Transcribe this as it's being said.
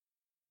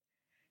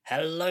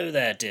Hello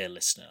there, dear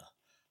listener.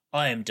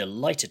 I am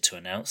delighted to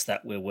announce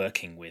that we're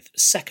working with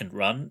Second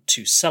Run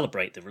to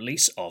celebrate the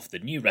release of the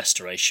new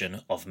restoration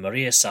of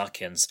Maria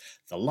Sarkian's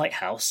The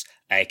Lighthouse,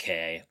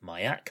 aka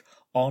Mayak,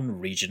 on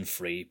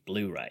region-free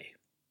Blu-ray.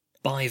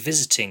 By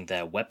visiting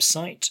their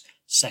website,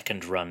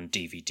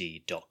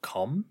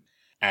 secondrundvd.com,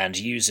 and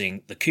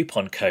using the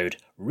coupon code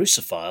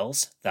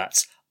RUSSOPHILES,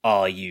 that's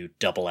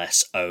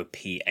RUSSOPHILES,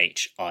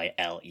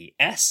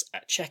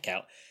 at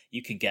checkout,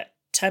 you can get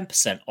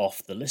 10%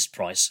 off the list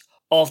price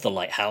of The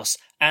Lighthouse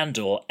and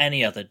or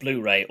any other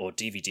Blu-ray or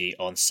DVD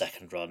on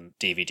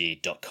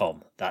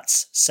secondrundvd.com.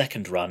 That's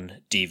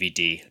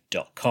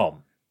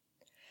secondrundvd.com.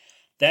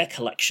 Their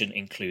collection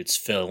includes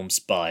films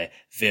by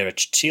Vera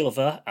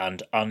Chytilova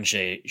and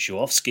Andrzej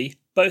Żuławski,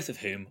 both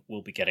of whom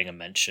will be getting a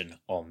mention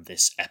on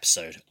this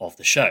episode of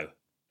the show.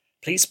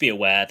 Please be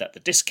aware that the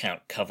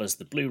discount covers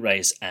the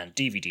Blu-rays and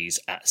DVDs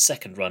at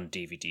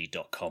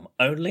secondrundvd.com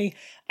only,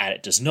 and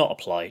it does not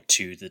apply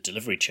to the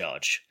delivery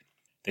charge.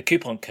 The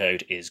coupon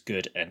code is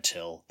good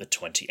until the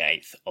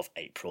 28th of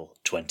April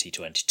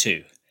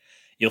 2022.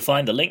 You'll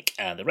find the link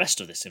and the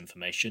rest of this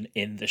information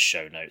in the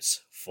show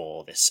notes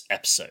for this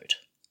episode.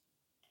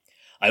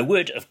 I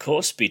would, of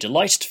course, be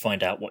delighted to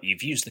find out what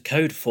you've used the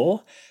code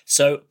for,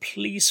 so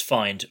please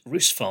find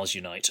Russophiles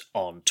Unite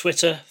on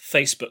Twitter,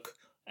 Facebook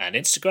and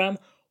Instagram,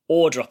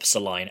 or drop us a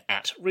line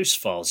at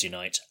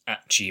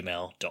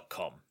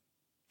russophilesunite@gmail.com.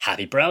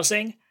 Happy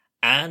browsing,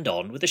 and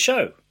on with the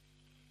show!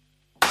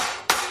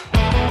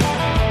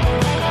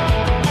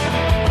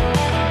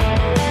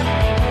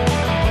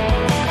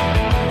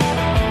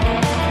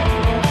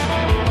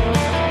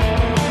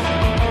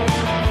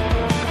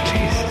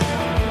 Please,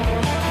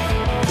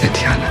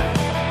 Tatiana,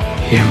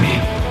 hear me.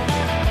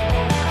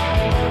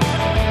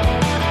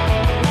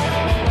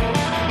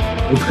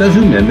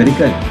 Скажи мне,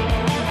 американец,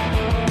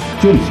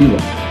 в чем сила?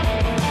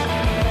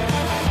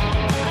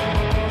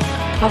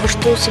 А вы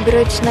что,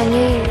 собираетесь на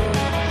ней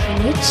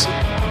жениться?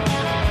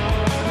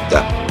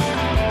 Да.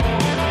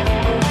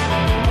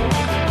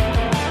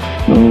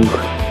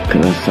 Ух,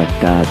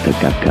 красота-то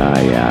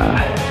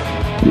какая!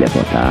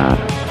 Лепота!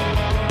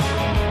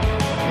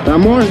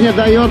 Таможня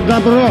дает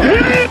добро!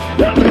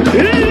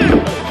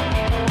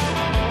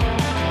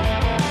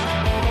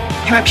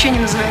 И вообще не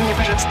называй меня,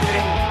 пожалуйста,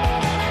 Вероника.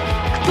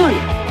 Кто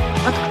я?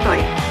 Вот кто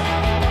я?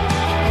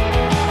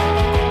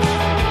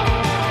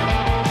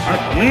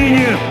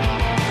 Отныне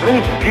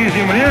русская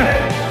земля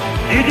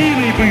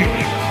единый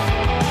быть.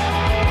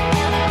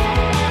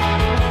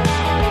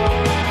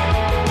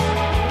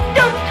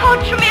 Don't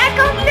touch me, I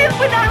can't live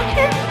without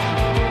him.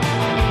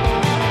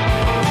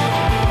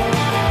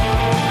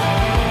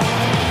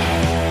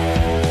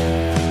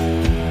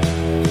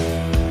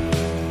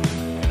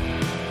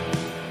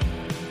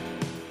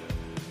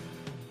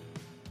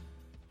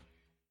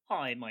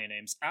 Hi, my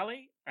name's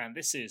Ali, and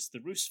this is the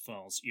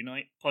Russophiles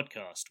Unite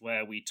podcast,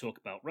 where we talk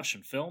about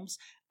Russian films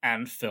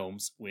and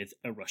films with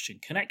a Russian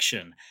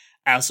connection.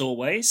 As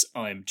always,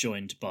 I'm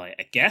joined by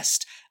a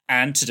guest,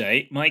 and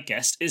today my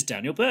guest is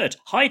Daniel Bird.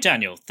 Hi,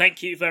 Daniel.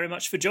 Thank you very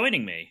much for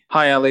joining me.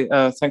 Hi, Ali.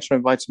 Thanks for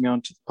inviting me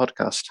onto the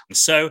podcast.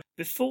 So,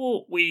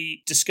 before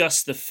we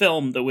discuss the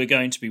film that we're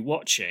going to be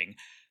watching,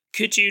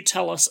 could you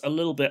tell us a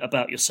little bit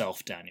about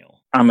yourself,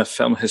 Daniel? I'm a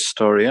film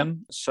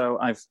historian, so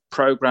I've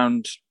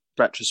programmed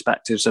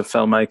retrospectives of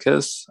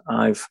filmmakers.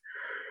 I've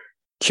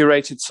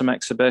curated some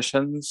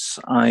exhibitions.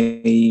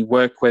 I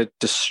work with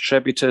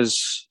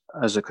distributors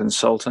as a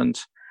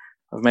consultant.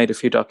 I've made a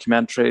few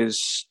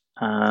documentaries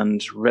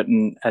and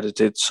written,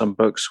 edited some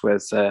books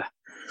with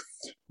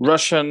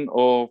Russian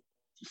or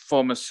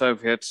former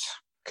Soviet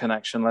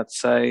connection, let's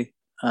say.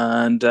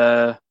 And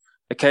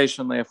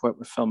occasionally I've worked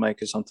with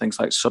filmmakers on things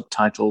like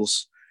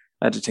subtitles,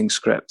 editing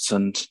scripts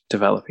and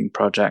developing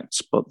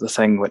projects. But the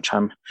thing which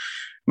I'm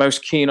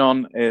most keen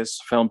on is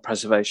film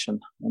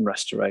preservation and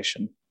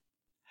restoration.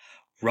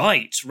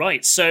 Right.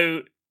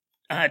 So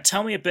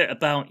tell me a bit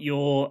about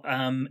your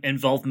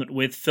involvement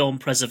with film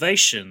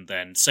preservation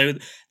then. So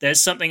there's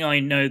something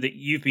I know that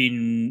you've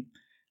been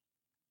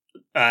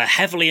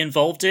heavily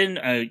involved in.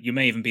 You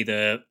may even be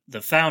the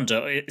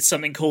founder. It's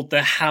something called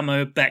the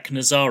Hamo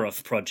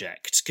Beknazarov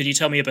Project. Could you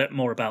tell me a bit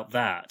more about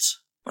that?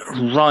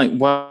 Right.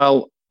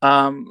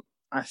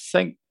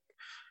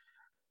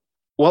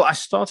 Well, I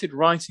started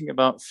writing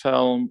about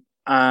film,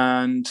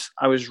 and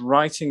I was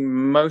writing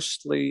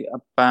mostly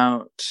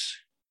about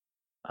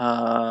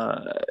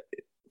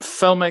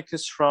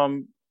filmmakers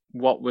from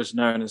what was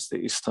known as the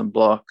Eastern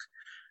Bloc,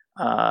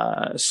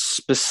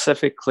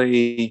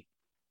 specifically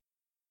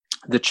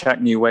the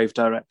Czech New Wave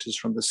directors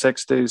from the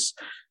 60s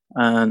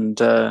and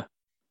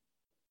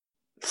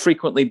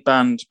frequently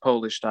banned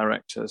Polish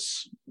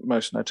directors,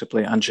 most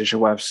notably Andrzej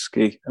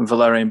Żuławski and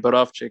Walerian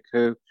Borowczyk,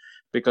 who,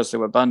 because they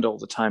were banned all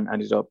the time,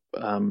 ended up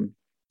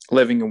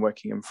living and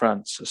working in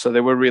France. So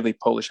they were really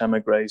Polish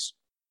emigres.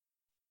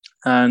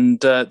 And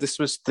this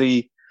was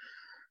the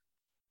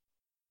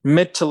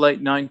mid to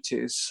late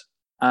 90s.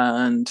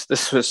 And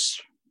this was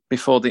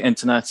before the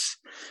internet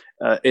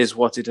is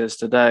what it is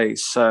today.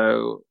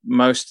 So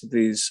most of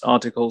these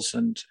articles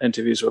and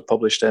interviews were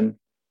published in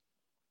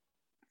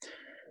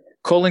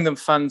calling them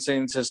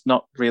fanzines is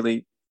not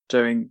really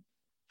doing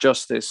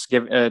justice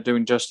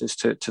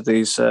to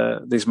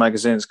these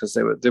magazines, because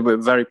they were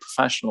very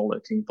professional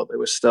looking, but they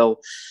were still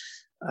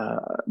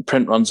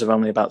print runs of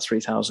only about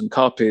 3,000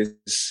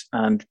 copies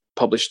and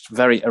published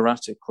very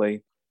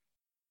erratically.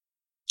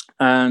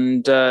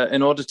 And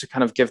in order to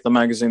kind of give the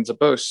magazines a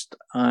boost,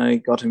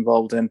 I got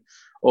involved in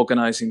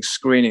organizing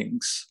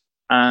screenings.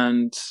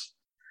 And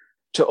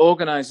to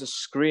organize a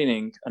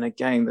screening, and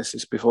again, this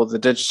is before the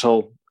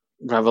digital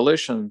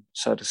revolution,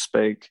 so to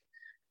speak,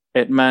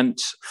 it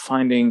meant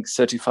finding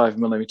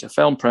 35mm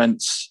film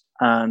prints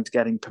and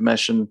getting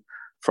permission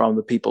from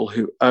the people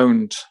who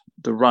owned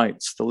the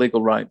rights, the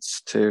legal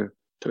rights to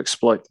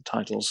exploit the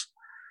titles.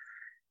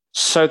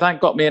 So that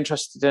got me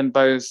interested in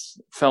both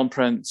film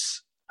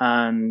prints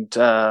and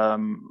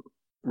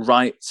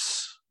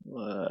rights,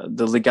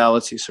 the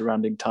legality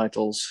surrounding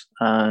titles.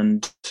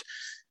 And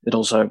it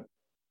also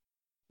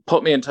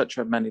put me in touch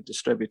with many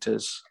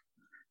distributors.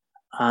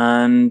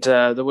 And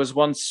there was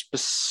one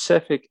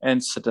specific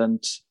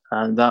incident,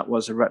 and that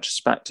was a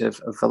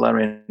retrospective of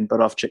Valerian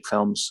Borovchik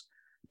films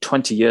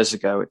 20 years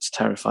ago. It's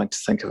terrifying to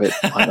think of it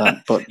like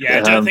that. But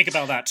yeah, don't think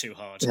about that too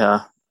hard.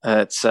 Yeah,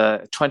 it's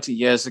 20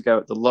 years ago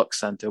at the Lux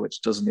Center,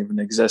 which doesn't even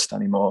exist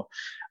anymore.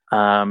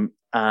 And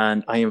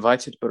I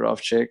invited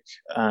Borovchik,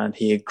 and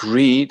he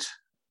agreed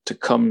to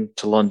come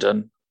to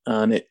London,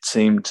 and it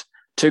seemed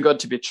too good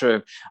to be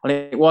true. And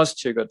it was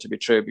too good to be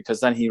true, because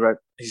then he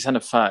sent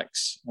a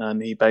fax,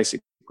 and he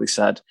basically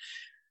said,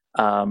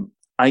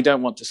 I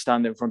don't want to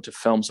stand in front of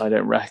films I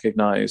don't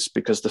recognize,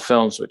 because the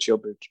films which you'll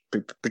be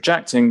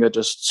projecting are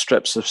just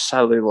strips of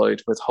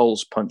celluloid with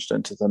holes punched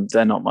into them.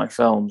 They're not my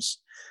films.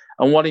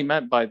 And what he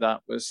meant by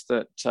that was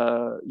that,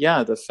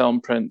 the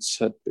film prints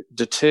had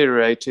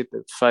deteriorated,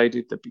 they'd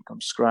faded, they'd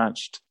become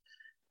scratched,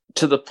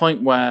 to the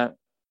point where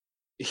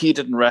he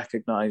didn't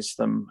recognize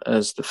them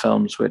as the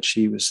films which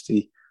he was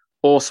the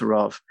author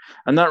of.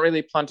 And that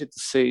really planted the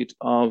seed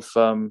of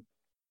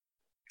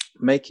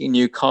making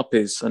new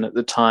copies. And at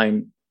the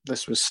time,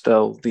 this was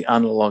still the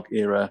analog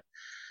era.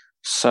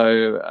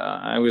 So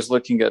I was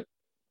looking at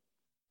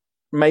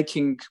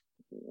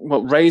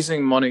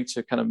raising money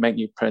to kind of make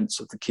new prints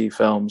of the key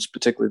films,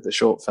 particularly the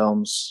short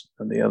films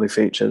and the early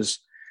features.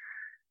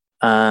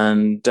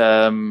 And,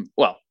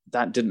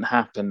 that didn't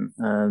happen.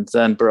 And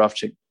then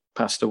Borovchik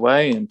passed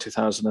away in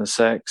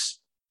 2006.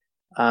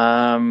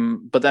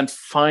 But then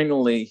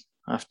finally,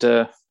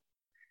 after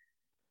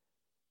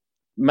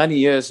many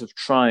years of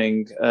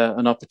trying,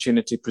 an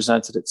opportunity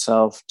presented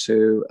itself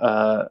to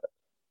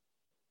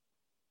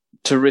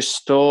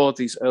restore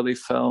these early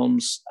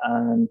films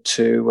and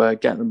to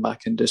get them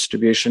back in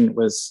distribution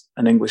with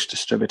an English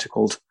distributor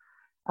called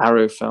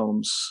Arrow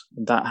Films.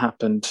 That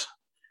happened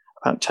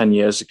about 10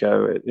 years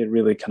ago. It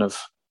really kind of,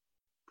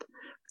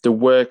 the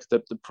work,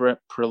 the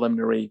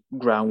preliminary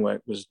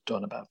groundwork was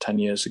done about 10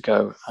 years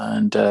ago,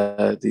 and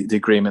the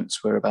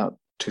agreements were about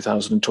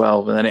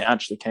 2012, and then it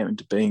actually came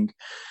into being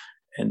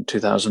in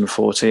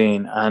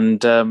 2014.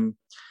 And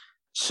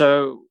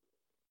so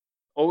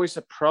always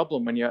a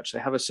problem when you actually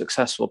have a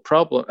successful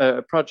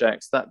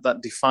project that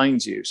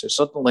defines you. So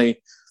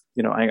suddenly,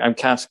 I'm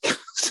cast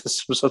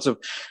as some sort of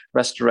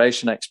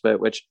restoration expert,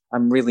 which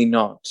I'm really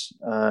not.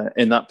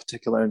 In that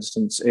particular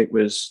instance, it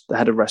was the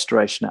head of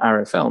restoration at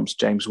Arrow Films,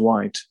 James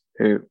White,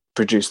 who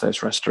produced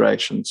those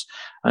restorations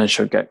and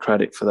should get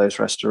credit for those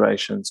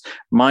restorations.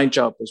 My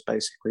job was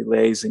basically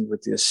liaising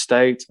with the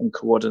estate and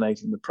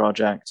coordinating the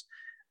project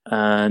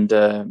and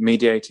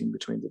mediating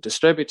between the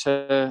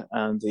distributor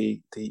and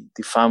the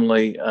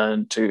family,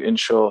 and to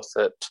ensure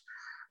that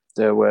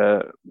there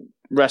were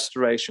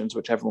restorations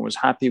which everyone was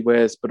happy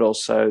with, but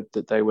also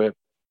that they were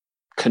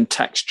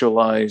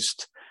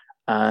contextualized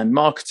and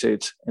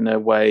marketed in a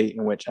way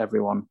in which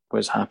everyone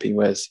was happy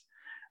with.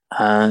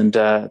 And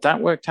that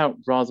worked out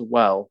rather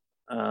well.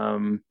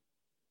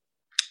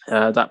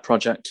 That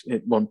project,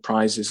 it won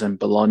prizes in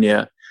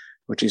Bologna,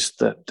 which is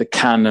the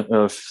Cannes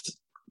of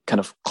kind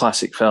of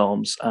classic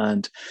films,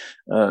 and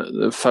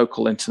the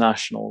Focal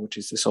International, which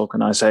is this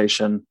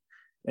organization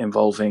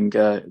involving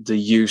the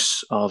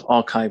use of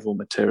archival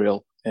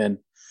material in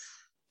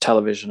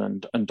television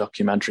and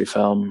documentary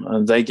film.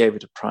 And they gave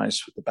it a prize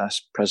for the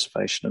best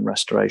preservation and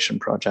restoration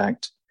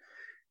project.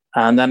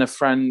 And then a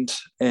friend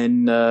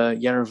in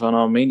Yerevan,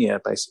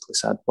 Armenia, basically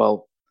said,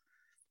 well,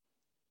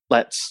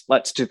 let's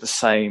do the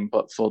same,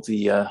 but for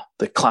the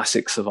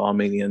classics of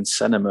Armenian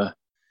cinema.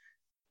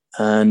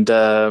 And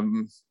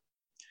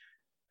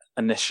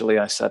initially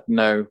I said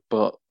no,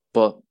 but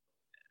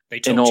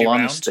in all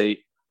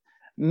honesty,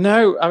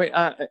 no. I mean,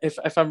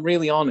 if I'm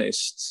really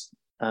honest,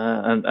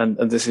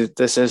 and this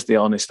is the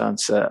honest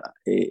answer,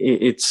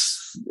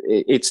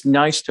 it's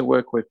nice to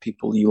work with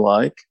people you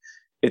like.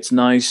 It's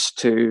nice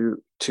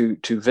to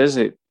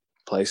visit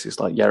places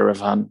like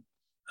Yerevan,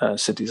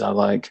 cities I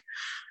like,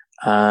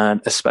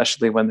 and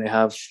especially when they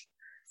have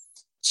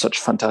such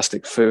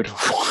fantastic food and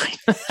wine.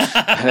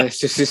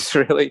 It's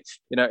really,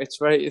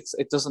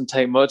 it doesn't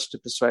take much to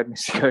persuade me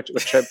to go to a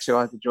trip to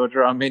either Georgia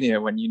or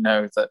Armenia when you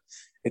know that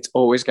it's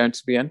always going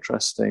to be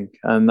interesting,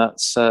 and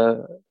that's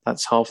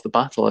half the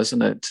battle,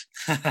 isn't it?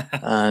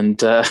 And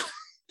so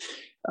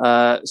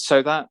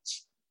that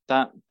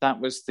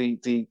was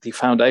the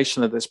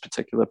foundation of this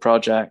particular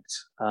project.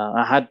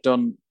 I had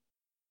done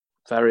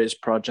various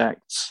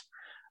projects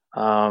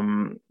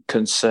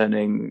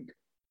concerning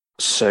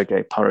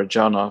Sergei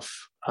Parajanov.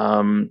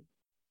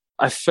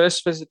 I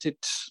first visited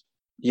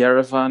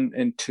Yerevan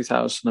in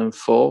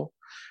 2004,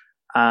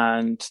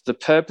 and the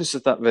purpose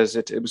of that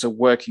visit, it was a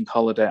working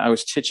holiday. I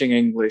was teaching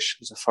English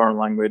as a foreign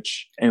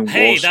language in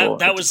Warsaw.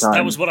 That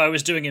was what I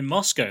was doing in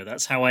Moscow.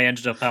 That's how I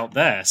ended up out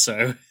there.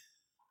 So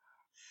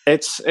I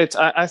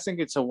think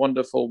it's a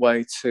wonderful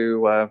way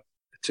to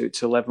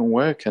live and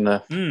work in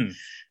a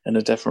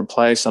different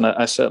place. And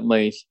I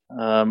certainly,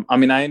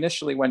 I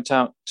initially went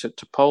out to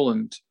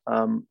Poland.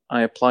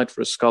 I applied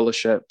for a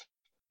scholarship,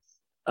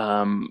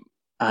 and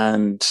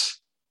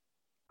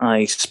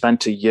I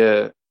spent a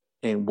year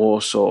in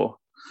Warsaw,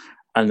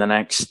 and then I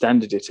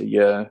extended it a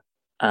year.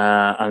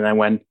 And then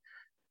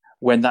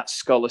when that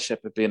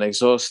scholarship had been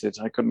exhausted,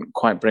 I couldn't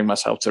quite bring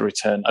myself to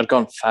return. I'd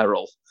gone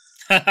feral.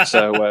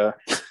 So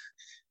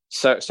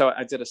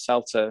I did a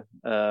CELTA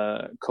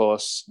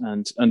course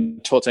and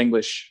taught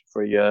English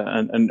for a year.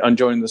 And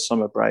during the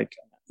summer break,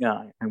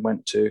 I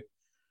went to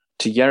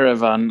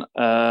Yerevan,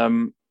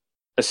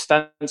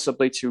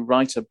 ostensibly to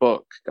write a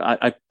book.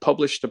 I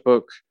published a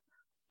book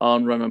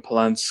on Roman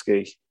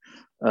Polanski.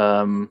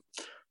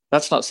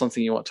 That's not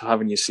something you want to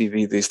have in your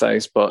CV these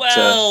days, but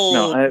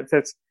I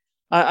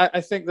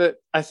think that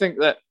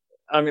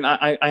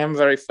I am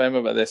very firm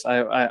about this.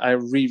 I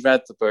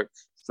reread the book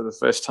for the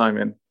first time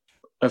in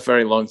a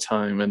very long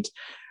time, and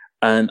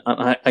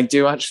I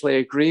do actually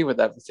agree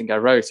with everything I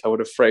wrote. I would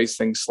have phrased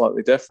things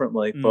slightly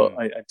differently, but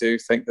I do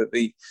think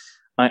that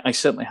I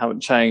certainly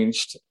haven't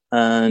changed,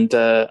 and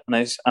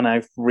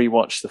I've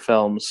rewatched the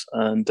films,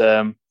 and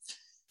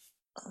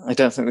I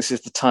don't think this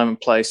is the time and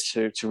place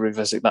to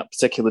revisit that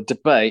particular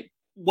debate.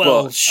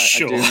 Well,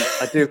 sure.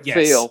 I do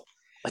feel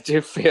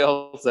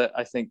that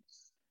I think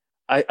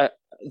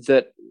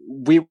that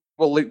we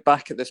will look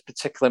back at this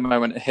particular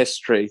moment in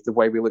history the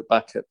way we look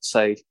back at,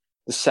 say,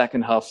 the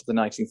second half of the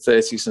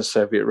 1930s in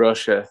Soviet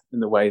Russia,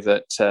 in the way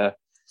that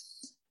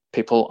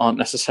people aren't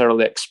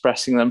necessarily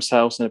expressing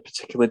themselves in a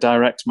particularly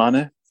direct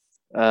manner.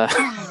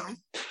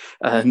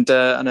 And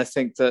I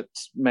think that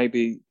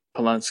maybe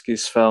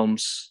Polanski's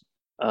films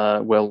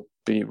will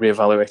be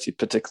reevaluated,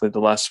 particularly the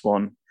last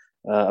one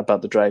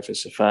about the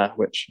Dreyfus Affair,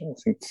 which I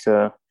think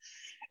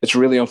it's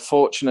really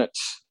unfortunate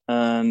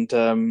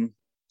and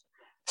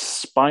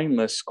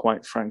spineless,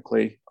 quite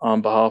frankly,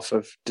 on behalf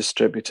of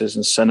distributors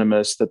and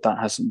cinemas that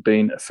hasn't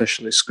been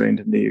officially screened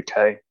in the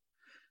UK.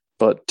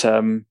 But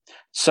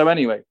so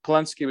anyway,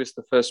 Polanski was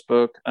the first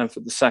book, and for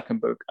the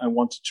second book, I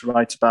wanted to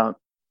write about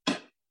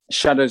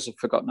Shadows of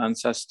Forgotten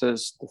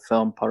Ancestors, the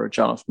film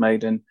Parajanov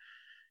made in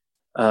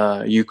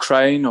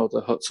Ukraine, or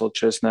the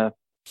Hutsul-Chizna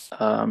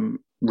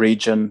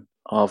region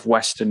of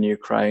Western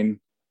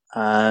Ukraine.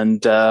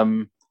 And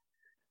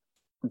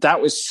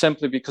that was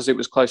simply because it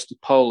was close to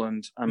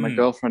Poland, and my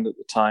girlfriend at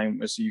the time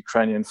was a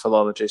Ukrainian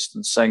philologist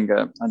and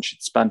singer, and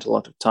she'd spent a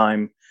lot of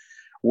time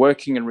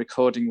working and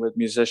recording with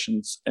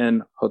musicians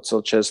in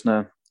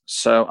Hutsul-Chizna.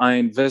 So I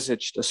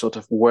envisaged a sort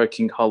of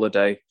working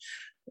holiday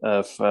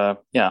of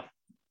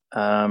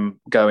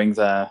going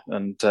there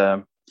and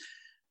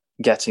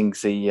getting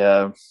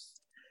the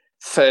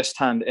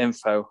first-hand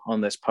info on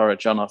this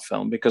Parajanov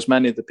film, because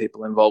many of the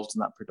people involved in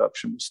that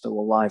production were still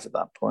alive at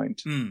that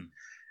point.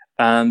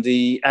 And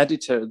the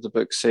editor of the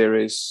book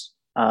series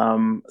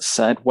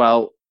said,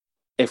 well,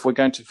 if we're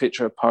going to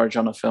feature a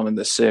Parajanov film in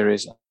this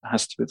series, it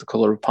has to be The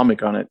Color of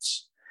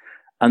Pomegranates.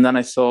 And then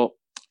I thought,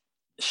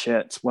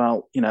 shit,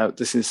 well,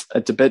 this is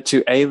a bit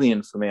too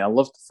alien for me. I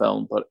love the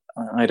film, but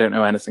I don't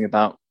know anything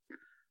about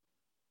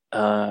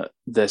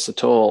this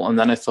at all. And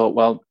then I thought,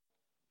 well,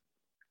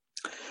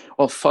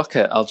 fuck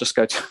it. I'll just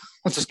go to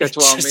Armenia. Just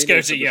go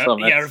to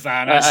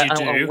Yerevan, as you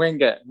do.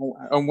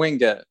 And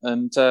wing it.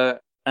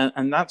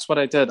 And that's what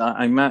I did.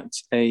 I met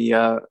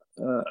a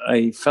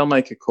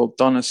filmmaker called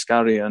Don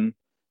Askarian,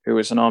 who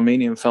was an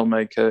Armenian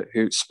filmmaker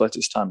who split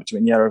his time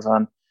between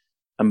Yerevan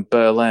and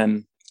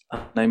Berlin.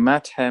 And I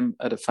met him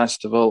at a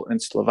festival in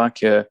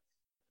Slovakia,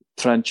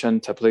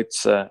 Trenčín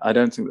Teplice. I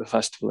don't think the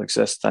festival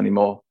exists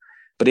anymore,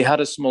 but he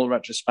had a small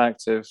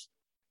retrospective,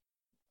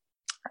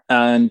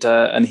 and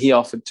he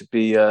offered to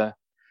be a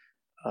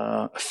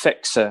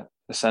fixer,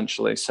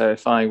 essentially. So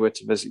if I were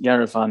to visit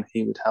Yerevan,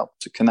 he would help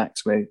to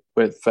connect me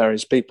with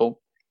various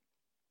people.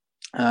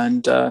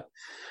 And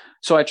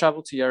so I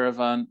traveled to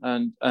Yerevan,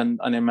 and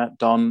I met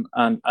Don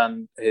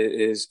and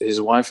his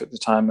wife at the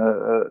time,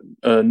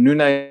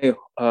 Nune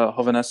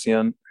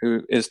Hovhannisyan,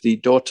 who is the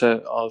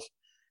daughter of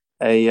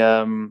a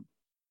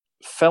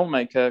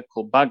filmmaker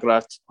called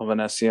Bagrat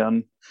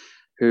Hovhannisyan,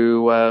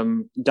 who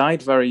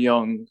died very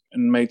young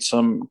and made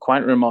some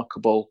quite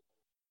remarkable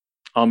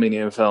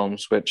Armenian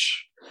films,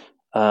 which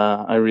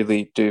I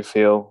really do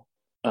feel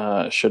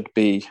should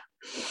be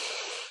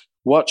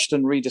watched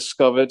and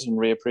rediscovered and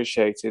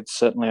reappreciated.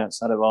 Certainly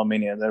outside of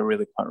Armenia, they're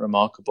really quite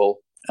remarkable.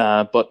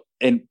 But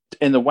in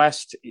the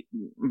West,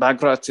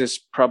 Bagrat is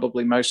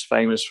probably most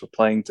famous for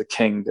playing the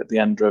king at the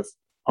end of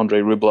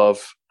Andrei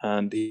Rublev,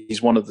 and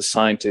he's one of the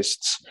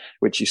scientists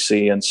which you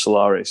see in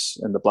Solaris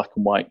in the black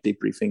and white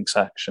debriefing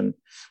section.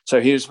 So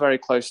he was very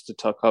close to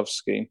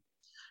Tarkovsky,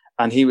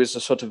 and he was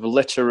a sort of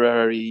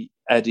literary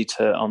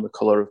editor on The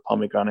Color of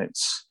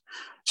Pomegranates.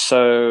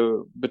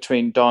 So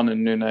between Don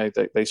and Nune,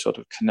 they sort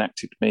of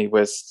connected me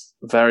with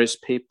various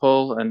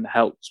people and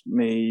helped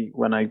me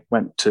when I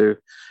went to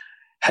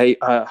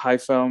High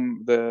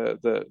Film, the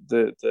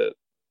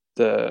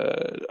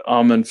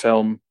Arman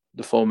Film,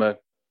 the former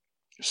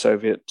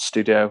Soviet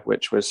studio,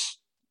 which was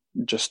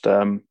just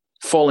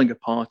falling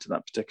apart at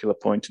that particular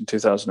point in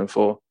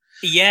 2004.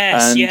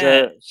 Yes,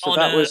 So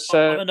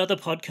on another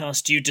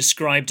podcast, you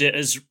described it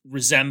as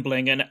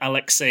resembling an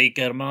Alexei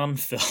German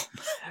film.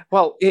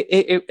 Well,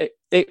 it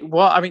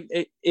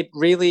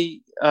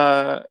really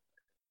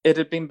it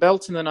had been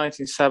built in the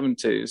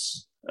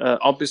 1970s.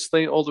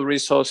 Obviously, all the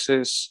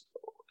resources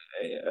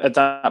at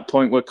that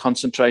point were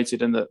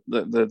concentrated in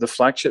the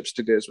flagship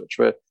studios, which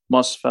were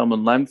Mosfilm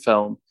and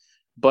Lemfilm.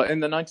 But in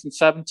the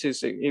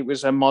 1970s, it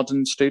was a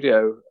modern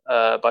studio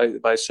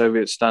by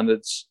Soviet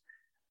standards.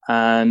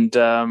 And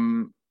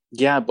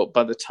but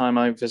by the time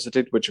I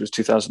visited, which was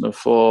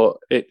 2004,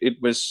 it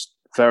was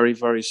very,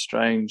 very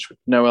strange, with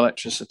no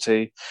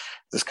electricity,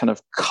 this kind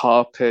of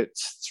carpet,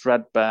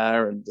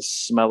 threadbare, and the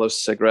smell of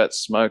cigarette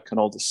smoke, and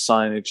all the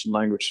signage and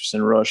language was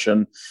in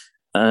Russian,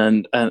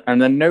 and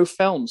then no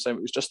films. It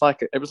was just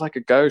like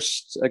a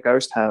ghost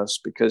house,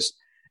 because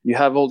you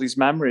have all these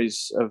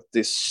memories of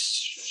this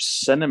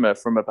cinema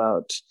from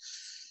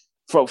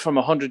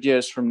 100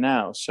 years from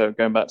now, so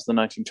going back to the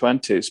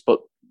 1920s, but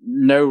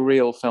no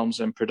real films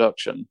in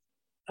production.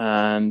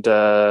 And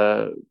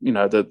the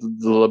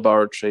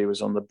laboratory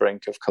was on the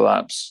brink of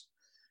collapse.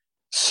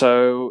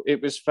 So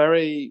it was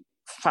very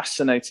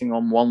fascinating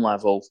on one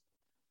level,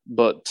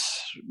 but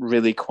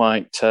really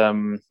quite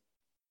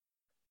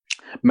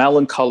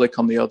melancholic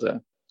on the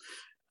other.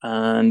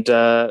 And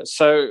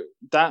so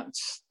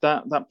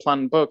that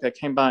planned book, I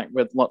came back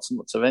with lots and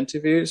lots of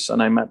interviews,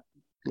 and I met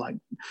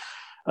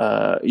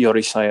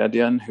Yuri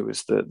Sayedian, who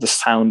was the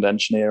sound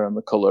engineer on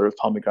The Color of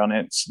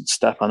Pomegranates, and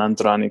Stepan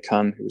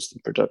Andranikan, who was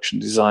the production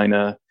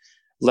designer,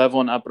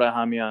 Levon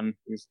Abrahamian,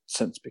 who's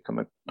since become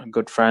a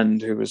good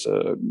friend, who is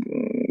a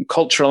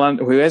cultural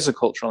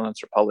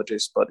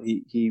anthropologist, but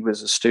he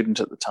was a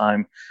student at the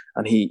time,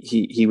 and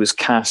he was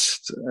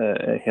cast.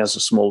 He has a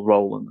small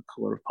role in The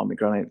Color of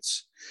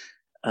Pomegranates.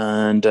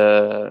 And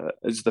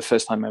it's the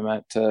first time I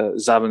met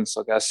Zaban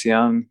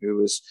Sargassian, who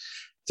was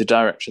the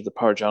director of the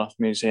Parajanov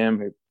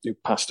Museum, who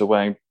passed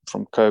away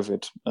from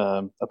COVID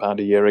about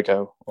a year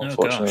ago,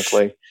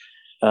 unfortunately.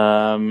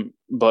 It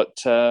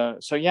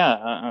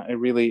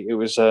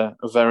was a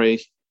very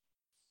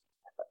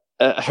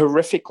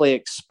horrifically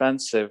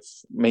expensive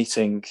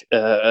meeting.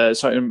 A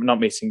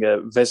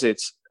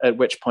visit. At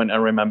which point I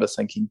remember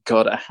thinking,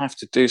 God, I have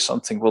to do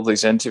something with all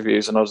these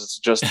interviews in order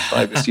to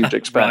justify this huge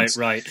expense.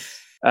 Right.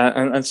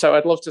 And so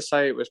I'd love to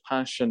say it was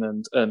passion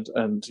and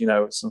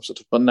some sort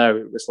of, but no,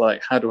 it was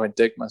like, how do I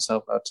dig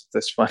myself out of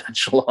this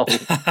financial hole?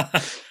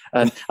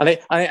 and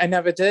I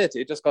never did.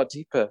 It just got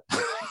deeper.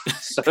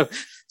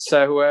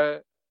 so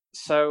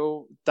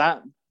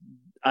that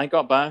I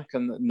got back,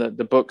 and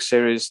the book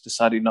series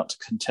decided not to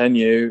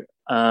continue.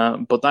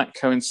 But that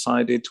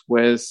coincided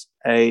with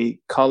a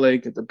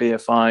colleague at the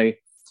BFI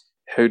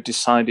who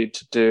decided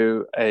to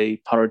do a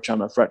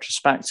Parajanov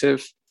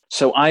retrospective.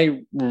 So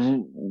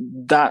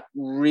that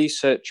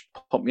research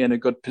put me in a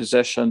good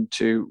position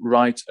to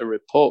write a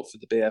report for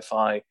the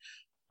BFI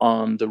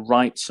on the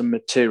rights and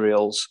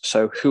materials.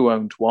 So who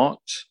owned what,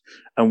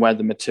 and where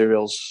the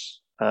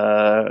materials,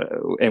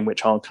 in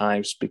which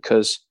archives,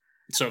 because...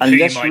 So who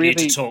you might need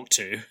to talk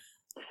to.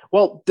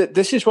 Well,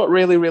 this is what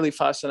really, really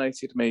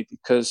fascinated me,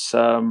 because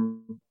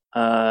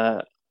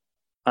I've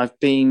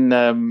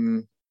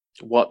been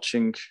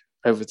watching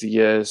over the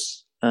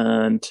years,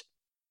 and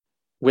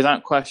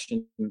without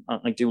question,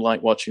 I do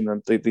like watching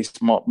them. These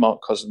Mark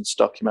Cousins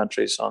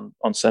documentaries on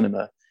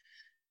cinema.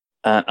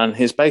 And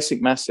his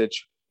basic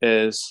message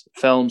is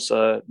films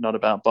are not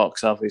about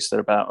box office,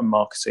 they're about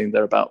marketing,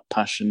 they're about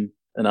passion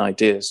and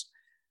ideas.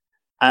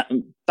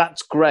 And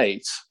that's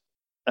great,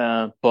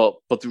 but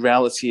the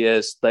reality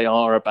is they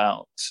are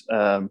about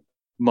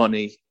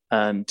money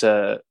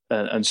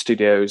and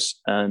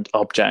studios and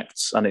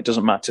objects. And it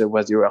doesn't matter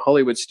whether you're a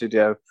Hollywood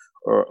studio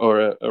or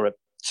a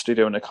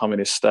studio in a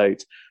communist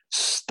state.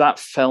 That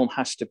film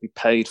has to be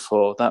paid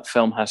for. That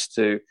film has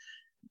to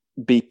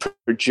be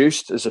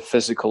produced as a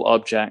physical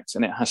object,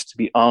 and it has to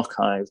be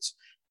archived,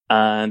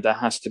 and there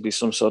has to be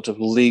some sort of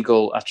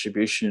legal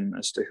attribution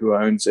as to who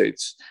owns it,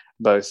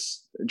 both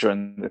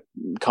during the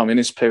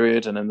communist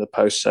period and in the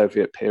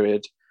post-Soviet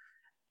period.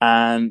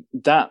 And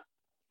that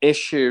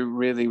issue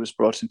really was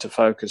brought into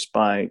focus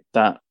by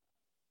that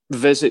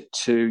visit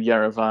to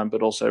Yerevan,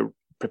 but also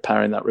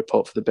preparing that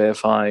report for the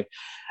BFI.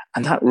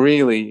 And that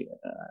really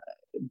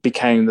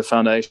became the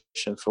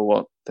foundation for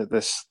what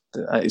this.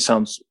 It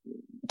sounds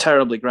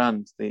terribly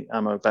grand, the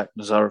Amo Bek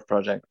Nazarov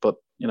project, but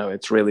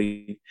it's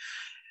really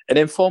an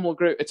informal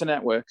group. It's a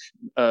network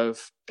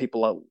of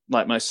people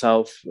like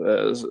myself,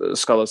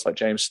 scholars like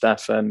James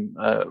Stephan,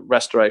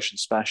 restoration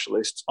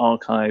specialists,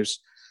 archives,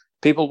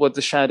 people with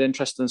the shared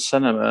interest in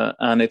cinema,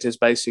 and it is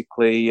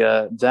basically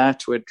there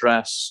to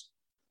address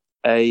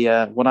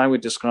what I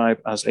would describe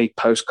as a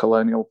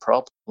post-colonial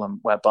problem,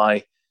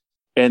 whereby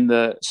in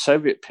the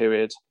Soviet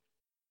period,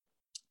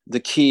 the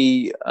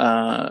key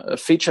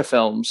feature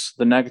films,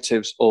 the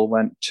negatives, all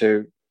went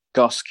to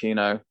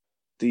Goskino,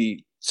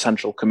 the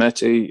Central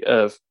Committee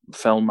of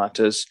Film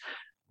Matters.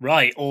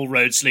 Right, all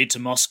roads lead to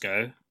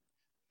Moscow.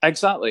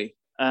 Exactly.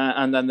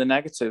 And then the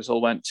negatives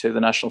all went to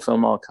the National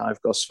Film Archive,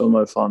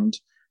 Gosfilmofond.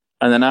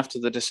 And then after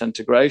the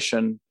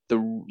disintegration,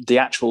 the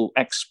actual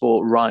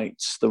export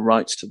rights, the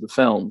rights to the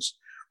films,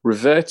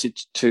 reverted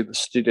to the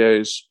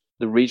studios,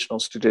 the regional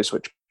studios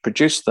which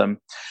produced them,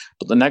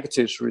 but the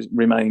negatives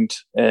remained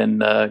in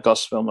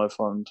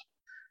Gosfilmofond.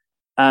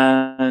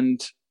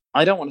 And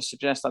I don't want to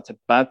suggest that's a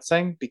bad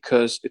thing,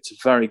 because it's a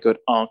very good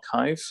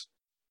archive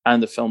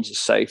and the films are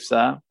safe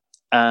there.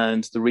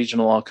 And the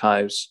regional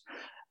archives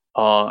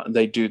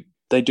they do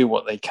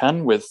what they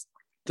can with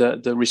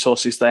the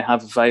resources they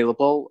have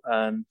available,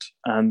 and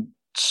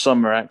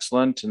some are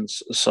excellent and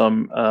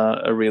some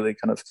are really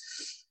kind of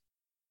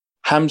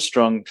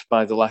hamstrung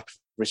by the lack of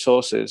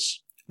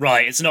resources.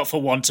 Right, it's not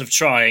for want of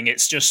trying.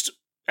 It's just,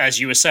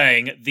 as you were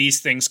saying, these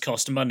things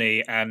cost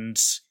money, and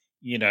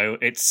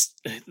it's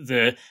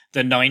the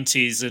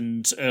 90s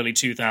and early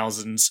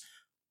 2000s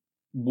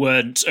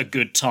weren't a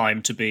good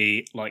time to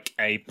be like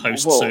a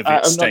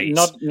post-Soviet state.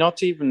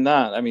 Not even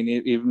that. I mean,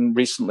 even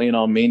recently in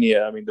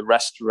Armenia, I mean, the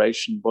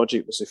restoration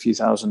budget was a few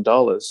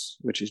 $1,000s,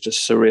 which is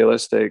just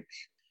surrealistic.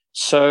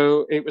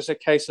 So it was a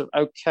case of,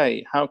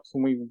 okay, how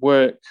can we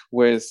work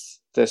with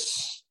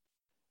this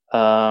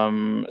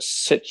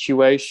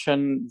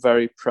situation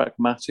very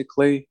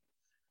pragmatically?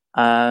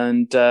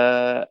 And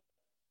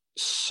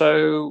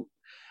so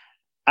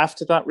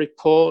after that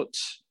report,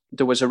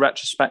 there was a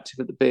retrospective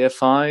at the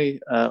BFI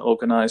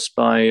organised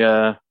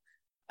by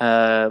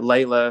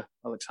Layla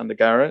Alexander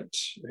Garrett,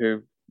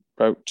 who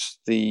wrote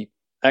the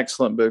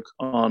excellent book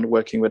on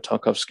working with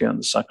Tarkovsky on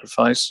The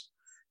Sacrifice.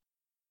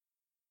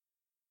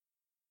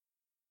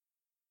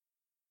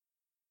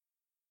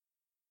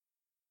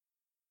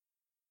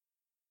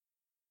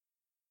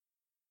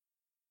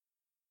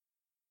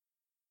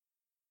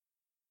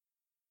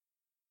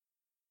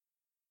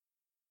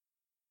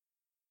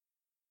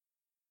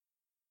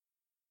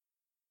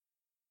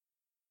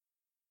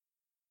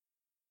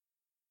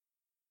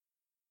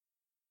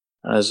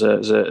 As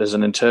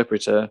an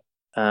interpreter,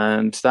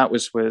 and that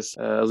was with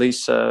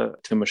Lisa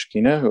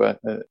Timoshkina,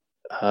 who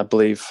I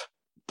believe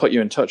put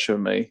you in touch with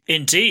me.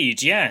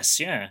 Indeed, yes,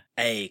 yeah.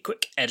 A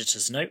quick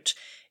editor's note.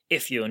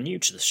 If you're new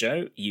to the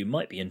show, you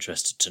might be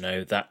interested to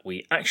know that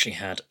we actually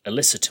had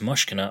Alyssa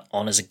Timoshkina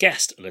on as a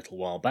guest a little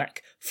while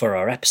back for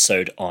our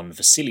episode on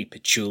Vasily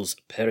Pichul's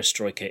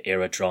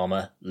Perestroika-era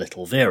drama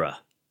Little Vera,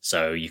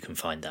 so you can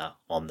find that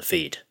on the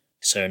feed.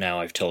 So now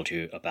I've told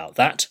you about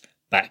that,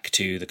 back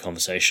to the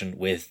conversation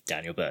with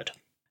Daniel Bird.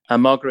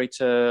 And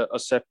Margarita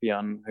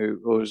Osepian, who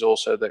was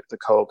also the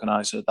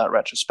co-organizer of that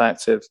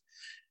retrospective.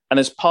 And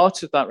as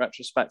part of that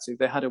retrospective,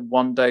 they had a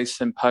one-day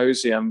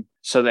symposium.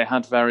 So they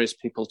had various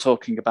people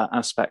talking about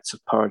aspects of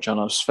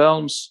Parajanov's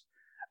films.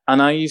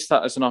 And I used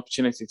that as an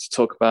opportunity to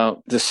talk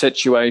about the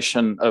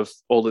situation of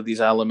all of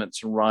these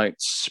elements and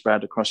rights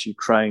spread across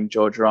Ukraine,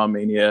 Georgia,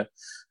 Armenia,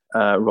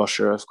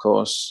 Russia, of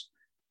course,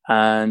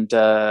 and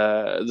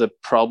the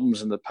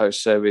problems in the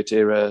post-Soviet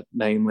era.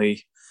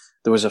 Namely,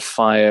 there was a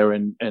fire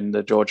in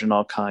the Georgian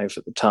archive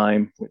at the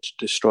time, which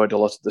destroyed a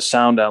lot of the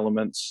sound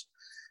elements.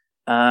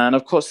 And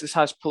of course, this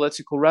has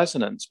political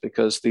resonance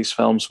because these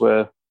films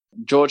were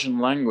Georgian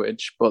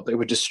language, but they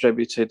were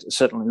distributed,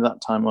 certainly at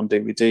that time, on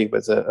DVD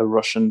with a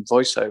Russian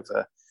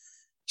voiceover.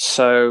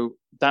 So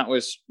that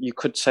was, you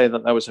could say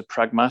that was a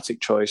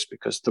pragmatic choice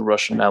because the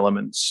Russian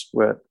elements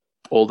were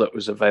all that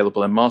was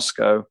available in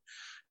Moscow.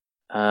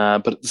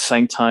 But at the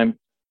same time,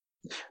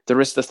 there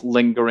is this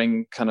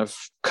lingering kind of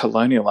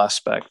colonial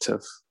aspect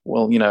of,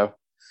 well,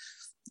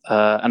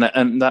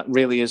 and that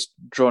really is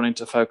drawn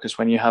into focus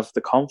when you have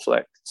the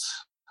conflict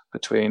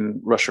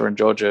between Russia and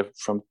Georgia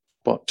from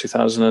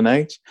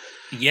 2008.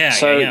 Yeah.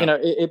 So yeah.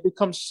 It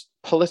becomes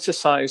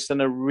politicized in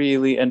a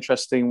really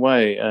interesting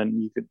way,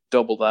 and you could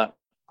double that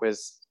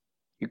with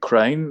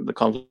Ukraine, the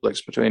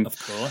conflicts between, of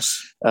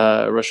course,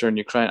 Russia and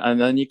Ukraine, and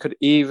then you could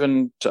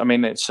even,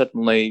 it's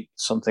certainly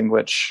something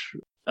which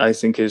I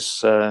think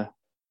is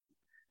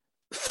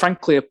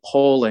frankly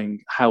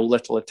appalling how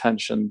little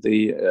attention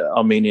the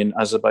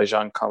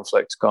Armenian-Azerbaijan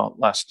conflict got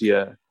last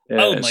year.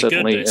 Oh my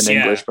certainly goodness, in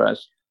English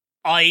press.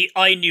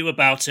 I knew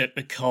about it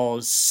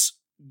because,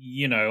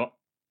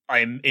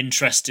 I'm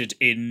interested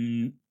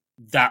in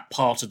that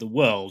part of the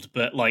world,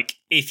 but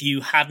if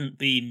you hadn't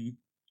been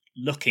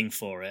looking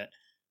for it,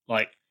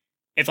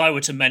 if I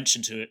were to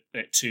mention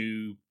it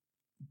to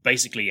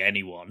basically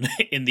anyone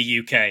in the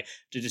UK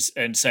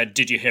and said,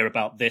 "Did you hear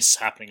about this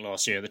happening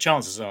last year?" the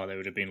chances are they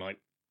would have been like,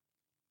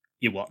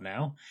 "You what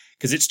now?"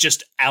 Because it's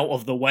just out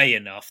of the way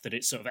enough that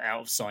it's sort of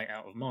out of sight,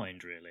 out of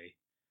mind, really.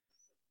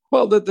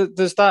 Well,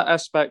 there's that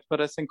aspect,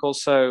 but I think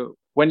also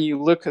when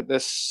you look at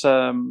this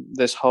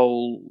this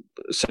whole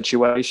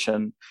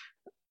situation,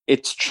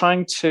 it's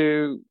trying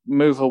to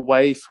move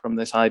away from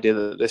this idea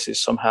that this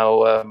is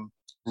somehow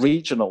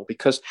regional.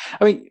 Because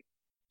I mean,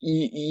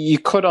 you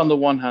could, on the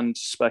one hand,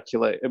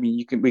 speculate. I mean,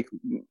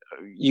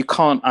 you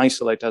can't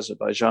isolate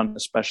Azerbaijan,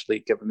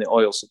 especially given the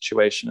oil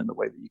situation, in the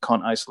way that you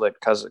can't isolate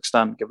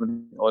Kazakhstan,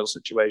 given the oil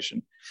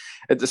situation.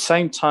 At the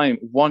same time,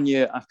 1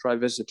 year after I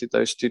visited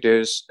those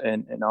studios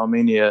in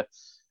Armenia,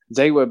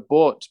 they were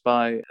bought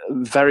by a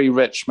very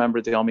rich member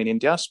of the Armenian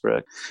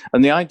diaspora.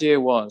 And the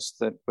idea was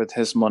that with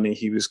his money,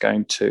 he was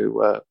going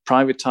to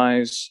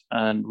privatize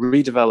and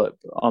redevelop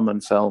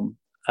Armen film.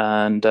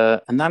 And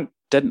that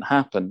didn't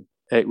happen.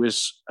 It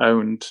was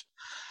owned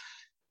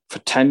for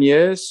 10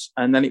 years,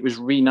 and then it was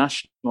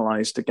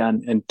renationalized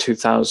again in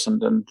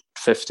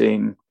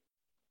 2015.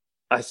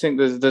 I think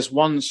there's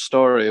one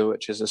story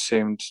which has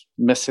assumed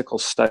mythical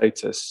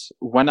status.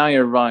 When I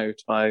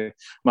arrived by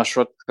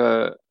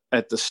Mashrotka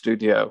at the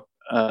studio,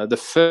 the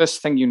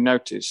first thing you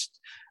noticed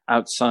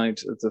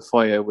outside of the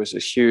foyer was a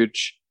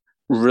huge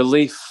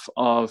relief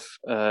of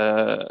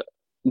the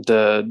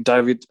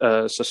David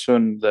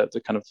Sassoon,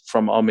 the kind of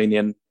from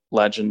Armenian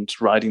legend,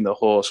 riding the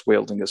horse,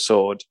 wielding a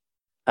sword.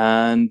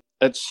 And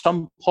at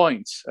some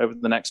point over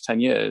the next 10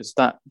 years,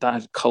 that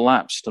had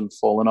collapsed and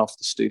fallen off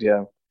the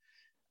studio.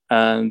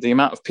 And the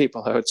amount of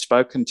people who had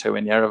spoken to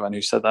in Yerevan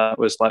who said that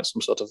was like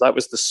that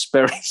was the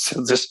spirit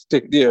of the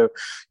studio,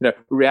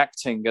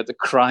 reacting at the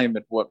crime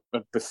at what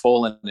had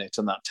befallen it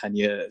in that 10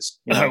 years.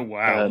 Oh,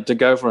 wow. To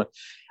go for it.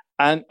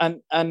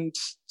 And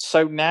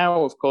so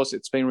now, of course,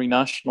 it's been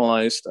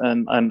renationalized,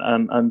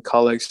 and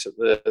colleagues at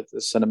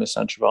the Cinema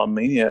Center of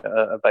Armenia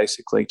are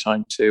basically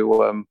trying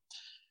to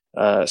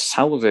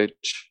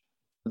salvage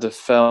the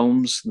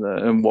films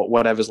and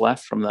whatever's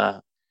left from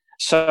there.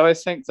 So I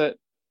think that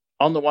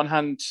on the one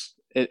hand,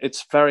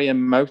 it's very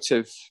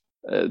emotive,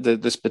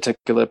 this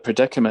particular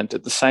predicament.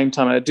 At the same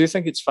time, I do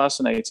think it's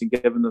fascinating,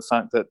 given the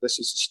fact that this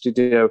is a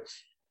studio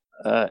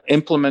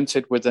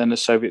implemented within a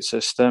Soviet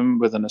system,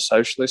 within a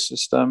socialist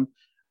system,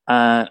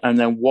 and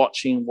then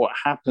watching what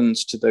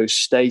happens to those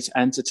state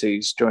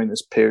entities during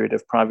this period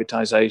of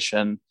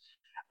privatization,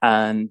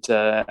 and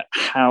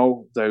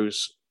how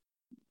those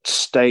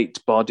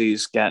state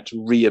bodies get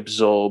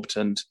reabsorbed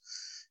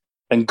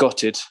and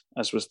gutted,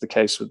 as was the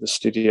case with the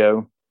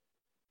studio.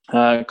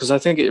 Because I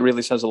think it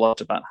really says a lot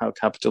about how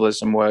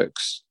capitalism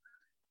works.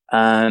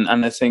 And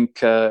I think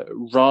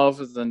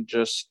rather than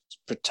just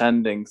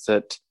pretending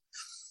that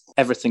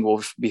everything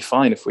will be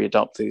fine if we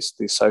adopt these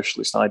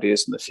socialist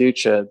ideas in the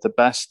future, the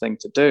best thing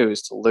to do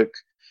is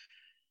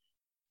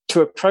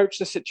to approach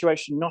the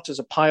situation not as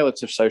a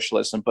pilot of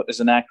socialism, but as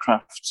an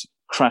aircraft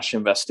crash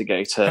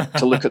investigator,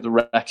 to look at the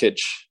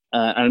wreckage.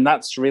 And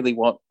that's really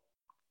what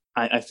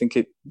I think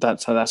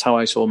that's how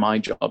I saw my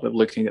job of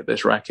looking at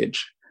this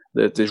wreckage.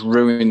 These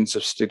ruins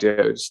of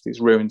studios, these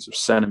ruins of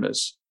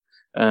cinemas,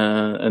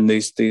 and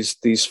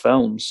these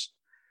films.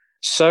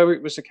 So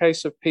it was a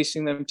case of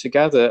piecing them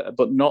together,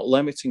 but not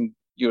limiting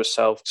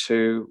yourself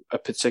to a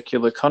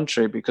particular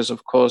country, because,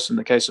 of course, in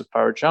the case of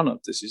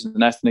Parajanov, this is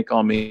an ethnic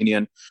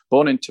Armenian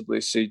born in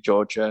Tbilisi,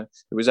 Georgia,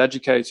 who was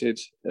educated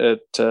at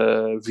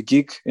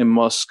VGIG in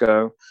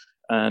Moscow,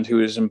 and who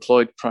was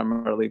employed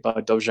primarily by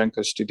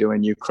Dovzhenko Studio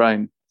in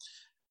Ukraine.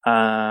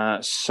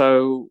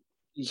 So,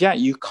 yeah,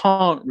 you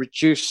can't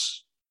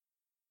reduce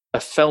a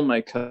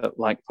filmmaker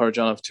like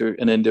Parajanov to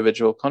an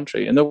individual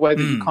country in the way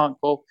that you can't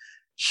call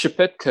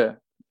Shepetka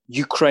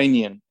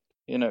Ukrainian.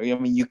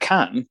 You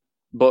can,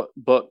 but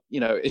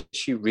is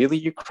she really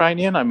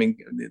Ukrainian? I mean,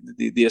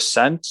 the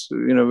Ascent,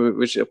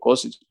 which of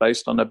course is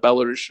based on a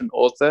Belarusian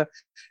author,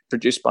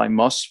 produced by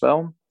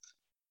Mosfilm.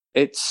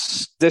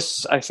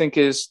 This, I think,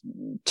 is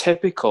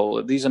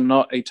typical. These are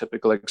not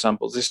atypical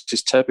examples. This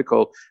is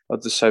typical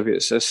of the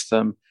Soviet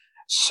system.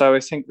 So I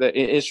think that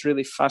it is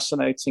really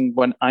fascinating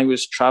when I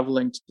was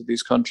traveling to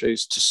these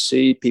countries to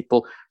see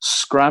people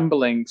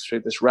scrambling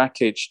through this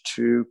wreckage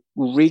to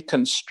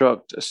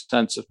reconstruct a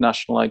sense of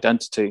national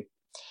identity.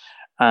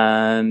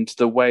 And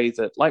the way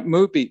that, like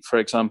Mubi, for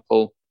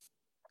example,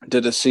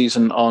 did a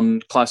season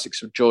on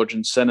classics of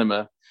Georgian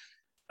cinema.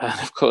 And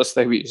of course,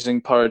 they were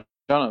using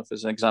Parajanov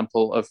as an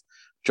example of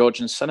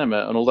Georgian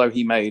cinema. And although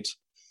he made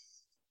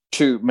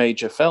 2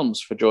 major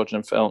films for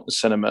Georgian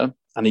cinema,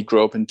 and he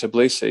grew up in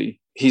Tbilisi,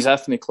 he's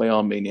ethnically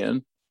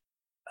Armenian.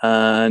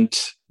 And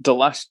the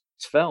last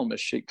film,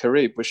 Ashik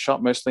Karib, was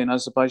shot mostly in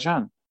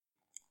Azerbaijan.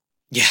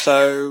 Yeah.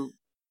 So,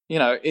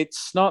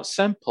 it's not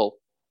simple.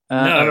 No.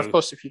 And of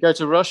course, if you go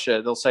to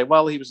Russia, they'll say,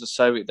 well, he was a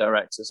Soviet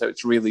director, so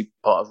it's really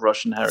part of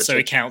Russian heritage. So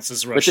it counts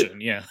as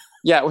Russian, yeah.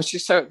 Yeah, which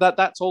is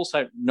that's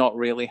also not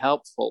really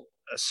helpful.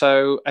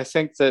 So I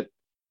think that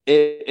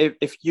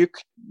if you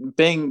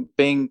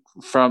being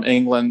from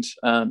England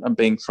and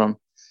being from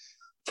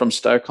from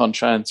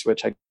Stoke-on-Trent,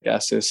 which I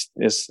guess is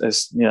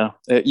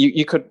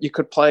you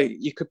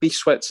could be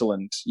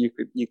Switzerland.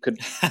 You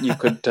could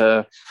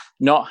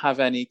not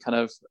have any kind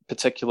of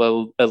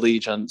particular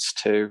allegiance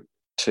to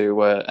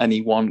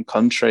any one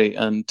country,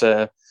 and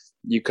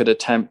you could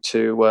attempt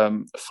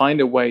to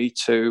find a way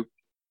to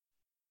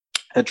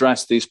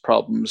address these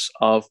problems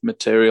of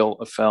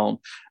material of film,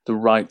 the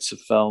rights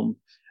of film,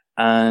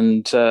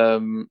 and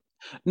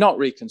not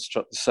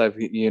reconstruct the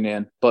Soviet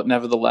Union, but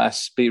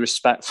nevertheless be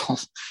respectful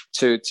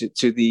to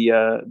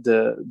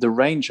the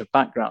range of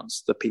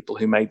backgrounds the people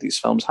who made these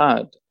films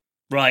had.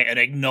 Right, and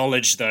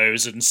acknowledge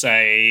those and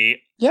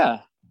say,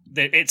 yeah,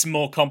 that it's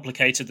more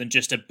complicated than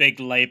just a big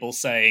label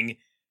saying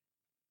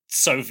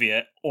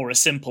Soviet, or a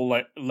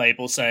simple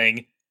label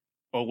saying,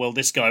 oh, well,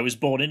 this guy was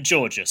born in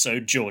Georgia, so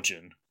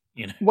Georgian.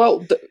 You know?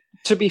 Well,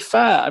 to be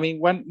fair, I mean,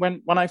 when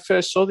I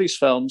first saw these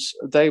films,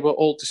 they were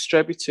all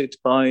distributed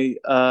by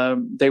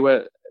they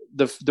were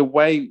the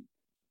way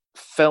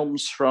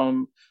films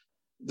from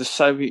the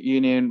Soviet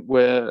Union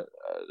were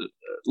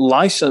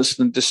licensed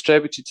and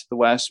distributed to the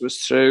West was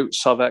through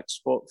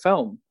Sovexport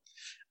Film,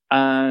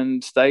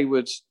 and they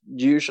would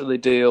usually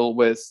deal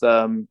with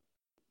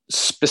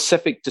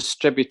specific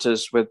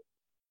distributors with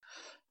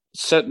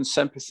certain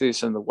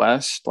sympathies in the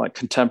West, like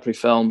Contemporary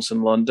Films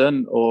in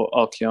London, or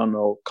Okean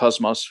or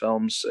Cosmos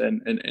Films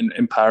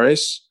in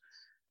Paris,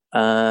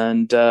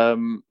 and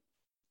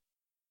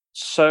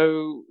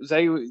so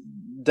they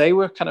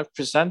were kind of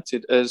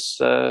presented as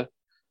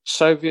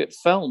Soviet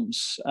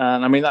films.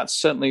 And I mean, that's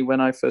certainly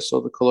when I first saw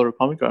The Color of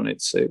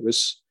Pomegranates. It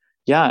was,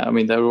 I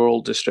mean, they were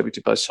all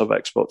distributed by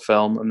Sovexport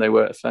Film, and they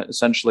were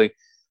essentially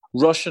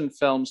Russian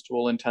films to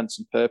all intents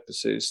and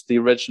purposes. The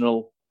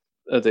original,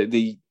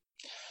 the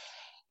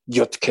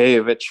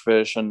Yudkevich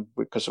version,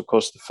 because of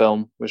course the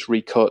film was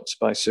recut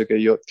by Sergei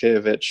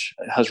Yudkevich,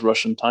 has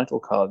Russian title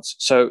cards.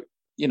 So,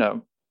 you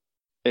know,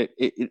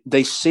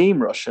 they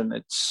seem Russian.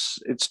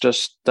 It's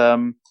just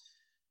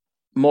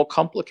more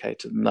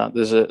complicated than that.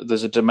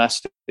 There's a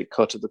domestic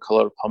cut of The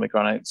Color of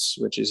Pomegranates,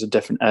 which is a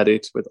different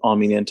edit with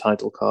Armenian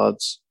title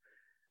cards.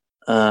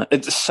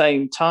 At the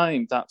same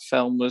time, that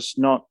film was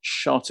not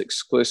shot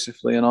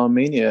exclusively in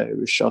Armenia. It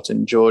was shot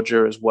in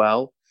Georgia as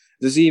well.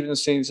 There's even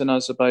scenes in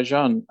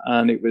Azerbaijan,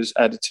 and it was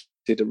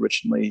edited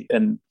originally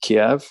in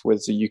Kiev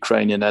with the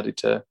Ukrainian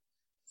editor.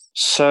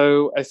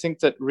 So I think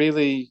that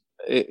really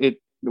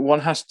one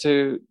has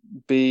to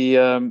be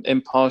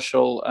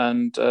impartial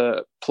and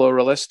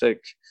pluralistic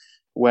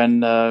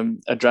when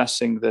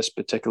addressing this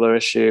particular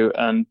issue,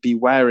 and be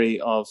wary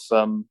of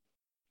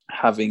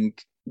having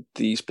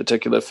these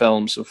particular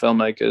films and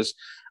filmmakers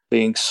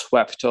being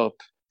swept up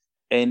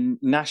in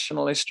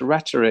nationalist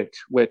rhetoric,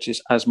 which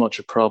is as much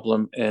a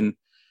problem in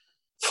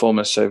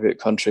former Soviet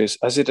countries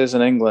as it is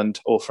in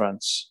England or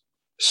France.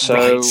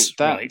 So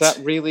that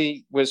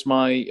really was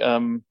my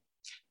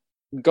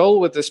goal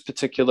with this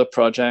particular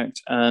project.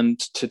 And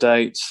to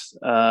date,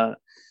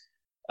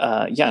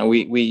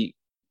 we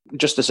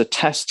just as a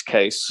test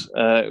case,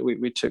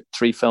 we took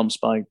 3 films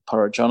by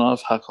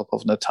Parajanov,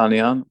 Hakopov,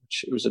 Natanyan,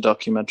 which was a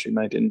documentary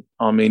made in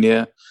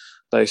Armenia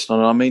based on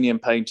an Armenian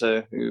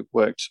painter who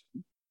worked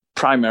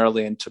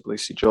primarily in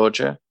Tbilisi,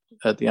 Georgia,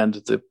 at the end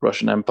of the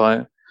Russian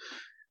Empire.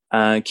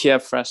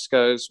 Kiev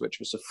Frescoes, which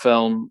was a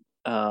film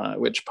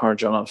which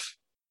Parajanov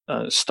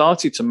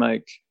started to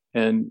make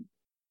in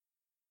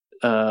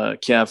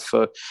Kiev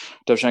for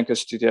Dovzhenko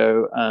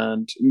Studio,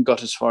 and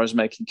got as far as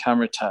making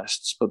camera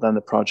tests, but then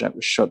the project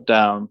was shut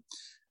down.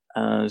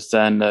 As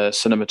then a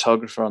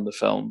cinematographer on the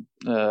film,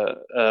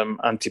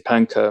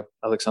 Antipenko,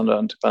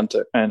 Alexander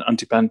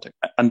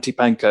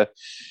Antipenko,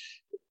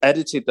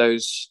 edited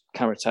those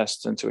camera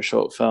tests into a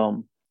short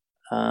film.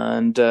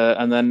 And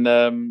then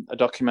a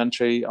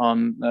documentary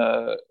on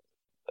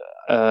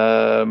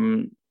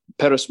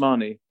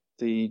Perosmani,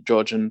 the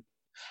Georgian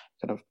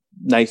kind of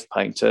native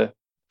painter,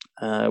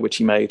 which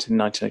he made in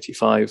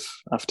 1985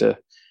 after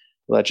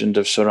Legend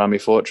of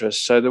Surami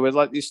Fortress. So there were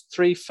like these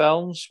 3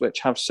 films which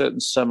have certain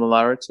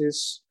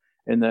similarities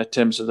in their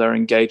terms of their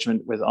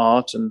engagement with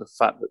art, and the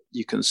fact that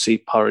you can see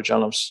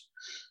Parajanov's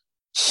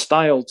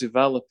style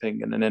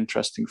developing in an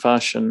interesting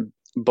fashion.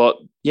 But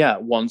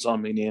one's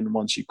Armenian,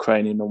 one's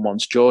Ukrainian, and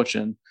one's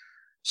Georgian.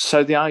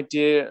 So the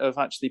idea of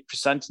actually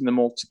presenting them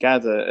all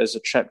together as a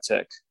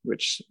triptych,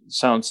 which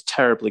sounds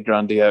terribly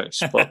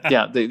grandiose, but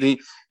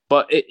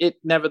but it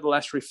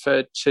nevertheless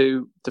referred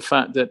to the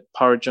fact that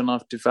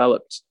Parajanov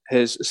developed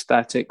his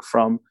aesthetic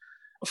from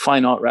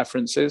fine art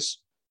references.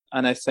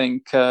 And I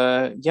think,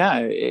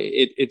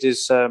 it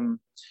is,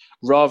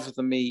 rather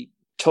than me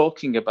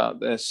talking about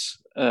this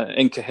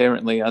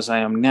incoherently as I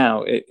am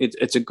now,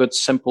 it's a good,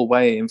 simple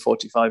way in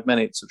 45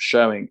 minutes of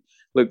showing,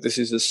 look, this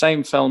is the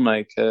same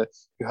filmmaker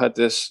who had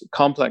this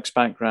complex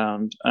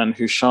background and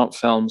who shot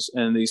films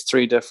in these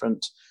 3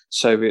 different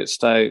Soviet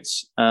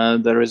states.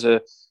 There is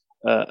a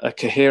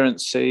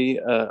coherency,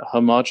 a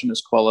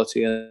homogeneous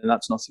quality, and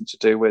that's nothing to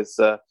do with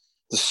the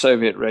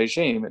Soviet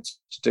regime. It's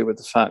to do with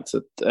the fact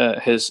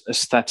that his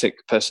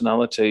aesthetic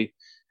personality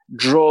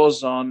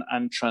draws on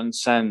and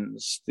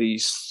transcends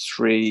these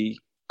 3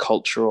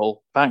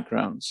 cultural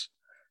backgrounds.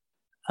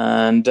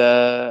 And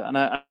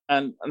I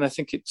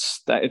think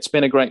it's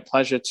been a great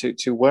pleasure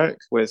to work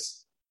with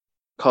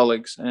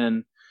colleagues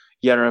in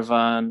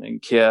Yerevan, in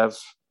Kiev,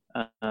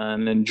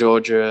 and in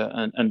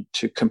Georgia, and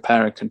to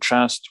compare and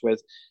contrast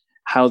with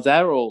how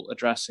they're all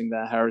addressing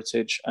their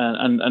heritage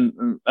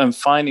and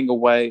finding a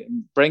way,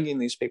 bringing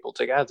these people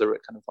together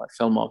at kind of like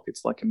film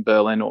markets like in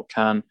Berlin or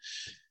Cannes,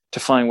 to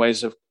find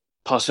ways of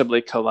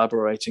possibly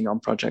collaborating on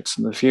projects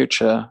in the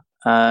future.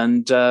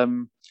 And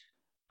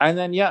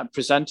then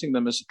presenting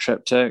them as a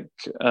triptych,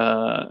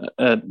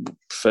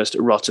 first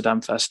at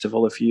Rotterdam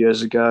Festival a few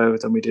years ago.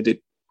 Then we did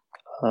it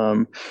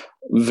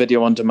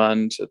video on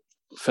demand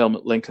film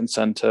at Lincoln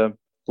Center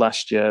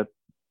last year,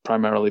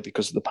 primarily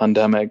because of the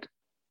pandemic.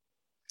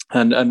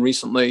 And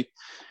recently,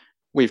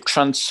 we've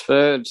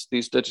transferred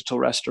these digital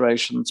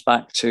restorations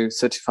back to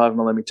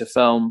 35mm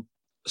film.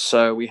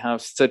 So we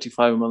have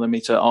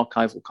 35mm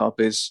archival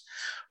copies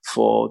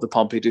for the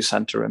Pompidou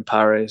Center in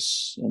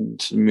Paris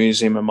and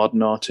Museum of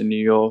Modern Art in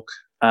New York,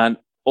 and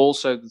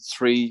also the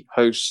 3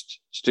 host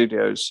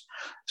studios.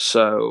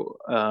 So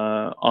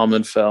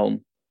Arman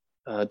Film,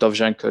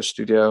 Dovzhenko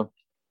Studio,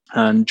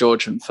 and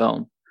Georgian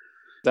Film.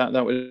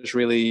 That was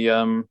really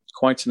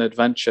quite an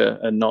adventure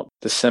and not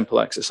the simple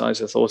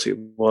exercise I thought it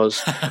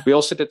was. We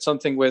also did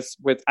something with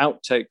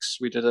outtakes.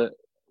 We did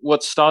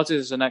what started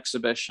as an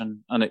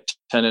exhibition, and it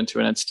turned into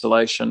an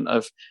installation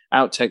of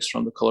outtakes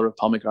from The Color of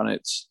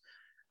Pomegranates.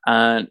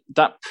 And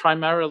that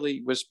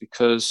primarily was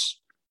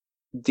because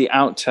the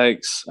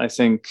outtakes, I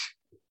think,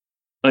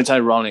 and it's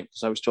ironic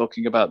because I was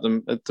talking about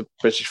them at the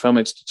British Film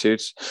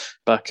Institute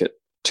back at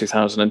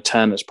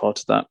 2010 as part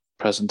of that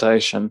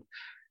presentation.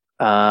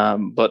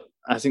 But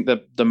I think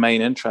that the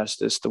main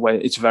interest is the way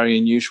it's very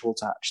unusual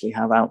to actually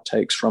have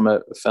outtakes from a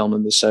film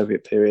in the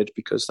Soviet period,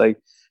 because they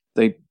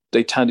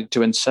tended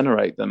to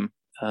incinerate them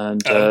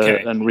and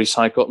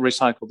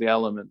recycle the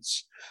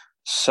elements.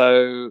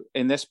 So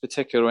in this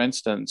particular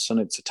instance, and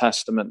it's a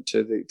testament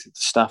to the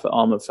staff at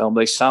Arman Film,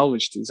 they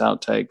salvaged these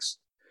outtakes,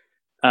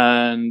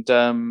 and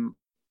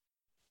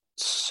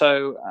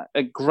so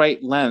at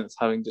great length,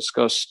 having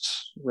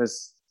discussed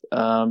with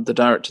the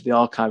director of the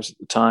archives at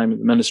the time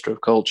and the Minister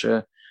of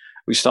Culture,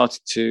 we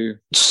started to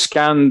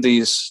scan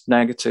these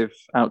negative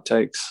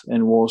outtakes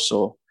in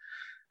Warsaw.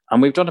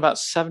 And we've done about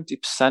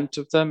 70%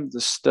 of them.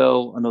 There's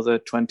still another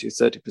 20 or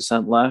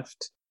 30%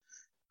 left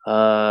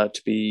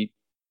to be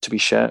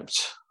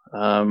shipped.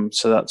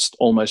 So that's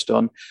almost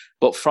done.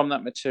 But from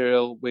that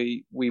material,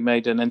 we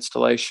made an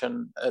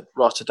installation at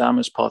Rotterdam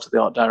as part of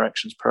the Art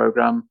Directions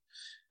program.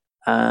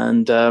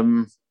 And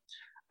the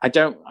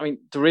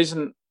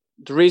reason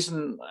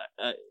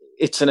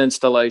it's an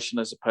installation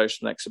as opposed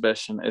to an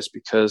exhibition is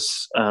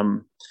because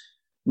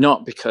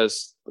not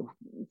because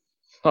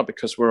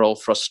we're all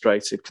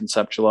frustrated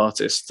conceptual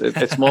artists.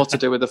 It's more to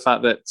do with the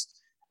fact that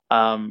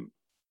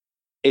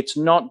it's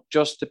not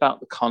just about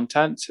the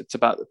content; it's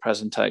about the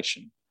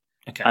presentation.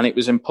 Okay. And it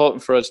was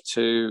important for us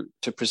to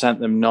present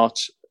them not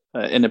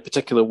in a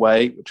particular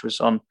way, which was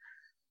on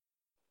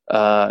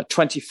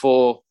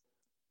 24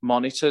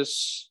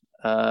 monitors,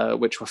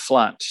 which were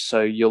flat.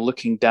 So you're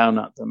looking down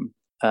at them,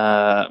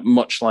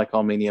 much like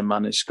Armenian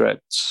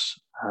manuscripts.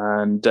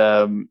 And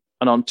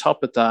on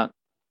top of that,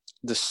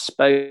 the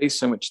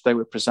space in which they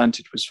were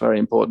presented was very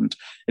important.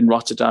 In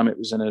Rotterdam, it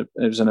was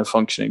in a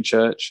functioning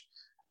church.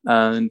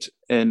 And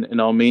in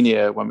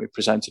Armenia, when we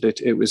presented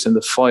it, it was in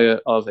the foyer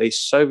of a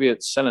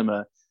Soviet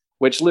cinema,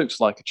 which looks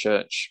like a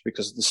church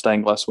because of the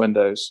stained glass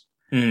windows.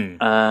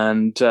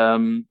 And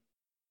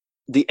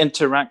the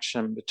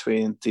interaction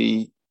between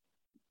the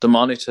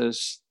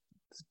monitors,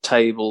 the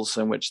tables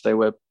in which they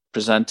were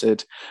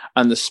presented,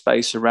 and the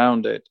space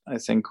around it, I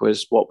think,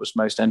 was what was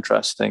most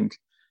interesting.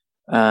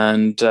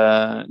 And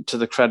to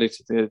the credit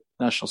of the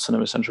National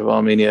Cinema Center of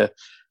Armenia,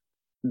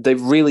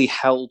 they've really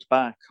held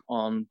back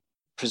on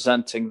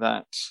presenting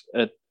that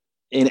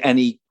in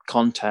any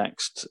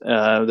context.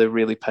 They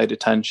really paid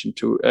attention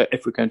to,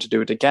 if we're going to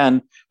do it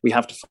again, we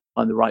have to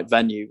find the right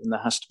venue, and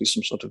there has to be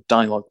some sort of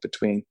dialogue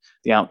between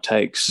the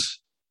outtakes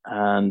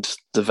and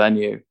the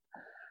venue.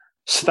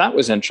 So that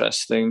was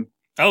interesting.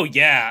 Oh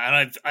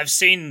yeah, and I've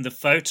seen the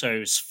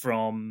photos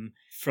from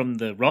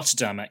the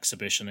Rotterdam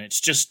exhibition. It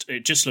just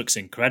looks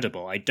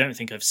incredible. I don't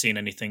think I've seen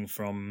anything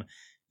from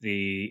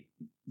the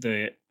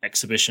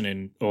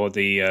exhibition or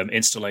the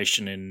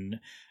installation in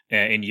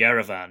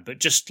Yerevan, but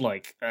just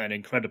like an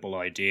incredible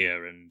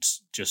idea, and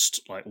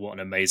just like what an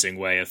amazing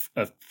way of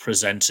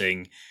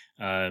presenting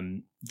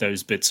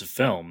those bits of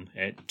film.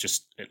 It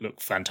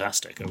looked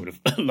fantastic. I would have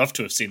loved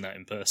to have seen that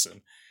in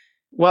person.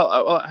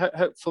 Well,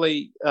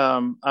 hopefully,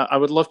 I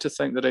would love to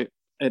think that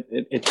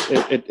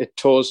it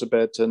tours a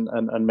bit,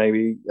 and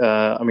maybe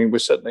I'm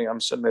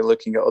certainly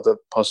looking at other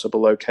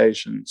possible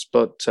locations,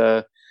 but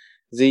I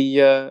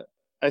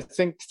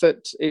think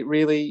that it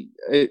really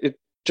it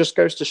just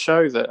goes to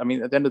show that, I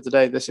mean, at the end of the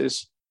day,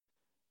 these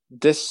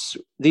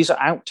are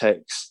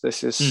outtakes.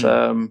 This is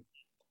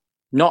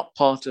not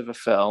part of a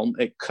film.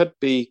 It could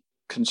be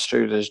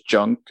construed as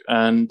junk,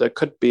 and there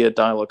could be a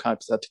dialogue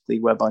hypothetically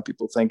whereby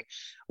people think,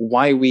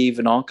 why are we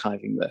even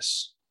archiving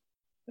this?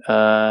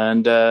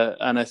 And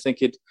I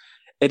think it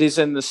is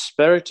in the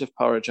spirit of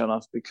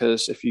Parajanov,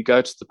 because if you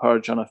go to the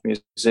Parajanov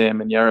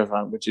Museum in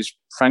Yerevan, which is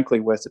frankly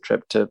worth a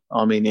trip to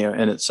Armenia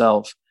in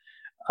itself,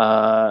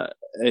 there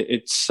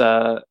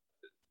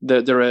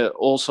are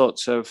all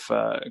sorts of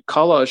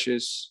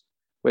collages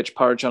which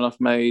Parajanov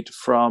made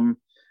from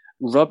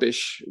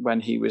rubbish when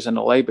he was in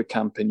a labor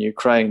camp in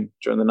Ukraine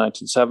during the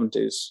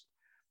 1970s.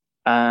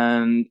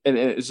 And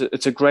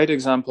it's a great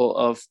example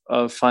of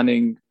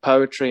finding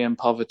poetry in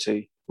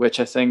poverty, which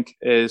I think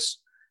is,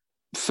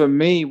 for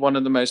me, one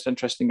of the most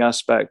interesting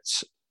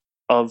aspects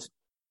of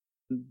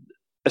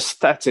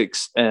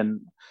aesthetics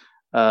in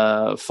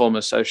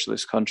former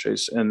socialist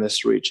countries in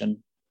this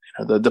region.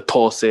 You know, the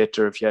poor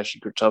theatre of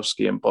Jerzy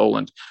Grotowski in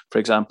Poland, for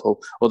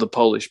example, or the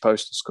Polish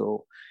poster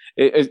school.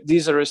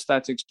 These are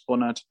aesthetics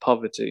born out of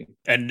poverty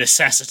and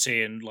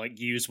necessity, and like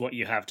use what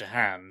you have to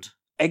hand.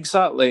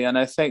 Exactly, and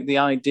I think the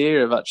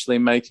idea of actually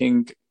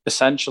making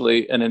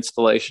essentially an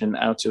installation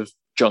out of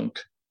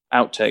junk,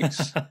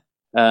 outtakes,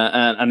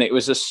 and it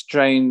was a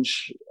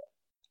strange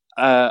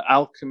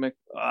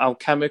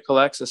alchemical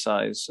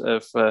exercise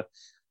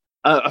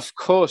of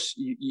course,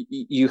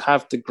 you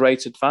have the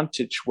great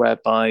advantage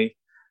whereby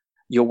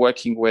you're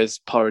working with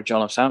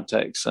Parajanov's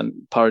outtakes, and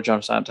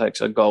Parajanov's outtakes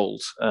are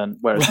gold, and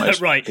whereas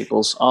most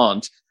people's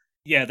aren't.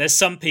 Yeah, there's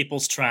some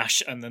people's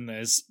trash, and then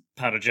there's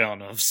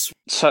Parajanov's.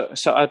 So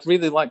I'd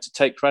really like to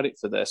take credit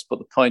for this, but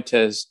the point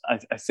is, I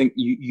think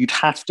you'd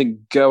have to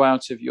go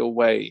out of your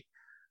way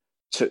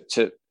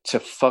to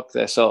fuck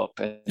this up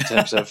in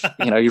terms of,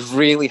 you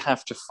really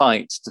have to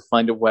fight to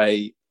find a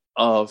way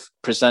of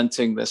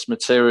presenting this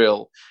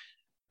material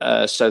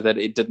so that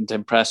it didn't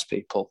impress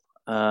people.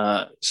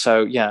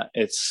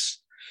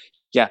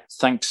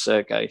 Thanks,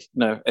 Sergey.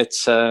 No,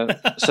 it's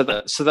that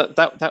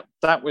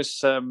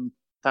was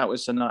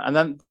and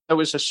then there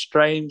was a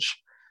strange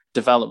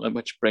development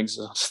which brings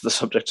us to the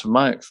subject of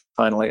Mayak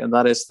finally, and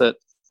that is that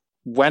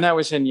when I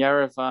was in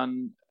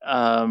Yerevan,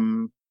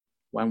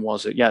 when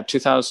was it?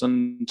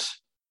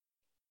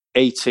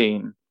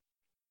 2018.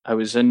 I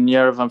was in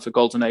Yerevan for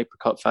Golden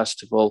Apricot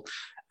Festival,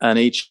 and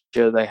each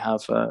year they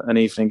have an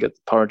evening at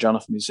the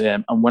Parajanov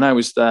Museum. And when I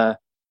was there,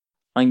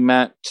 I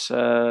met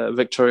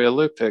Victoria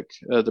Lupik,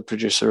 the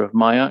producer of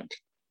Mayak,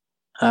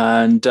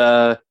 and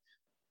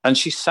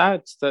she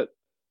said that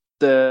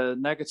the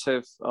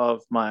negative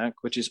of Mayak,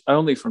 which is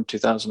only from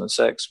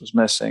 2006, was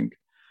missing,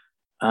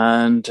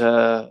 and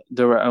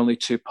there were only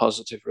 2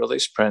 positive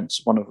release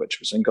prints, one of which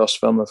was in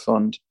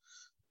Gosfilmefond,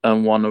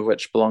 and one of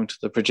which belonged to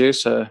the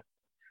producer.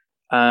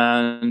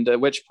 And at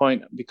which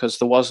point, because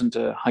there wasn't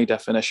a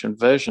high-definition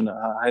version,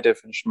 a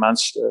high-definition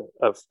master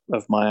of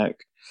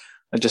Mayak,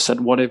 I just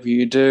said, whatever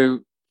you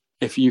do,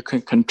 if you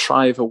can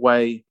contrive a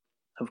way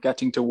of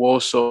getting to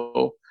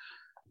Warsaw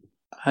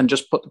and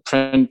just put the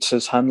print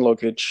as hand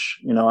luggage,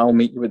 I'll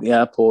meet you at the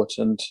airport,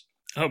 and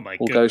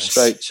we'll go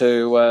straight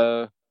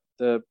to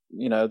the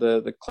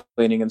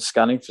cleaning and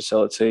scanning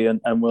facility,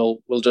 and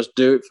we'll just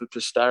do it for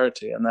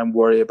posterity, and then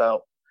worry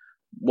about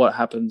what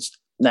happens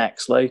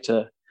next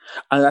later.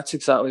 And that's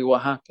exactly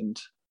what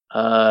happened.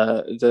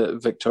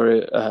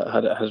 Victoria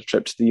had a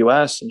trip to the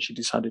US, and she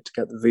decided to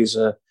get the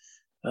visa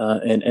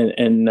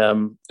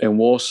in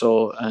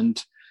Warsaw,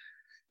 and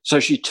so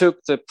she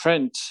took the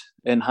print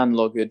in hand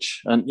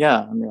luggage, and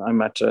I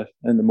met her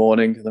in the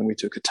morning, and then we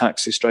took a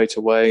taxi straight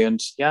away,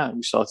 and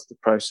we started the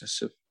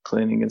process of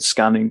cleaning and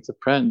scanning the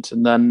print.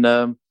 And then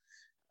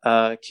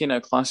Kino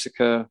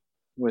Classica,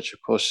 which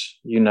of course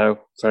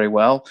very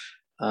well,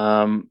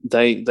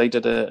 they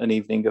did an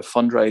evening of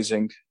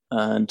fundraising,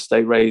 and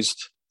they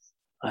raised,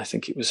 I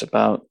think it was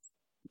about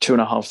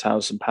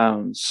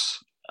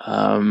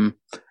 £2,500,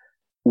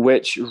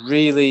 which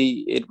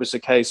really, it was a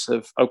case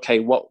of, okay,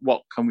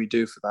 what can we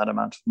do for that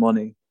amount of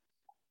money?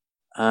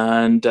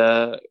 And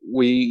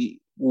we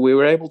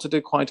were able to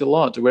do quite a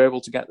lot. We were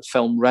able to get the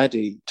film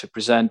ready to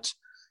present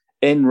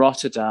in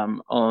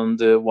Rotterdam on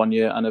the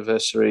 1-year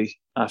anniversary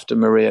after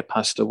Maria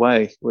passed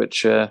away,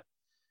 which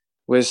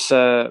was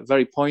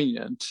very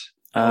poignant.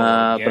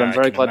 But I'm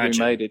very glad we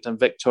made it, and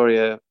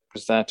Victoria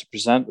was there to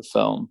present the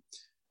film,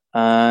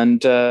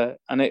 and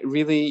it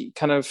really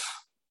kind of,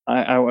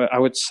 I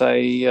would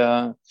say,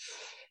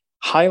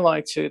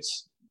 highlighted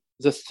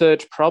the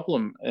third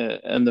problem.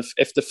 And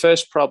if the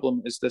first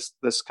problem is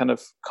this kind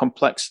of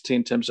complexity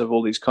in terms of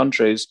all these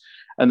countries,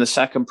 and the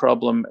second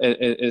problem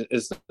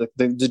is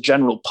the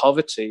general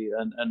poverty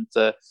and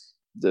the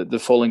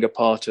falling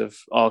apart of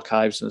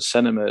archives and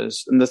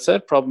cinemas, and the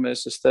third problem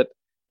is that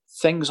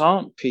things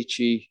aren't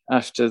peachy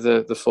after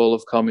the fall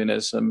of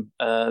communism.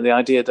 The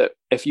idea that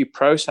if you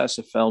process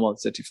a film on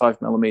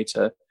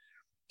 35mm,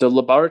 the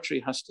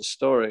laboratory has to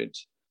store it.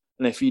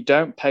 And if you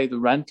don't pay the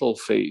rental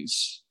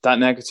fees, that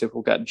negative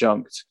will get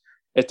junked.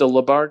 If the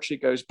laboratory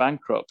goes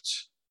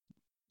bankrupt,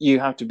 you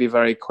have to be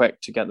very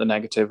quick to get the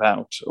negative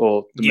out,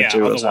 or the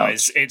materials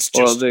otherwise out, it's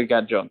just or they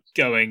get junked.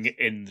 Going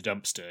in the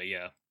dumpster,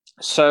 yeah.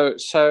 So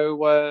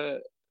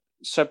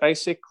so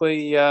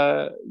basically,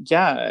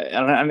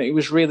 and it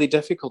was really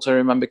difficult. I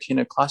remember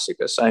Kino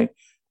Classica saying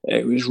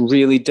it was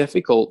really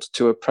difficult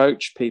to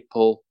approach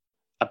people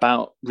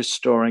about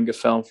restoring a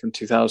film from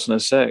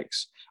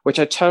 2006, which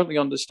I totally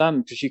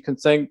understand, because you can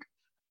think,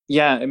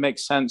 yeah, it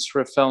makes sense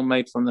for a film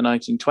made from the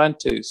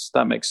 1920s.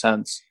 That makes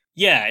sense.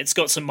 Yeah, it's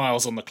got some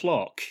miles on the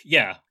clock.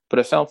 Yeah. But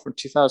a film from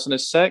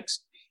 2006,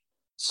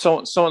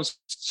 someone's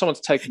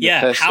taken the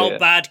piss how here.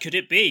 bad could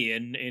it be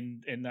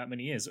in that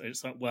many years?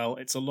 It's like, well,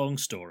 it's a long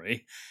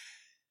story.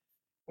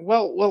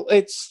 Well,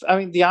 it's. I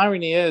mean, the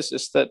irony is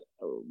that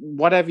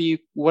whatever you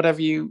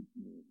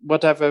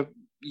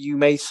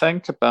may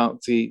think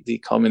about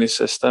the communist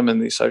system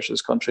and the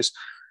socialist countries,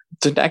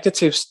 the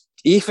negatives,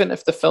 even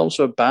if the films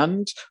were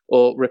banned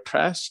or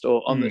repressed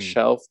or on the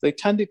shelf, they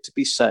tended to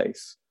be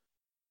safe.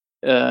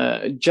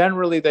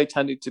 Generally, they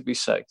tended to be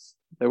safe.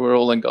 They were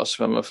all in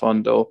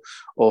Gosfilmofond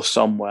or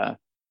somewhere.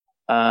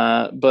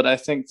 But I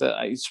think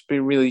that it's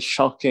been really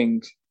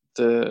shocking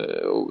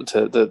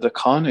the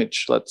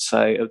carnage, let's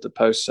say, of the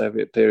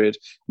post-Soviet period.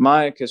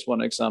 Mayak is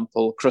one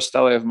example.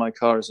 Krustele of My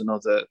Car is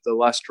another. The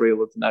last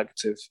reel of the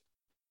negative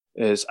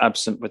is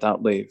absent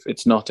without leave.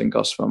 It's not in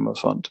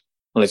Gosfilmofond.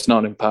 Well, it's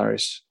not in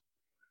Paris.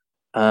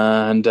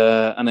 And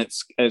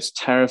it's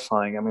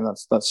terrifying. I mean,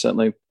 that's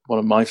certainly one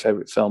of my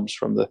favorite films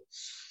from the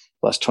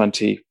last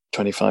 20,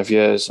 25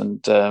 years.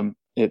 And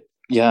it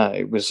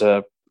was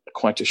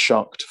quite a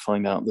shock to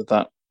find out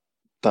that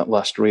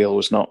last reel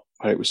was not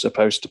where it was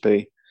supposed to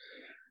be.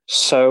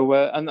 So,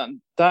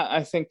 and that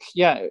I think,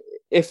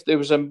 if there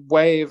was a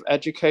way of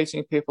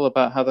educating people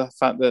about how the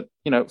fact that,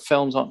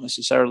 films aren't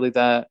necessarily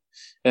there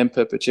in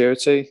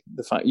perpetuity,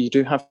 the fact you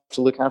do have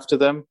to look after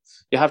them.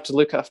 You have to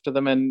look after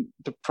them in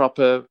the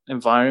proper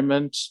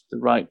environment, the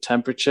right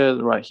temperature,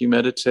 the right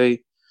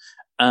humidity.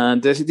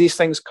 And these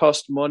things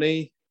cost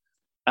money.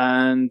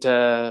 And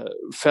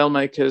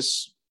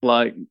filmmakers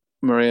like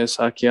Maria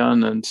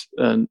Sakian and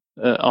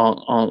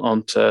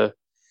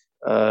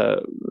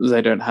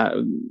they don't have.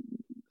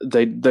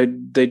 They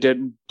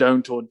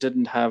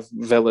didn't have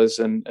villas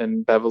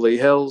in Beverly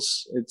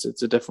Hills.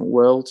 It's a different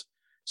world.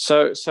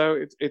 So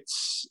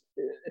it's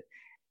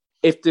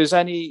if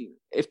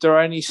there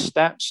are any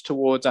steps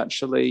towards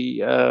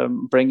actually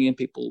bringing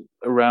people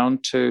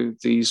around to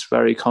these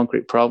very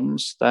concrete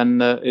problems,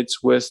 then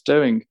it's worth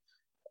doing.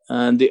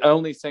 And the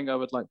only thing I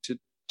would like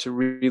to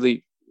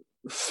really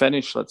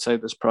finish, let's say,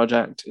 this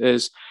project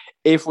is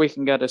if we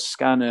can get a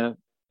scanner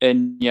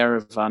in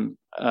Yerevan,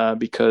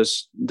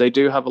 because they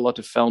do have a lot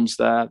of films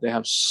there. They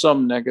have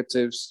some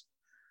negatives.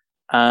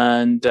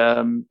 And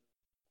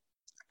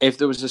if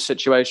there was a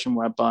situation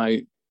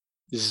whereby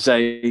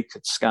they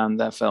could scan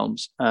their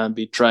films and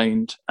be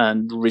trained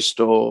and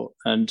restore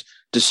and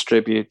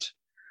distribute,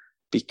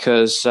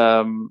 because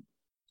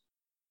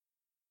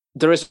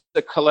there is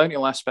a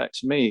colonial aspect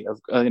to me of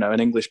an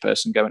English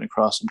person going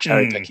across and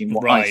cherry picking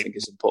what I think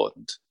is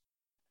important.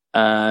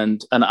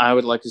 And I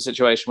would like a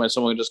situation where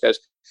someone just goes,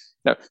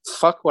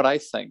 fuck what I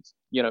think.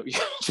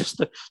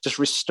 Just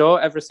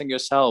restore everything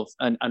yourself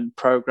and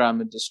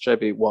program and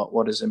distribute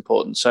what is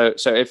important. So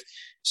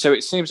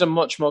it seems a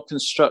much more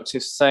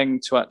constructive thing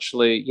to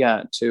actually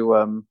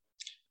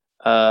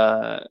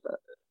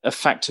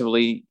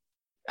effectively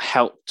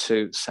help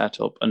to set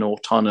up an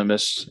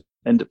autonomous,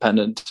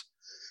 independent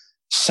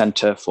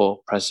center for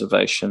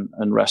preservation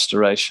and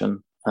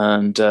restoration.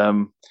 And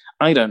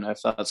I don't know if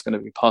that's going to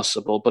be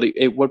possible, but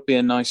it would be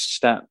a nice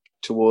step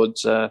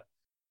towards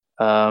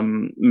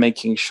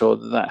making sure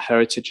that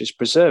heritage is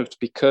preserved,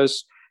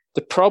 because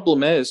the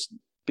problem is,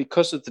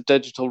 because of the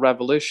digital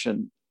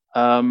revolution,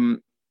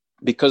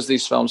 because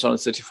these films are on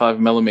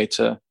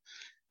 35mm,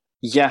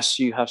 yes,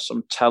 you have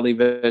some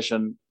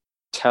television,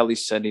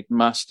 tele-studied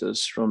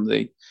masters from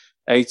the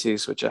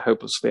 80s, which are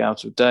hopelessly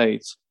out of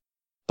date.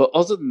 But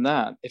other than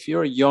that, if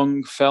you're a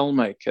young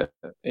filmmaker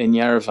in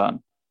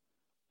Yerevan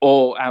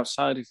or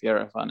outside of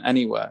Yerevan,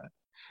 anywhere,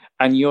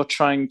 and you're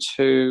trying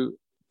to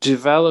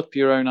develop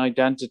your own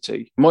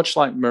identity, much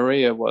like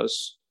Maria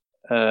was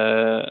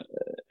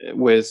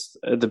with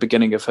the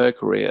beginning of her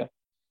career,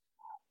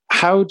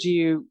 how do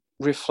you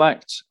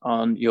reflect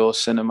on your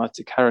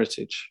cinematic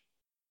heritage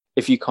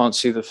if you can't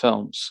see the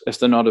films, if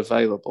they're not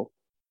available?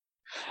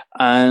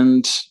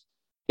 And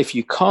if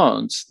you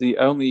can't, the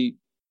only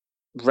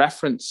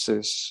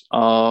references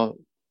are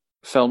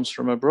films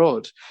from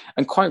abroad.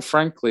 And quite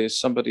frankly, as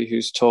somebody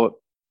who's taught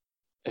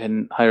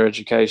in higher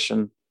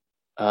education,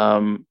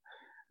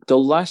 the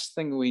last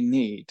thing we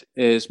need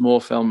is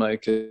more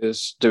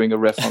filmmakers doing a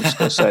riff on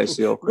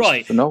Scorsese or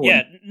Christopher Nolan.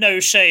 Yeah,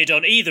 no shade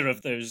on either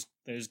of those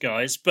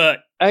guys,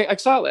 but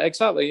exactly.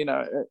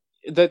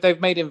 They've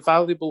made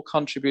invaluable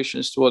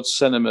contributions towards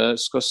cinema.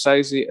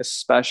 Scorsese,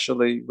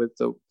 especially with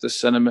the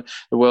cinema,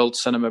 the World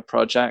Cinema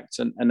Project,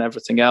 and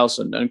everything else,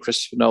 and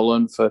Christopher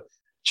Nolan for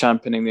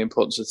championing the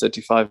importance of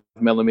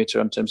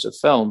 35mm in terms of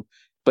film.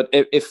 But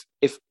if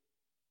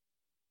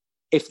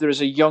there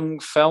is a young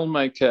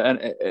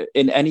filmmaker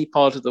in any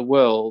part of the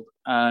world,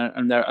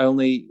 and their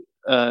only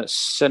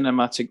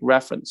cinematic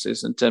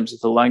references in terms of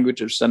the language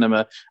of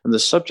cinema and the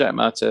subject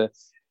matter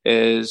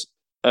is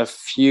a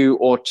few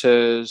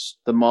auteurs,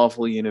 the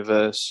Marvel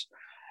Universe.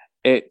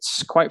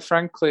 It's quite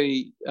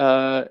frankly,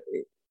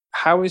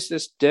 how is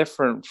this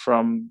different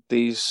from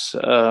these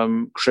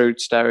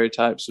crude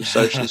stereotypes of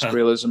socialist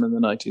realism in the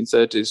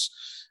 1930s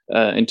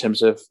in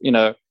terms of,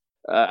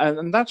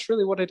 and that's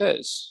really what it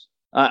is.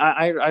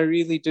 I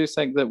really do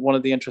think that one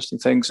of the interesting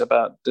things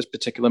about this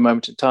particular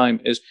moment in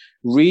time is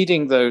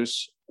reading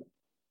those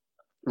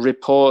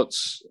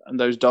reports and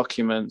those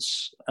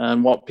documents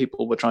and what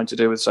people were trying to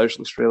do with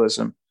socialist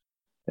realism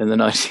in the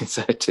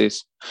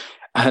 1930s,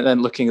 and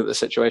then looking at the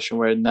situation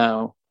we're in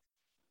now.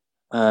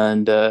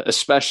 And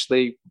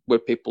especially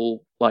with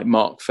people like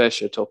Mark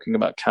Fisher talking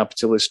about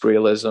capitalist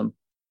realism.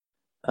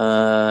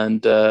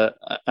 And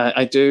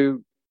I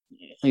do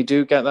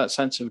get that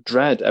sense of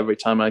dread every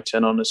time I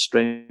turn on a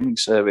streaming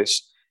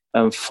service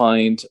and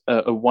find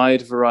a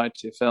wide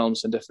variety of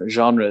films in different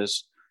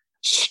genres,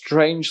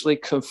 strangely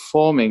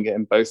conforming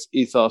in both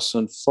ethos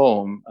and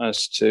form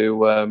as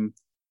to,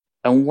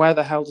 and where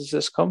the hell does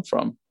this come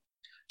from?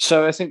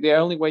 So I think the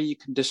only way you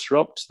can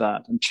disrupt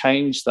that and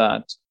change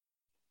that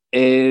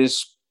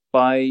is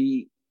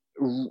by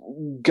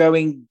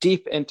going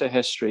deep into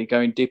history,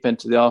 going deep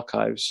into the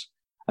archives.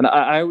 And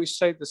I always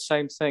say the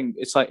same thing.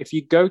 It's like if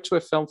you go to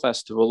a film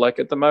festival, like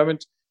at the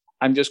moment,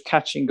 I'm just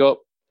catching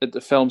up at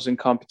the films in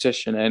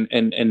competition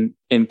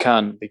in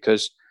Cannes,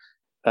 because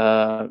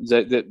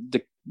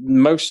the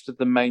most of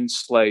the main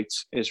slate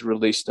is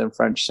released in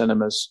French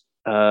cinemas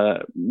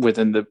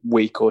within the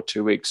week or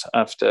 2 weeks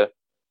after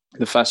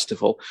the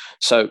festival.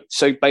 So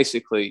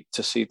basically,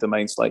 to see the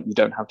main slate, you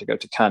don't have to go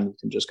to Cannes, you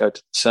can just go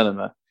to the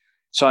cinema.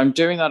 So I'm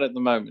doing that at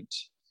the moment.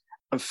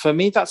 And for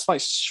me, that's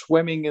like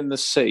swimming in the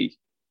sea.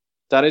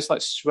 That is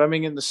like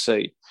swimming in the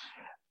sea.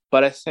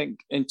 But I think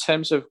in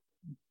terms of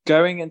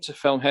going into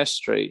film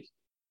history,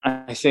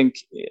 I think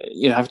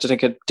you have to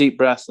take a deep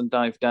breath and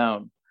dive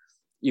down.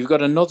 You've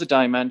got another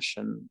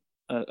dimension,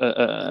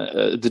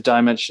 the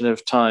dimension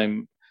of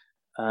time.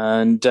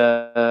 And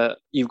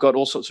you've got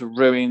all sorts of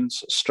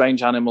ruins,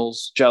 strange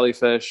animals,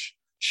 jellyfish,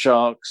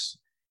 sharks.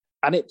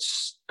 And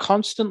it's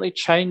constantly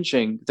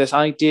changing. This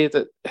idea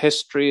that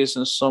history is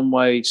in some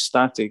way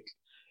static.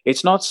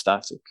 It's not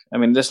static. I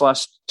mean, this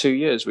last 2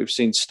 years, we've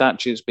seen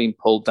statues being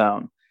pulled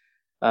down.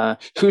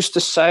 Who's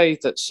to say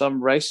that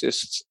some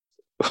racists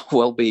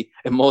will be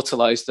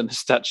immortalized in a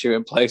statue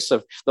in place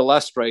of the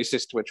last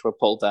racist which were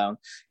pulled down?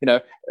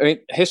 I mean,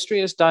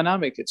 history is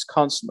dynamic. It's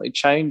constantly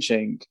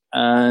changing.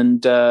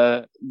 And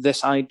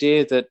this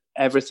idea that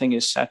everything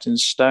is set in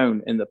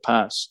stone in the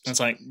past. It's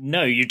like,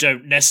 no, you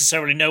don't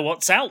necessarily know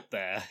what's out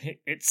there.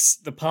 It's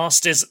the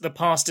past is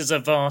a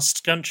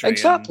vast country.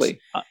 Exactly.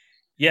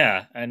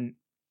 And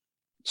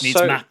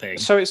needs mapping.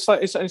 So it's like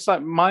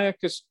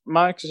Mayak is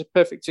a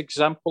perfect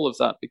example of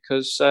that,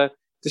 because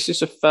this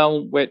is a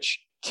film which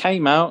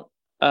came out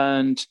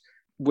and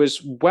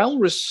was well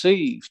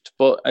received,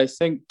 but I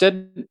think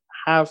didn't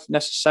have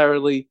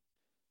necessarily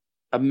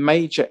a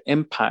major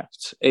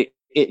impact. It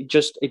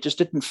just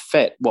didn't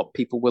fit what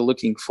people were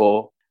looking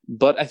for.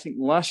 But I think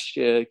last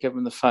year,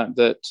 given the fact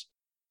that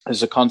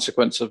as a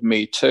consequence of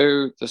Me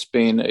Too, there's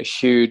been a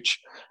huge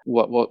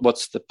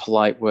what's the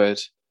polite word?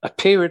 A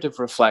period of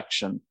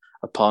reflection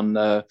upon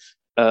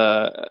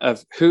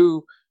of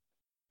who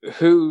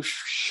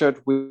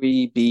should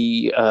we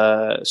be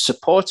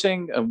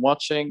supporting and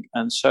watching.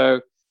 And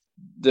so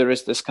there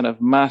is this kind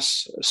of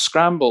mass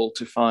scramble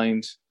to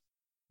find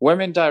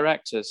women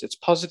directors. It's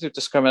positive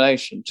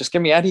discrimination. Just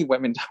give me any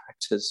women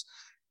directors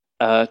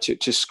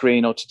to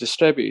screen or to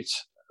distribute.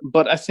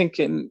 But I think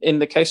in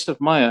the case of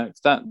Mayak,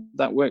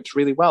 that worked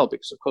really well,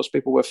 because of course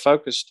people were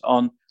focused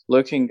on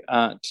looking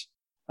at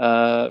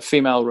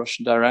female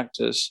Russian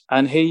directors,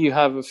 and here you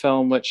have a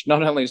film which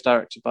not only is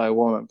directed by a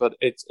woman, but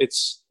it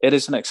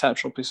is an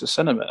exceptional piece of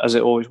cinema, as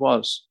it always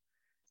was.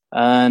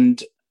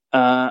 And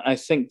I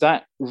think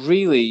that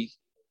really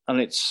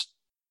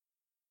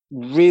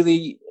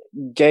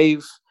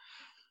gave,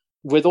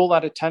 with all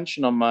that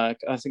attention on Mayak,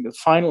 I think that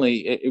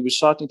finally it was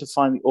starting to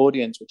find the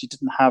audience which it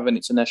didn't have in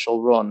its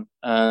initial run.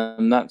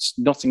 And that's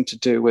nothing to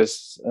do with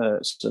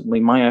certainly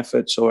my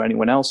efforts or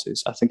anyone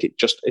else's. I think it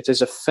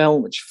is a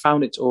film which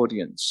found its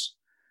audience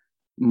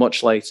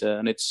much later,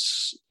 and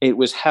it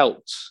was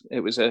helped.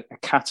 It was a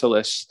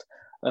catalyst,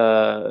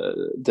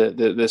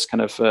 this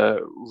kind of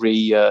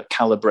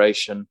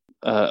recalibration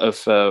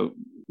of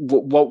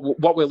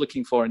what we're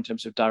looking for in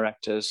terms of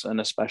directors,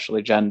 and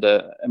especially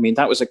gender. I mean,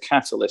 that was a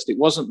catalyst. It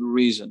wasn't the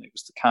reason, it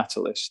was the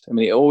catalyst. I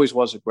mean, it always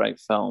was a great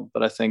film,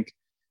 but I think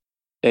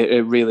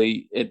it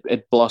really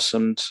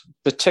blossomed,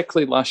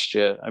 particularly last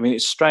year. I mean,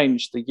 it's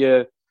strange. The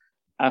year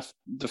after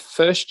the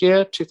first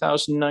year,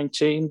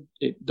 2019,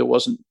 there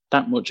wasn't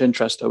that much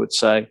interest, I would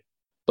say,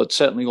 but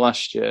certainly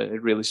last year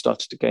it really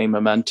started to gain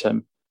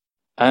momentum.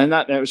 And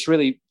that it was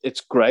really,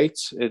 it's great.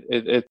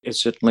 It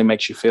certainly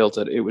makes you feel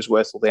that it was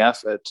worth all the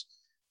effort.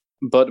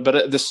 But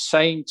at the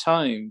same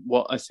time,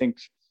 what I think,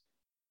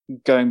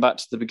 going back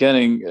to the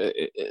beginning,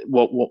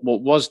 what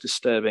was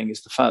disturbing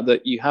is the fact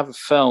that you have a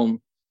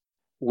film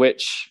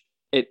which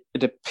it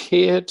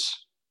appeared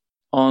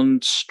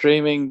on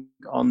streaming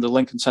on the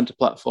Lincoln Center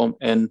platform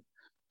in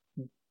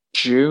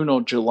June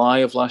or July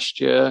of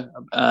last year,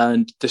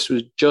 and this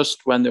was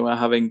just when they were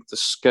having the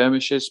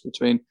skirmishes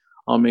between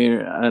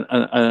Armenia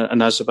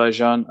and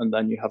Azerbaijan, and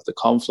then you have the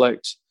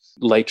conflict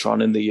later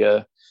on in the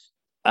year.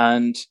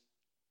 And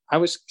I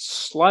was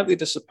slightly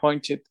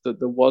disappointed that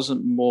there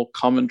wasn't more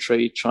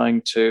commentary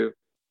trying to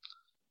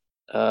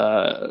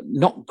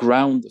not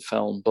ground the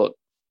film, but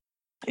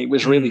it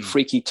was really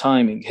freaky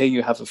timing. Here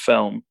you have a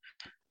film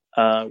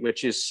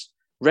which is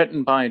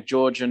written by a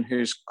Georgian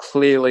who's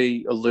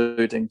clearly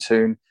alluding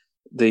to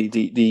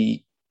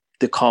the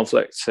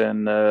conflicts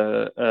in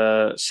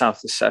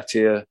South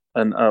Ossetia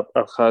and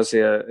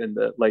Abkhazia in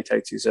the late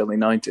 80s, early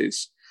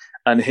 90s.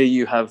 And here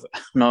you have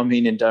an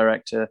Armenian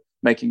director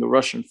making a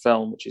Russian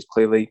film, which is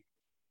clearly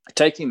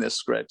taking this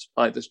script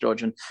by this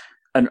Georgian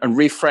and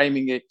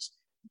reframing it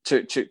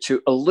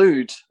to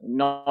allude,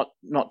 not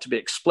to be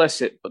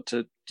explicit, but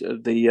to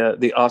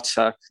the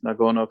Artsakh,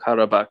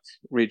 Nagorno-Karabakh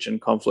region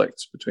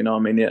conflicts between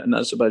Armenia and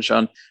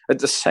Azerbaijan. At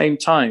the same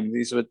time,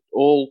 these were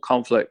all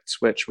conflicts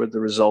which were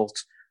the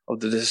result of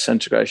the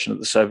disintegration of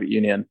the Soviet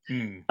Union,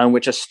 and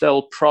which are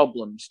still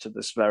problems to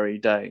this very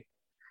day.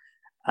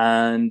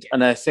 And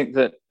I think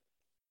that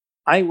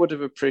I would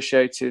have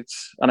appreciated,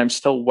 and I'm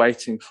still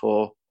waiting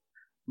for,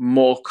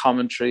 more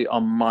commentary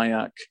on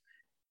Mayak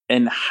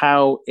in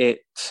how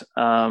it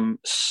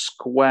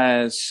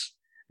squares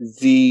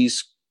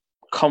these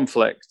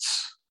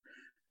conflicts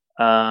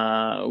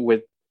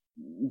with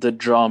the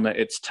drama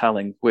it's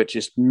telling, which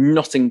is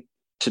nothing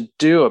to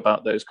do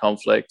about those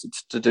conflicts.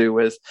 It's to do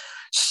with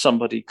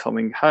somebody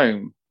coming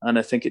home. And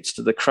I think it's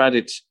to the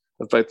credit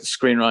of both the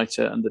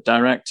screenwriter and the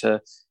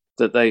director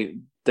that they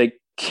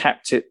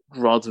kept it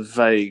rather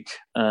vague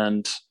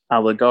and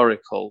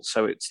allegorical.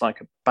 So it's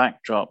like a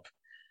backdrop.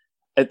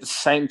 At the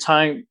same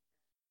time,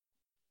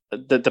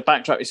 the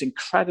backdrop is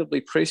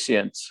incredibly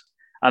prescient.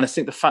 And I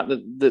think the fact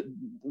that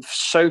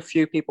so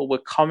few people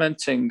were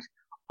commenting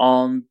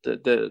on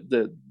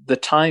the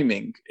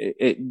timing,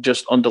 it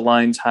just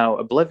underlines how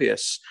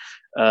oblivious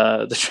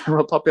the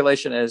general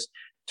population is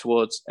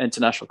towards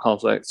international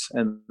conflicts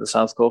in the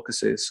South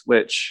Caucasus,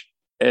 which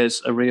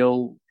is a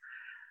real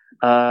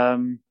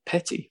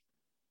pity.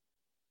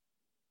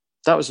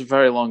 That was a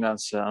very long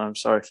answer, and I'm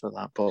sorry for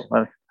that, but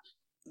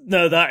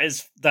no, that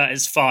is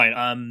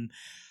fine.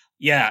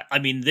 Yeah, I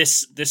mean,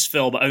 this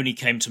film only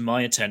came to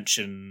my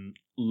attention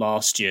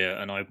last year,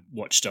 and I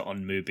watched it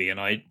on Mubi, and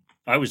I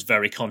was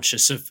very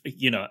conscious of,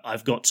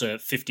 I've got to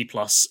 50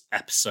 plus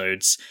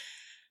episodes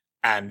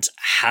and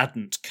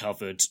hadn't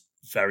covered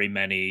very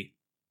many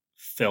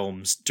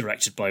films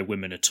directed by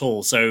women at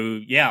all.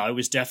 So yeah, I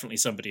was definitely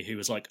somebody who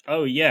was like,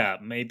 oh yeah,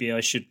 maybe I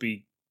should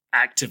be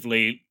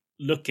actively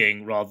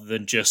looking rather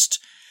than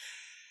just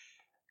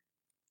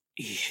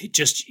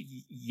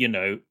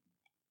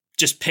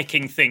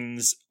picking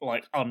things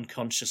like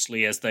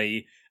unconsciously as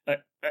they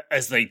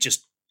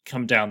just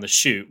come down the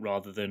chute,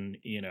 rather than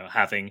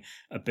having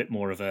a bit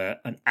more of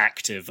an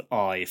active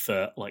eye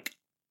for, like,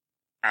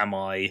 am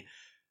I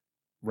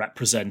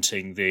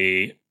representing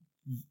the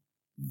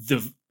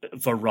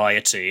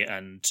variety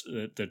and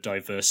the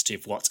diversity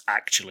of what's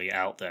actually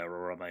out there,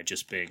 or am I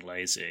just being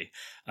lazy?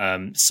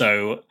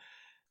 Well,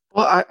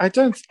 I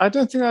don't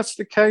think that's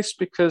the case,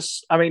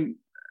 because I mean,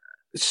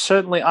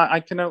 certainly I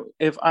can,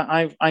 if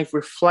I've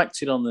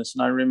reflected on this,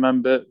 and I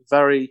remember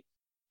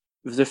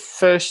the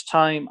first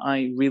time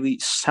I really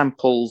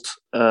sampled,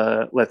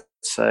 let's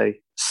say,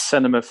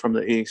 cinema from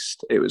the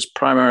East, it was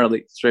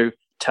primarily through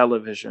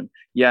television.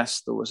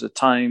 Yes, there was a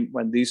time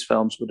when these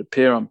films would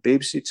appear on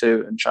BBC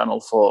Two and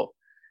Channel 4,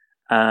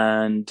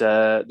 and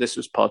this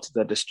was part of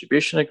their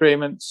distribution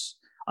agreements.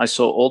 I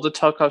saw all the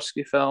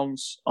Tarkovsky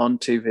films on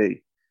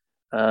TV.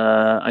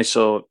 I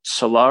saw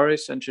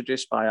Solaris,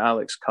 introduced by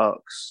Alex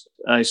Cox.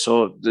 I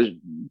saw the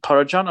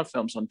Parajanov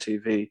films on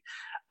TV.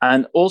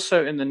 And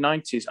also in the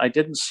 90s, I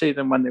didn't see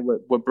them when they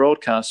were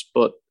broadcast,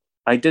 but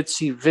I did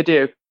see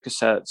video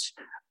cassettes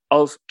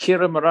of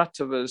Kira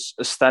Muratova's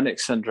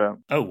Aesthetic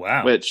Syndrome. Oh,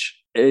 wow. Which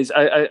is,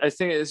 I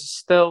think, is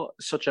still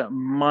such a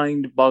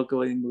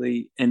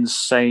mind-bogglingly,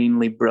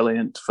 insanely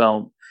brilliant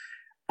film.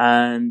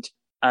 And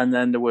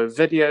then there were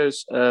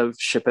videos of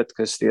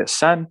Shepetka's The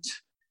Ascent,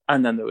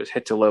 and then there was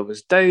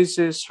Hitler's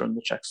Daisies from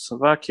the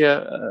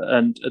Czechoslovakia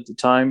and at the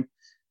time.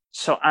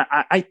 So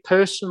I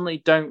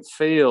personally don't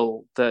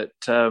feel that,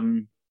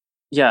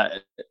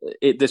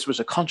 this was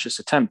a conscious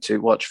attempt to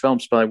watch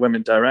films by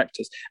women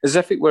directors as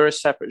if it were a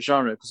separate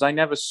genre, because I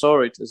never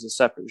saw it as a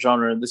separate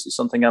genre, and this is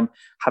something I'm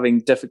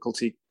having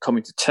difficulty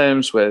coming to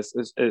terms with.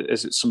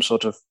 Is it some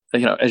sort of,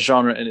 a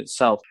genre in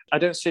itself? I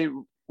don't see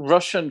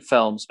Russian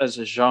films as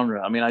a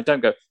genre. I mean, I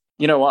don't go,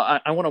 you know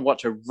what, I want to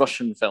watch a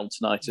Russian film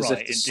tonight, as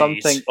if there's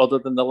something other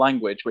than the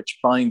language which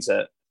binds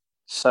it.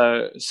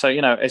 So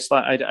it's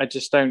like I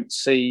just don't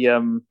see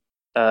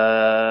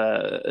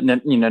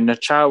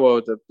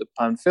Nechawo, the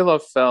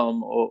Panfilov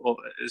film, or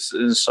is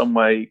in some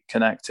way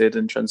connected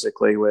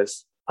intrinsically with,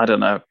 I don't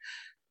know,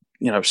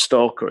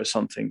 Stalker or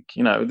something.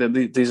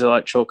 These are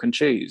like chalk and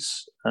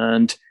cheese.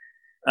 And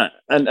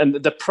And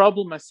the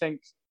problem, I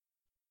think,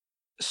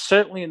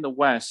 certainly in the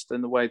West,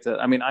 in the way that,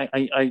 I mean,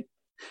 I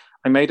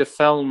made a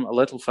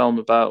little film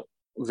about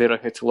Vera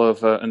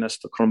Chytilova,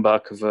 Ernesta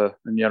Krumbakova,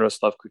 and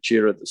Yaroslav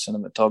Kuchera, the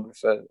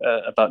cinematographer,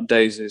 about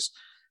Daisies.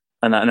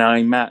 And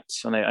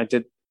I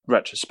did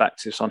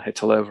retrospectives on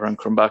Chytilova and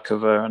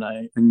Krumbakova, and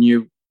I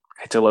knew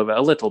Chytilova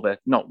a little bit,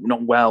 not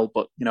well,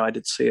 but I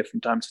did see her from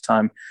time to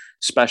time,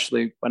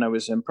 especially when I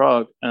was in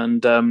Prague.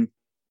 And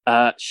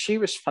she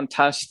was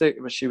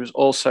fantastic, but she was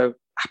also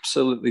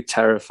absolutely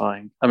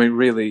terrifying. I mean,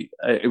 really,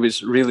 it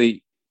was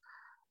really.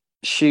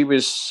 She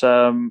was,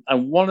 and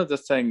one of the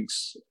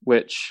things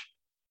which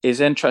is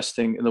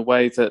interesting in the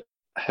way that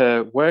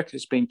her work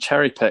has been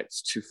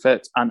cherry-picked to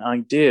fit an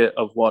idea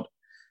of what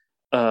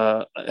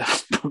a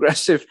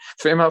progressive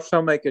female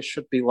filmmaker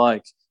should be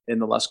like in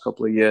the last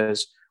couple of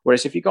years.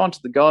 Whereas if you go onto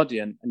The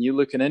Guardian and you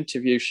look at an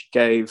interview she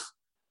gave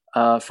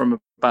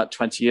from about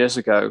 20 years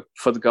ago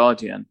for The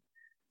Guardian,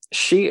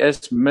 she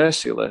is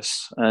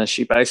merciless.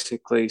 She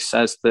basically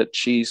says that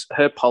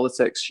her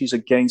politics, she's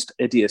against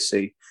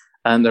idiocy.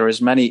 And there are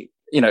as many,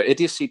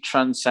 idiocy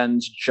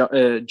transcends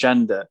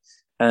gender.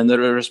 And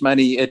there are as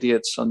many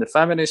idiots on the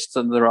feminists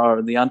and there are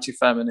on the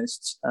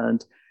anti-feminists.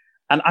 And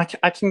I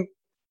can,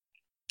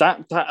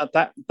 that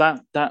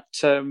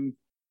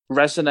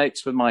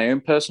resonates with my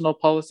own personal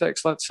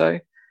politics, let's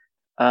say.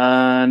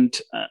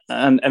 And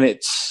I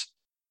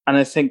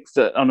think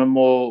that on a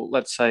more,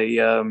 let's say,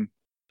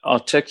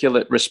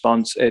 articulate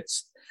response,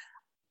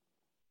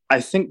 I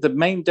think the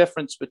main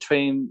difference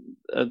between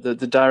the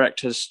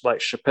directors like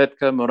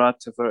Shepytka,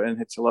 Muratova, and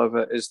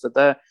Chytilova is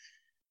that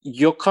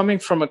you're coming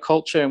from a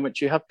culture in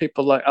which you have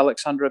people like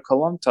Alexandra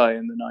Kollontai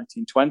in the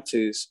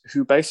 1920s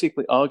who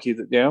basically argue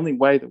that the only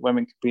way that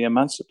women could be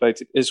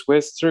emancipated is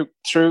through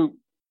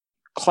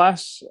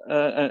class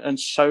and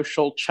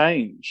social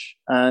change.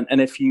 And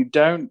if you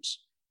don't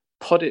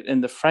put it in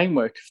the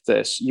framework of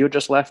this, you're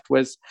just left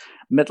with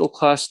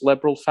middle-class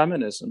liberal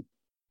feminism.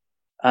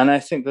 And I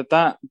think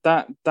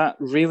that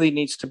really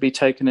needs to be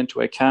taken into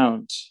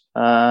account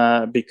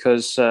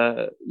because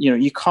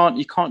you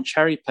can't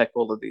cherry pick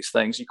all of these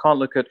things. You can't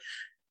look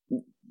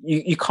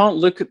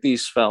at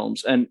these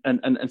films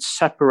and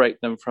separate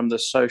them from the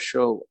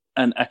social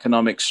and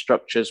economic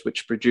structures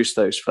which produce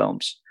those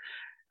films.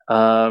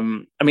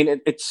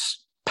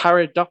 It's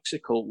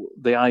paradoxical,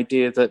 the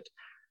idea that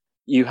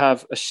you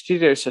have a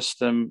studio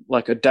system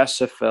like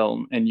Odessa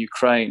Film in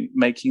Ukraine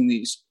making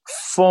these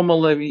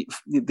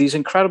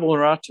incredible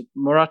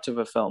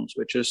Muratova films,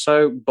 which are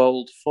so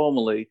bold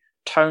formally,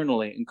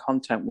 tonally, and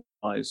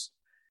content-wise.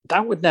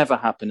 That would never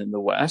happen in the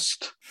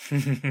West.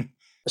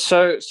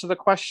 So the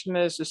question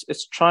is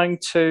trying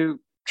to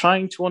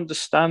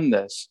understand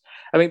this.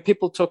 I mean,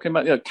 people talking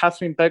about,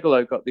 Catherine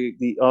Bigelow got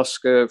the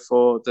Oscar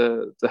for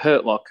the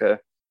Hurt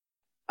Locker,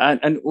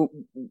 and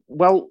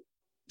well.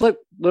 Look,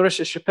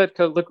 Larissa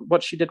Shepytka, look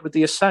what she did with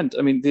The Ascent.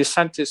 I mean, The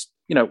Ascent is,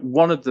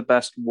 one of the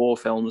best war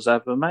films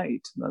ever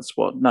made. That's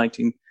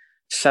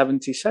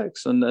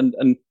 1976.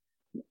 And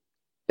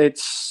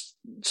it's,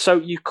 so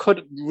you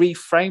could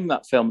reframe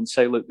that film and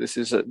say, look, this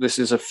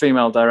is a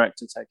female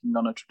director taking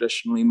on a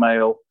traditionally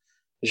male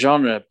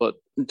genre, but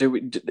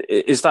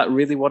is that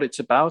really what it's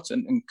about?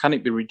 And can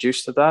it be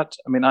reduced to that?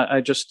 I mean,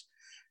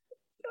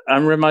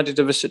 I'm reminded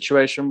of a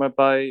situation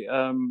whereby,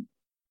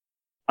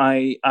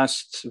 I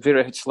asked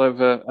Vera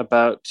Chytilova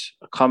about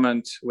a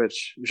comment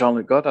which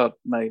Jean-Luc Godard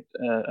made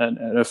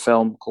in a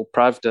film called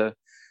Pravda,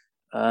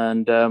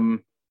 and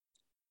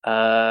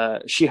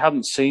she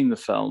hadn't seen the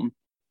film,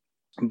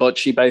 but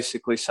she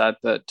basically said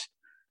that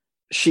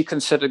she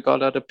considered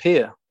Godard a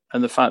peer,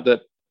 and the fact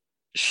that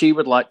she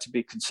would like to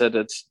be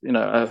considered,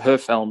 her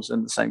films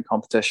in the same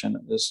competition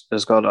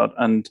as Godard,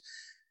 and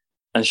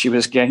she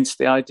was against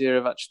the idea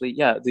of actually,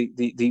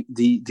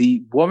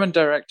 the woman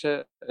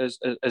director as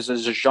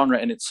a genre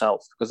in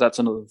itself, because that's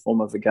another form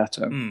of the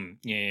ghetto.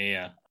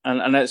 Yeah.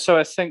 And so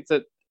I think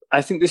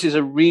this is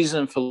a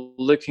reason for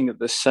looking at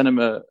the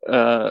cinema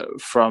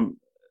from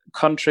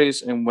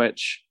countries in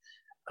which,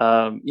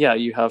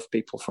 you have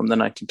people from the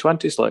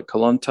 1920s like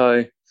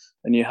Kollontai,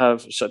 and you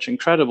have such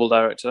incredible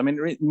directors. I mean,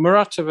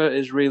 Muratova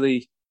is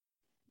really,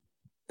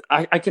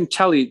 I can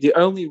tell you, the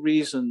only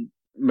reason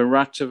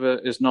Muratova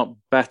is not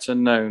better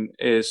known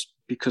is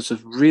because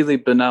of really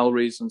banal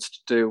reasons to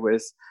do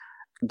with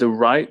the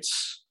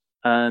rights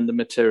and the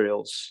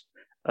materials.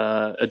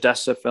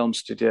 Odessa Film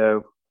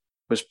Studio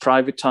was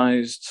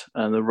privatized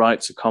and the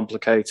rights are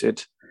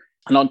complicated.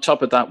 And on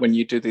top of that, when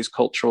you do these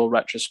cultural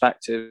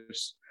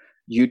retrospectives,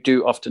 you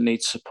do often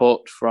need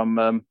support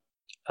from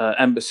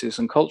embassies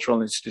and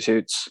cultural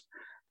institutes,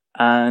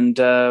 and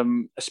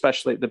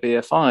especially at the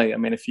BFI. I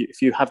mean,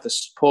 if you have the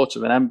support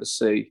of an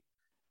embassy,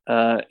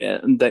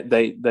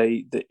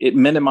 it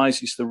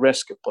minimizes the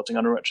risk of putting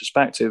on a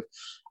retrospective.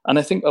 And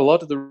I think a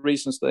lot of the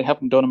reasons they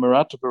haven't done a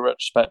Muratova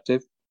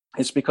retrospective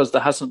is because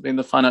there hasn't been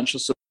the financial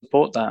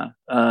support there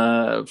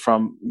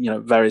from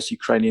various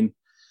Ukrainian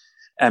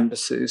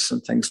embassies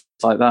and things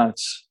like that.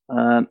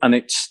 And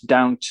it's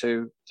down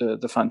to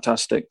the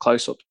fantastic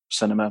close-up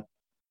cinema.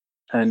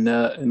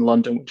 in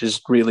London, which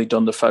has really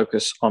done the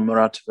focus on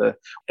Muratova.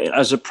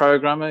 As a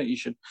programmer, you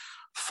should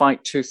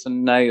fight tooth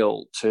and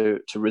nail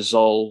to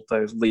resolve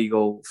those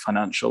legal,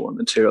 financial, and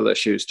material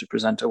issues to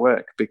present a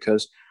work,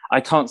 because I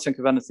can't think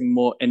of anything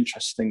more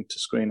interesting to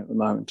screen at the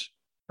moment.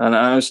 And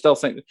I still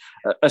think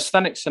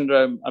Asthenic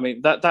Syndrome, I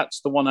mean,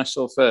 that's the one I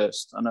saw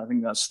first. And I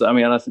think I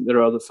think there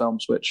are other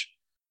films which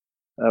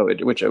are,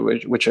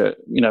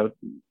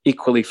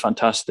 equally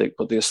fantastic.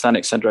 But the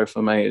Asthenic Syndrome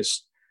for me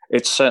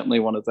it's certainly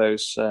one of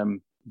those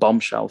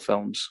bombshell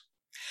films.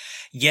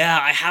 Yeah,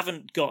 I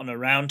haven't gotten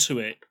around to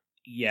it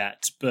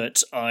yet,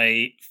 but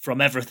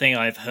from everything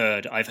I've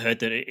heard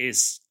that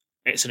it's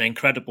an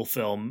incredible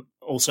film,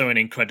 also an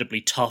incredibly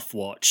tough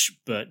watch,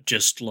 but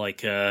just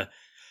like a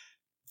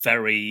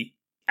very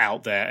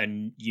out there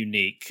and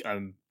unique.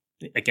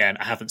 Again,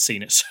 I haven't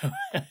seen it,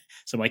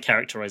 so my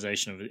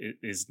characterization of it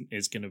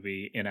is going to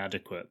be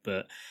inadequate.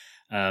 But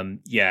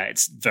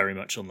it's very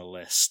much on the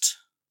list.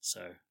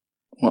 So,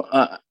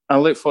 well, I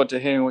look forward to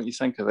hearing what you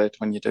think of it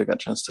when you do get a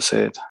chance to see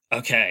it.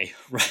 Okay,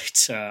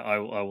 right. I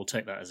will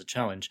take that as a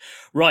challenge.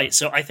 Right.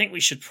 So I think we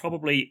should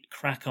probably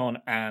crack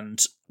on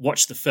and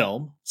watch the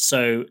film.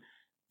 So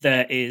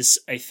there is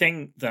a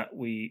thing that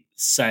we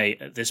say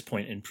at this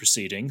point in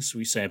proceedings.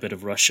 We say a bit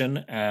of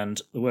Russian,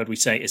 and the word we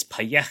say is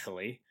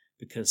 "поехали,"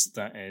 because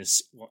that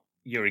is what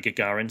Yuri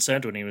Gagarin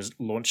said when he was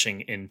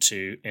launching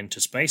into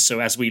space. So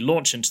as we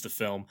launch into the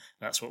film,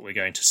 that's what we're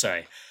going to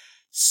say.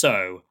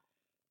 So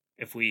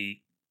if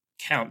we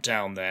count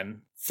down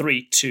then,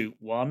 3, 2,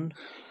 1.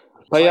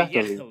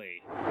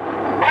 Поехали.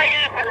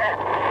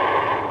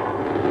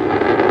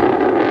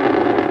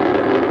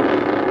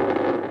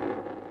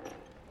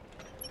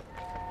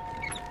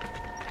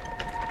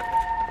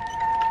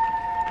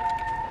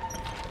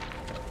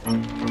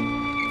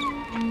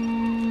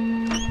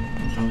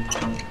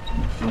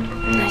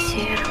 На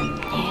сером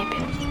небе,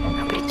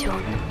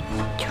 облетенном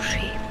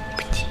чужие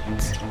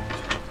птицы.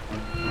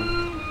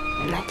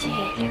 На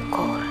теле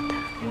города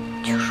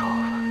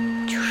чужого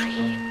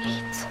чужие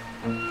лица.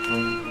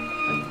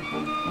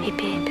 И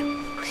пепел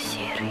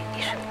серый и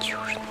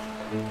жемчужный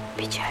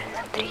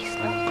печально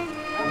триснул.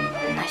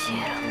 На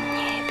сером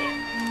небе,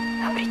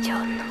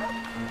 облетенном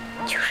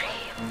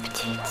чужие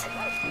птицы.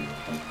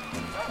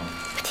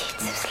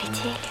 Птицы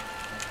взлетели,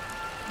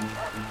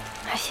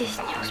 а сесть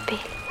не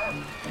успели.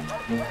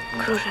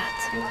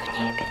 Кружатся в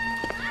небе.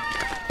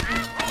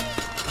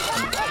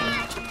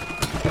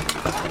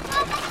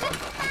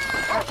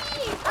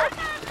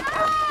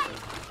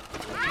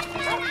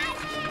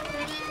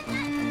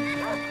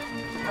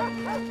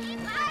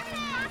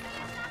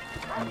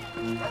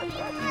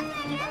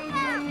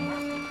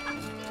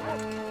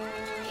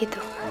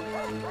 Иду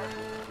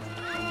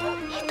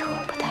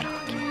по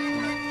дороге.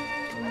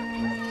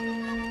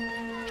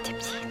 Где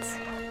птицы?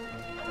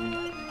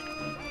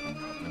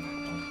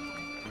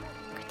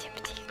 Где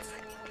птицы?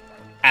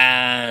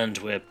 And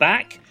we're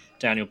back.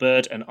 Daniel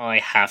Bird and I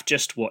have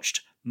just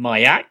watched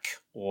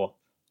Mayak, or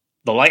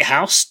The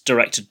Lighthouse,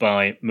 directed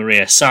by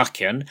Maria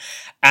Sarkian.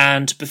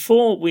 And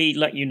before we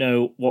let you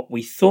know what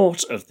we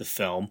thought of the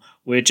film,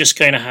 we're just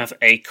going to have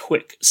a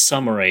quick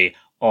summary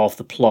of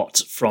the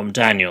plot from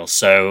Daniel.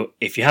 So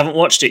if you haven't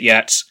watched it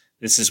yet,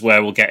 this is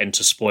where we'll get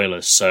into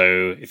spoilers.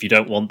 So if you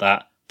don't want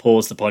that,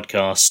 pause the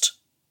podcast,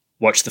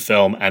 watch the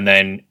film, and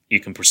then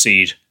you can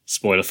proceed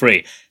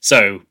spoiler-free.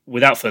 So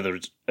without further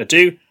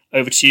ado,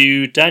 over to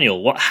you,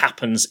 Daniel. What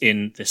happens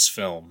in this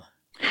film?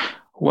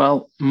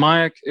 Well,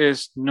 Mayak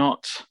is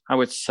not, I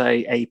would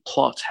say, a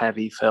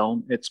plot-heavy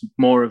film. It's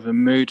more of a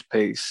mood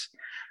piece.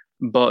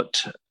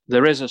 But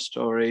there is a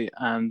story,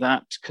 and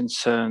that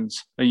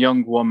concerns a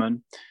young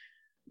woman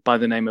by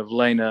the name of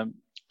Lena,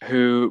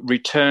 who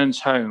returns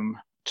home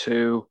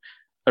to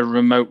a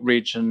remote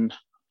region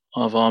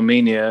of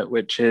Armenia,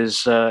 which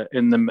is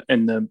in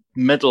the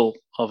middle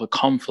of a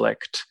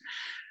conflict.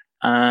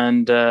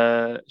 And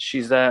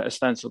she's there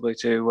ostensibly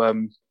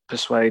to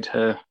persuade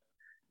her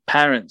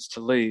parents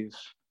to leave.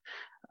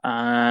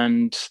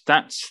 And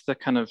that's the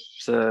kind of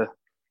the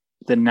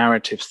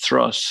narrative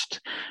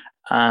thrust.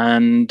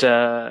 And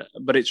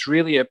but it's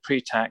really a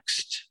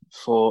pretext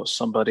for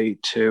somebody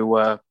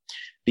to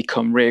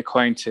become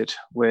reacquainted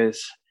with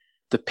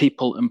the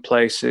people and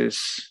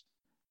places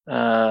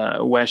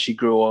where she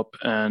grew up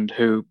and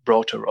who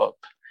brought her up.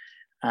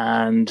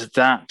 And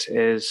that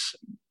is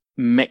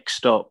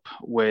mixed up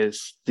with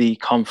the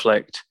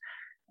conflict.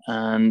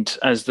 And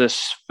as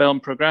this film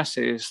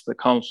progresses, the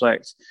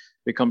conflict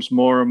becomes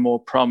more and more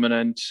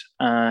prominent.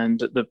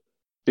 And at the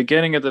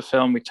beginning of the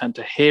film, we tend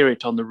to hear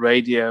it on the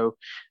radio,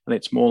 and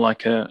it's more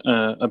like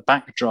a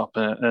backdrop,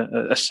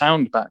 a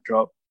sound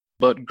backdrop.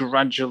 But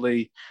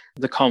gradually,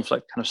 the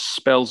conflict kind of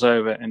spills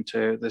over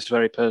into this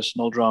very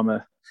personal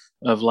drama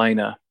of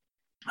Lena.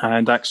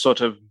 And that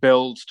sort of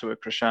builds to a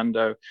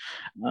crescendo.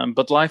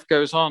 But life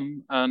goes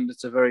on, and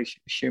it's a very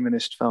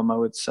humanist film, I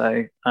would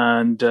say.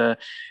 And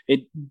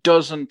it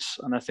doesn't,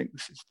 and I think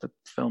this is the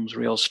film's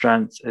real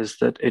strength, is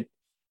that it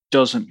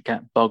doesn't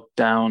get bogged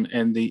down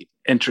in the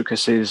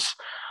intricacies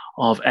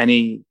of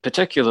any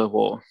particular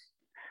war.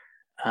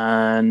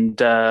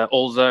 And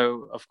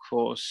although, of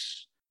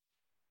course,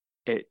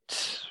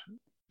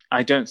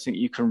 I don't think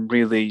you can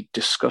really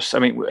discuss. I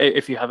mean,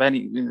 if you have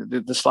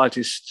the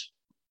slightest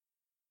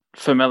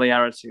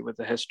familiarity with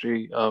the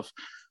history of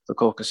the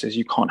Caucasus,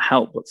 you can't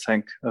help but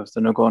think of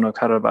the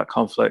Nagorno-Karabakh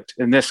conflict.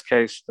 In this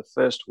case, the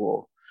first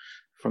war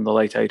from the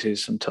late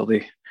 80s until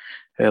the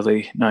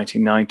early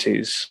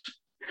 1990s.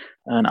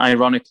 And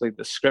ironically,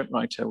 the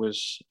scriptwriter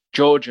was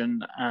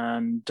Georgian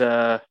and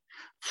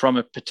from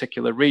a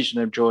particular region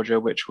of Georgia,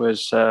 which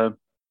was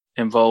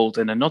involved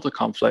in another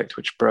conflict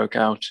which broke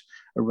out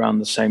around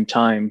the same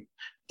time,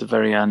 the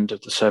very end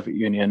of the Soviet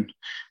Union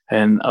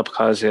in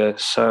Abkhazia.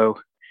 So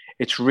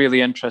it's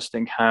really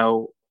interesting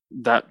how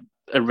that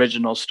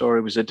original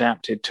story was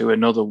adapted to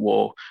another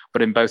war,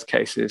 but in both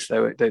cases,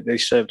 they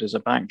served as a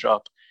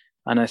backdrop.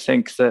 And I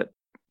think that,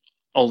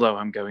 although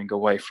I'm going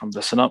away from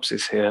the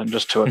synopsis here and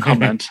just to a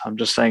comment, I'm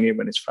just saying it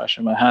when it's fresh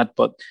in my head,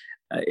 but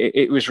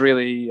it was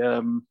really,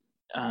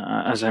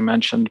 as I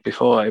mentioned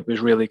before, it was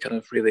really kind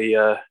of really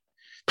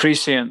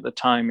prescient, the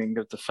timing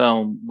of the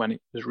film when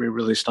it was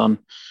re-released on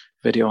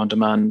video on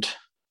demand.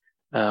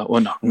 Released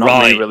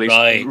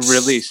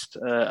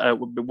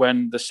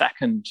when the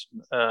second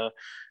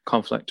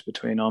conflict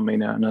between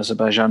Armenia and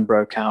Azerbaijan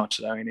broke out.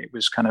 I mean, it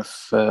was kind of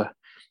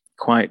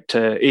quite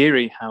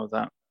eerie how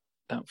that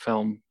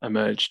film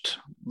emerged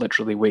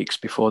literally weeks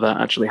before that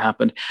actually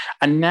happened.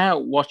 And now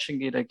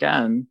watching it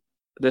again,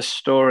 this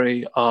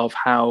story of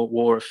how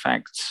war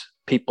affects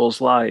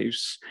people's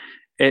lives,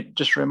 it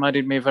just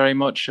reminded me very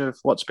much of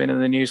what's been in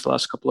the news the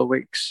last couple of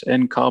weeks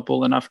in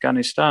Kabul and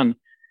Afghanistan.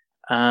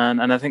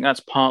 And I think that's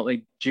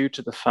partly due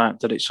to the fact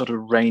that it sort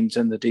of reins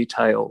in the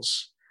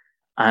details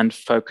and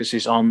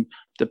focuses on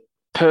the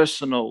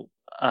personal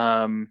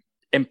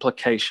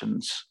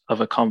implications of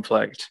a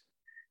conflict.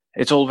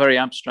 It's all very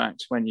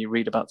abstract when you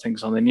read about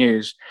things on the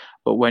news,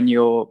 but when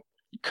you're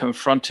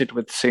confronted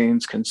with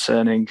scenes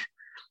concerning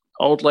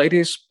old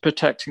ladies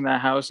protecting their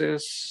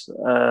houses,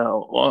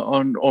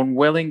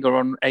 unwilling or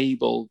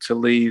unable to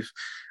leave,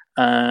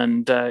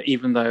 and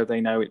even though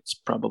they know it's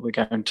probably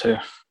going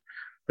to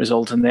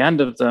result in the end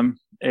of them,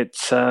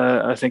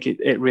 I think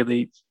it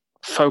really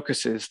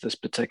focuses this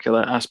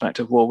particular aspect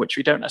of war, which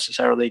we don't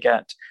necessarily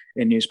get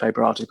in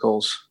newspaper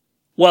articles.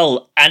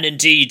 Well, and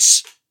indeed,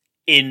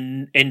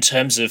 in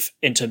terms of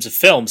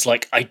films,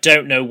 like, I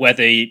don't know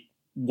whether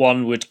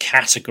one would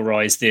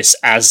categorize this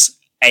as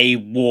a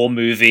war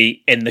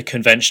movie in the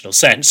conventional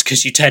sense,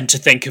 because you tend to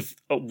think of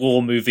a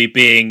war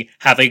movie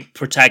having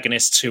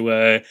protagonists who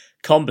are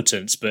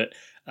combatants, but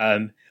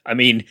I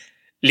mean,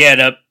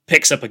 Lena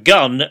picks up a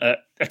gun at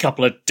a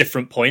couple of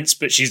different points,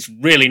 but she's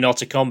really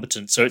not a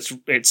combatant. So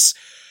it's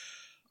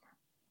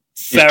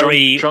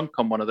very drunk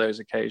on one of those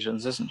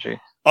occasions, isn't she?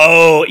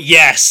 Oh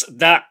yes,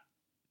 that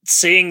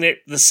seeing it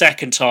the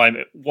second time,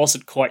 it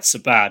wasn't quite so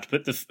bad.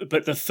 But the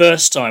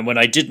first time, when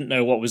I didn't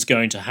know what was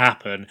going to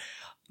happen,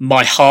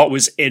 my heart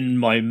was in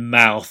my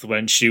mouth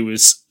when she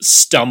was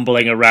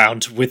stumbling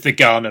around with the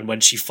gun and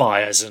when she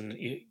fires,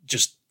 and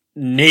just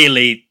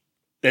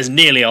there's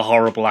nearly a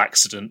horrible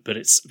accident, but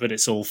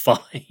it's all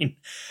fine.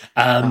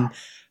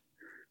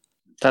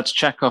 That's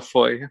Chekhov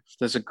for you.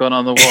 There's a gun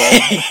on the wall.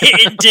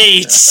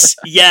 Indeed.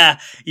 Yeah.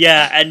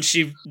 And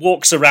she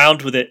walks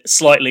around with it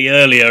slightly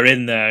earlier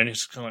in there, and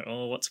it's kind of like,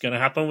 oh, what's going to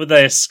happen with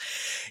this?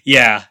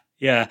 Yeah.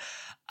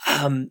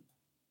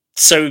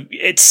 So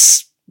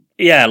it's,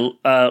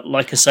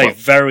 like I say,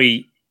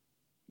 very...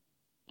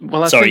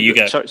 Well, sorry, you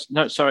go.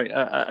 Sorry.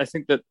 I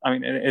think that, I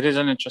mean, it is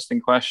an interesting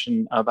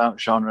question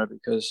about genre,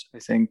 because I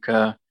think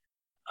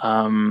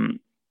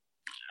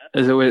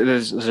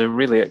there's a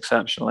really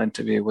exceptional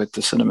interview with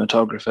the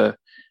cinematographer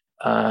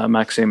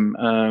Maxim,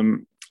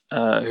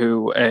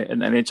 who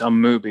and it's on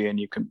Mubi, and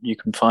you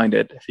can find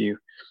it if you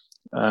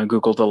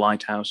Google The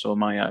Lighthouse or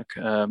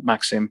Mayak.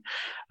 Maxim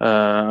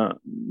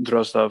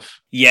Drozdov.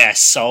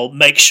 Yes, I'll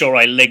make sure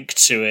I link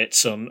to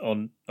it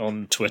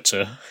on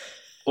Twitter.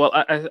 Well,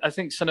 I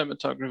think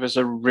cinematographers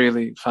are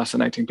really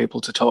fascinating people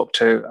to talk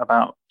to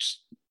about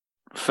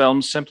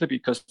films, simply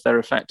because they're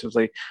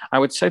effectively, I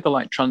would say, they're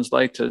like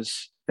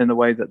translators in the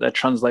way that they're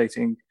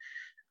translating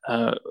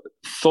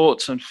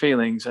thoughts and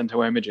feelings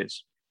into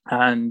images.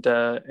 And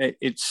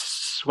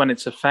it's when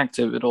it's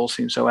effective, it all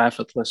seems so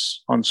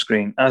effortless on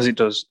screen, as it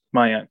does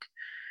Mayak.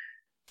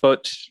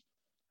 But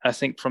I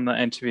think from that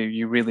interview,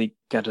 you really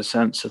get a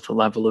sense of the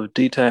level of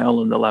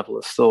detail and the level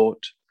of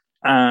thought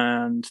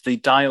and the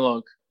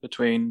dialogue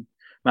between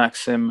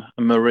Maxim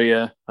and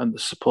Maria and the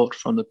support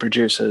from the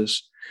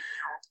producers.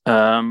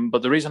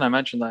 But the reason I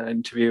mentioned that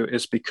interview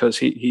is because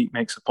he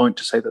makes a point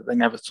to say that they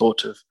never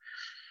thought of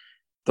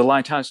The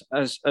Lighthouse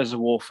as a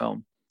war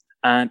film.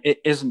 And it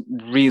isn't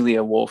really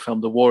a war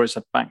film. The war is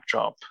a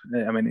backdrop.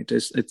 I mean,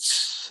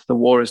 the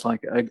war is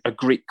like a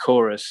Greek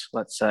chorus,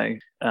 let's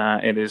say.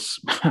 It is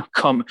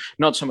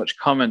not so much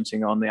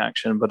commenting on the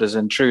action, but as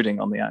intruding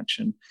on the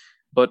action.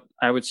 But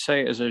I would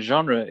say as a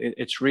genre,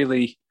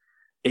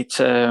 it's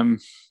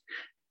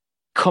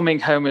coming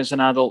home as an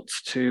adult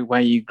to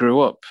where you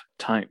grew up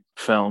type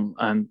film.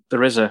 And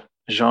there is a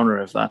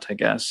genre of that, I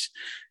guess.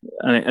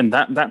 And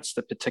that's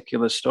the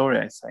particular story,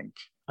 I think,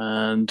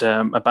 and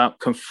about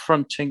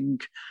confronting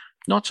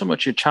not so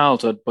much your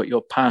childhood, but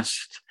your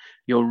past,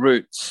 your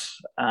roots,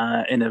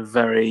 in a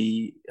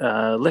very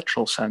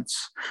literal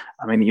sense.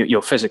 I mean,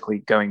 you're physically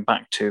going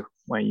back to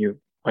where you're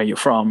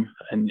from,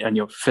 and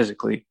you're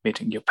physically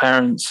meeting your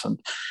parents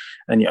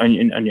and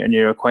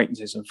your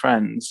acquaintances and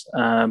friends.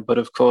 But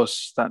of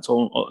course, that's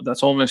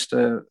almost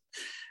a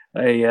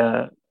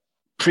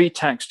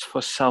pretext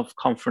for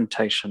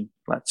self-confrontation,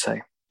 let's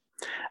say.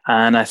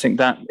 And I think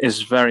that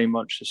is very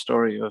much the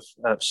story of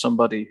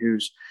somebody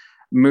who's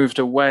moved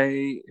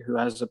away, who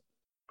has a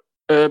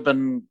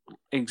urban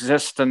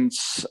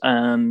existence,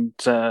 and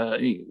I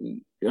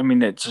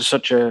mean, it's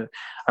such a,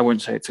 I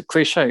wouldn't say it's a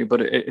cliche,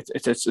 but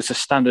it's a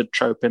standard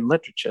trope in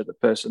literature, the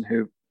person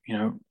who,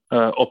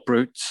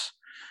 uproots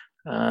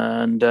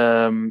and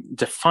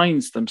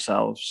defines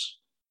themselves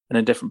in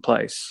a different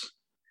place.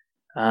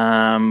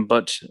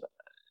 But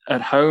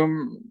at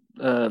home,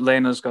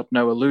 Lena's got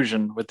no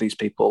illusion with these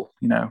people.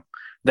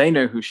 They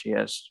know who she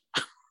is.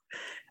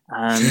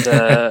 And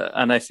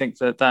and I think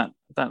that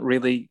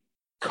really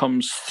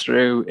comes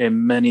through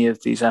in many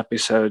of these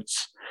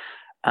episodes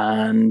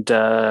and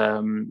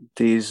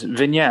these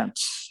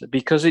vignettes,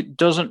 because it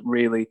doesn't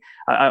really.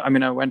 I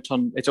mean, I went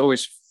on. It's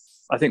always.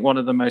 I think one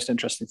of the most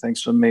interesting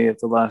things for me of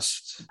the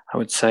last, I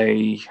would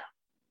say,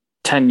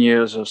 10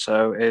 years or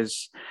so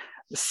is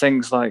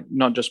things like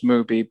not just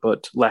Mubi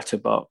but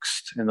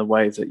Letterboxd, in the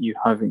way that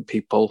you're having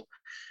people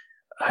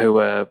who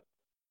are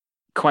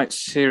quite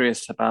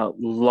serious about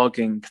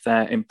logging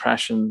their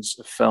impressions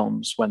of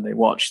films when they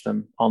watch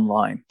them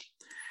online.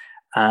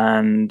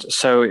 And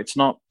so it's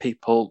not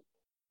people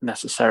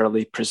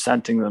necessarily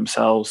presenting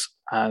themselves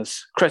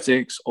as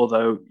critics,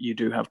 although you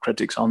do have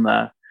critics on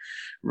there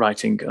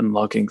writing and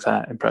logging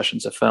their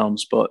impressions of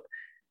films, but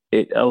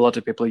a lot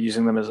of people are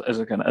using them as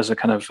a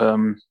kind of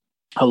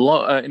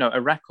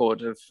a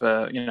record of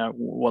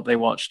what they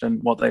watched and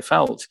what they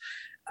felt,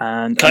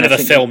 and kind of a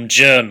film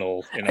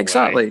journal in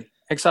exactly a way.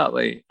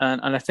 Exactly.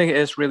 And I think it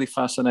is really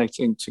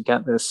fascinating to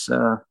get this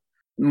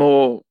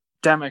more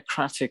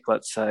democratic,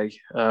 let's say,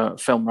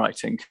 film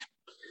writing.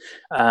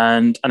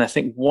 And I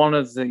think one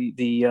of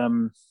the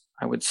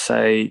I would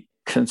say,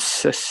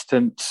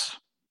 consistent,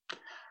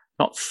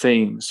 not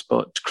themes,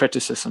 but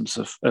criticisms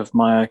of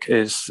Mayak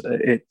is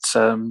its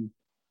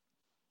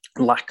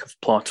lack of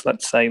plot,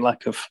 let's say,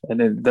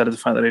 and that is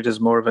the fact that it is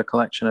more of a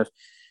collection of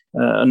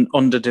an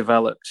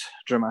underdeveloped,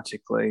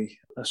 dramatically,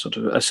 a sort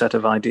of a set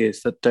of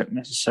ideas that don't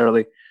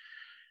necessarily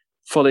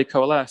fully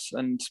coalesce.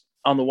 And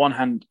on the one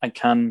hand, I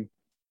can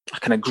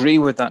agree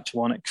with that to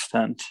one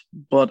extent,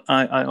 but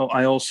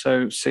I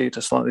also see it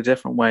a slightly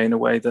different way, in a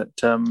way that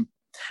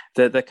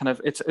they're kind of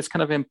it's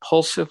kind of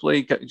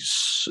impulsively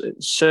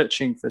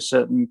searching for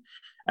certain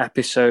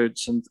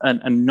episodes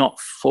and not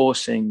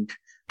forcing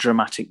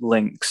dramatic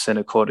links in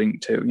according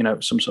to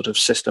some sort of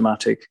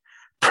systematic,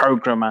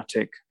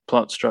 programmatic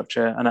plot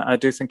structure. And I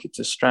do think it's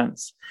a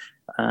strength.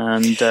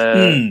 And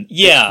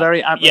it's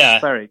very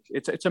atmospheric.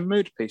 Yeah. It's a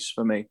mood piece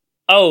for me.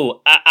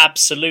 Oh,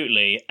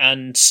 absolutely.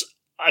 And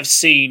I've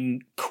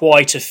seen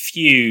quite a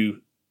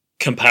few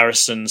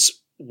comparisons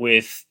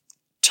with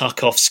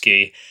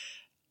Tarkovsky.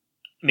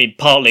 I mean,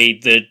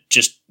 partly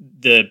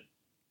the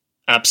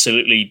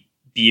absolutely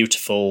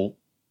beautiful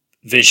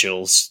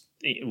visuals.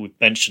 We've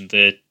mentioned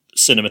the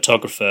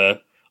cinematographer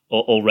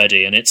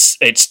already, and it's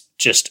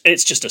just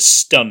a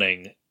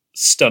stunning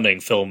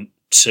film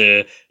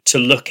to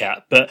look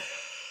at. But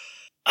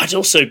I'd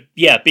also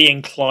be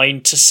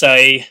inclined to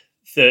say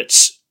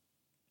that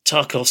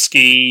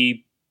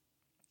Tarkovsky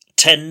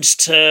tends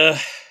to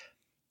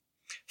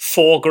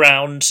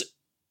foreground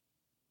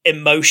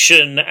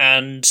emotion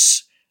and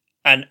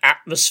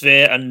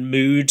atmosphere and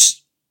mood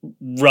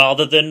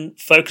rather than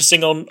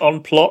focusing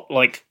on plot.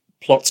 Like,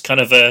 plot's kind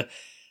of a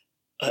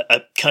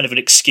kind of an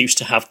excuse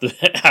to have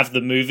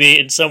the movie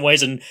in some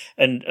ways, and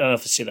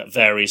obviously that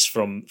varies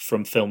from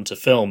film to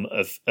film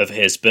of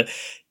his, but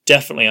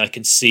definitely I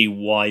can see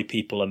why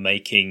people are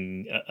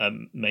making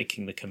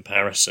the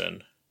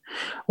comparison.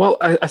 Well,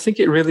 I think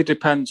it really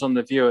depends on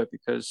the viewer,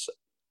 because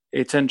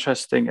it's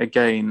interesting.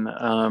 Again,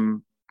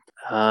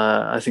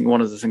 I think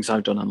one of the things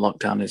I've done in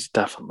lockdown is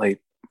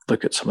definitely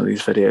look at some of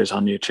these videos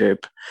on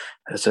YouTube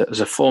as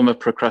a form of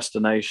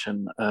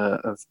procrastination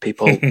of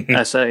people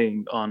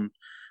essaying on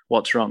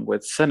what's wrong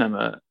with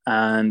cinema.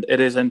 And it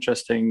is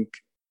interesting.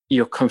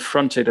 You're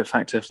confronted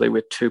effectively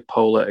with two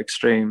polar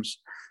extremes: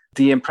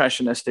 the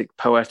impressionistic,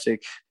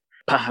 poetic,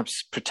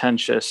 perhaps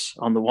pretentious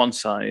on the one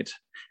side,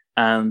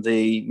 and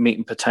the meat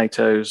and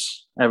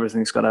potatoes,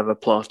 everything's got to have a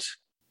plot.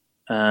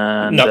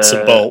 And nuts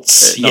and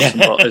bolts. Nuts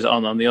and bolts is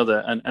on the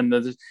other. And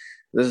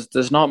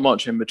there's not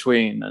much in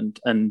between. And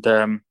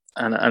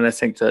I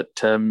think that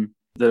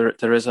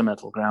there is a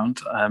middle ground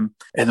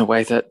in the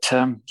way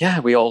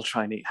that we all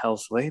try and eat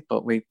healthily,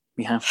 but we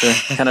have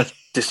to kind of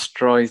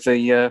destroy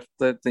the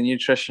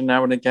nutrition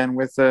now and again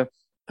with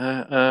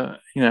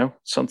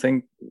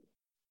something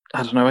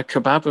I don't know, a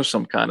kebab of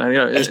some kind.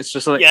 It's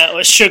just like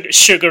or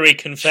sugary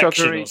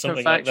confection or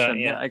something like that.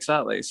 Yeah,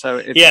 exactly.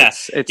 So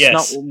it's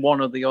not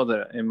one or the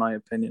other, in my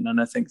opinion.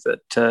 And I think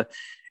that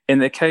in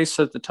the case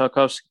of the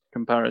Tarkovsky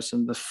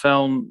comparison, the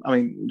film, I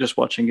mean, just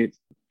watching it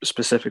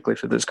specifically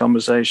for this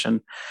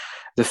conversation,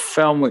 the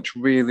film which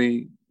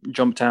really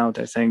jumped out,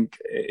 I think,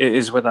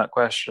 is without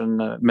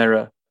question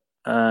Mirror.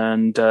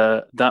 And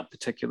that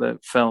particular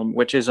film,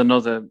 which is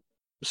another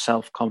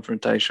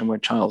self-confrontation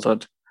with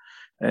childhood.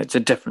 It's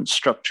a different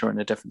structure and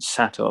a different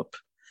setup,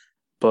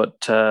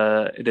 but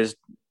it is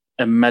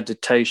a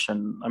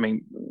meditation. I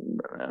mean,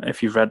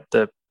 if you've read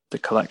the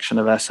collection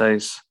of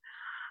essays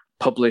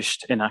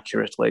published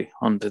inaccurately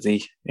under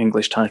the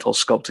English title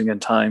Sculpting in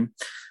Time,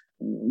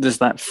 there's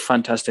that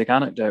fantastic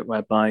anecdote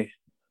whereby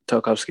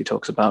Tarkovsky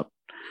talks about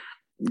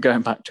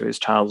going back to his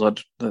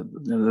childhood, the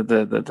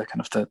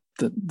kind of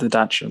the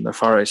dacha and the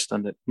forest,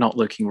 and it not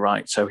looking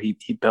right. So he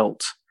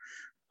built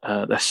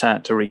the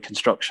set, a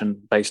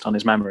reconstruction based on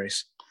his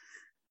memories.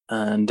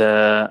 And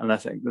I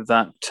think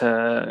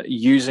that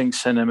using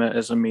cinema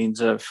as a means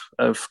of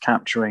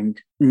capturing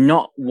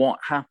not what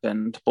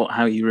happened, but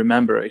how you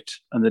remember it,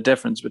 and the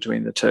difference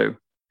between the two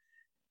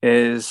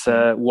is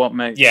what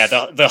makes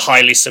the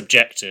highly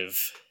subjective.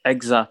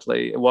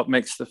 Exactly what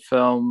makes the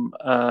film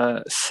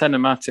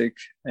cinematic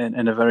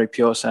in a very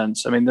pure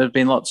sense. I mean, there's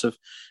been lots of,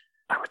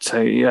 I would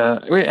say,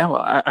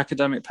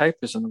 academic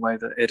papers in the way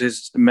that it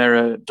is.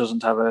 Mirror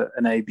doesn't have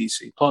an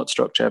ABC plot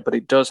structure, but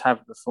it does have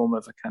the form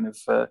of a kind of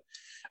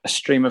a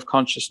stream of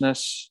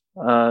consciousness,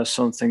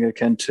 something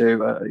akin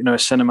to a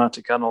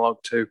cinematic analog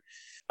to,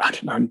 I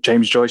don't know,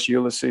 James Joyce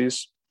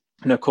Ulysses.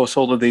 And of course,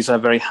 all of these are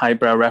very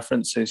highbrow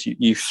references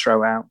you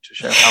throw out to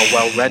show how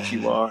well read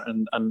you are,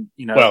 and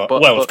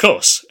of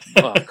course,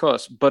 of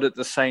course. But at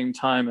the same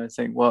time, I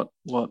think what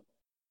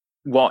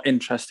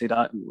interested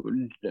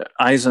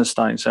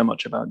Eisenstein so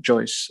much about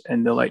Joyce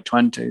in the late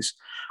 1920s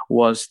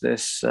was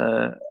this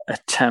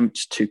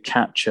attempt to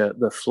capture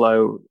the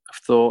flow of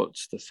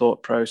thoughts, the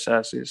thought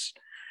processes,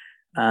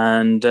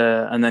 and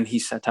then he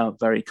set out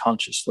very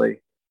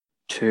consciously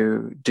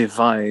to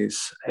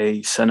devise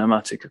a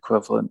cinematic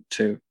equivalent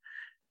to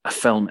a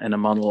film in a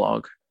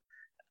monologue.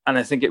 And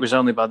I think it was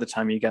only by the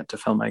time you get to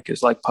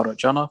filmmakers like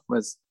Parajanov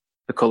with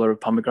The Color of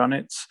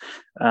Pomegranates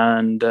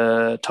and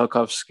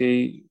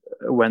Tarkovsky,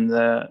 when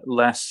they're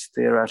less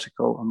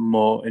theoretical and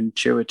more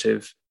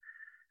intuitive,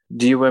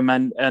 do you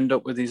end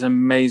up with these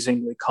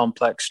amazingly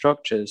complex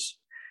structures.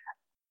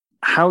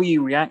 How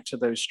you react to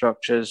those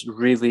structures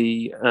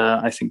really,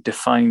 I think,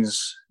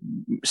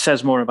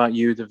 says more about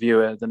you, the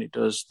viewer, than it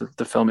does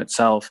the film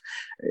itself.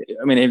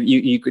 I mean,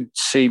 you could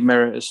see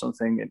Mirror as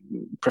something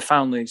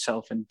profoundly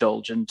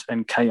self-indulgent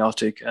and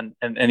chaotic and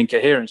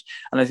incoherent.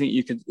 And I think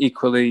you could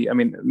equally, I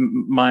mean,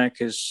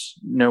 Mayak is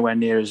nowhere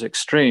near as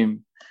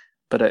extreme,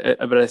 but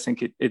I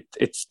think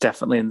it's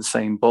definitely in the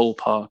same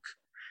ballpark.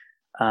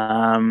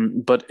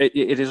 But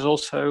it is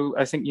also,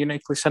 I think,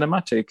 uniquely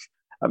cinematic.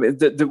 I mean,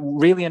 the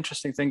really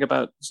interesting thing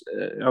about,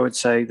 I would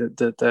say, that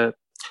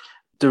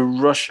the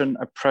Russian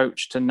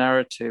approach to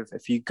narrative,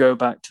 if you go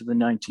back to the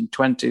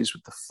 1920s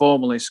with the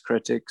formalist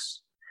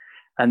critics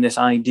and this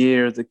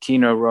idea of the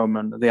Kino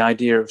Roman, the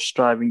idea of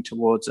striving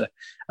towards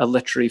a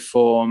literary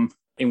form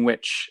in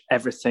which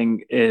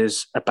everything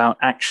is about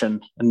action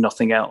and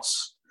nothing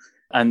else,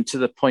 and to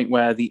the point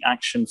where the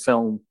action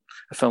film,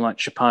 a film like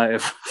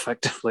Chapayev,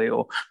 effectively,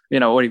 or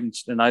even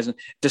Eisen,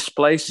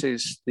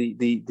 displaces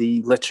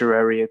the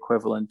literary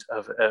equivalent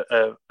of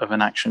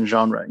an action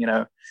genre.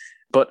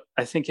 But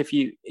I think if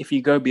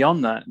you go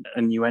beyond that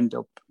and you end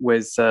up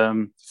with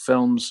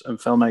films and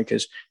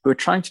filmmakers who are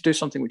trying to do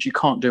something which you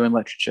can't do in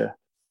literature,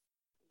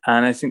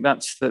 and I think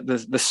that's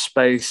the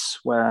space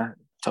where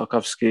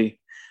Tarkovsky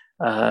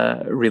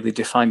really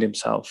defined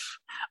himself,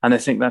 and I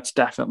think that's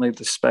definitely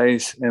the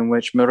space in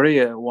which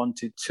Maria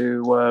wanted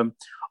to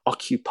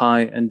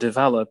occupy and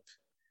develop.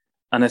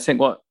 And I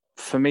think what,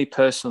 for me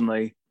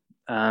personally,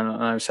 and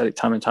I've said it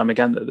time and time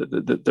again,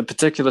 the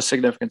particular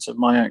significance of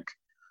Mayak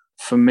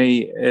for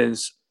me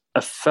is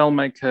a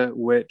filmmaker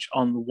which,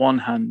 on the one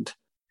hand,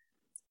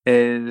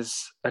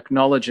 is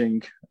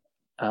acknowledging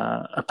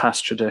a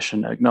past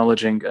tradition,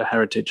 acknowledging a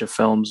heritage of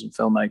films and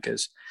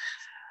filmmakers,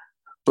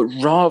 but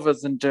rather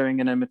than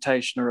doing an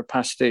imitation or a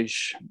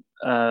pastiche,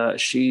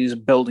 she's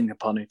building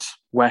upon it.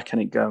 Where can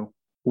it go?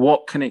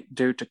 What can it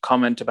do to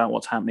comment about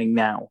what's happening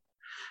now?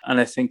 And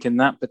I think in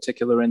that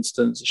particular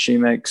instance, she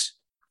makes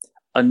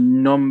a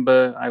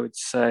number, I would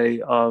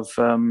say, of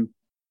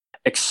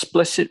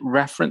explicit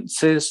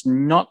references,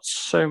 not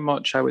so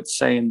much, I would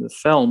say, in the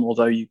film,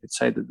 although you could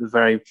say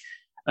that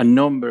a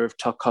number of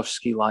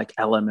Tarkovsky-like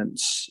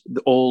elements,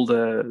 all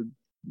the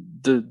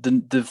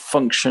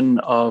function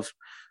of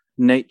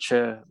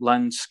nature,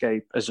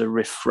 landscape as a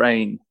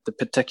refrain, the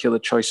particular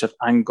choice of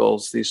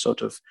angles, these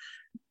sort of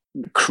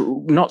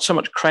not so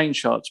much crane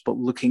shots, but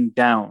looking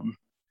down,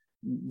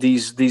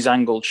 these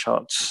angled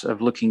shots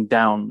of looking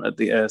down at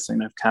the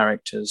earthing of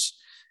characters,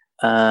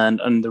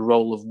 and the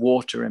role of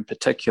water in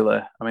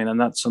particular. I mean,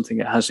 and that's something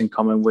it has in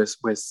common with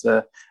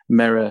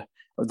Mirror,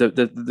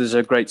 there's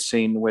a great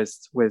scene with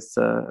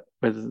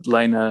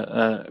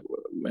Lena,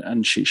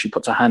 and she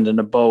puts her hand in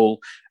a bowl,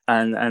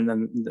 and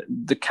then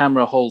the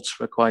camera holds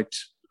for quite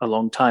a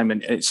long time,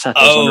 and it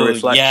settles on a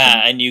reflection.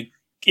 Yeah, and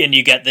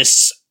you get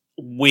this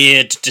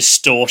weird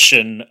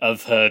distortion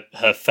of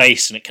her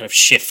face, and it kind of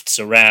shifts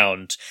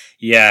around.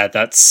 Yeah,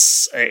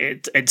 that's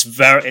it. It's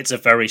a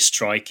very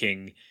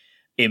striking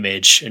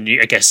image, and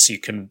I guess you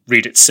can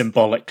read it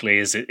symbolically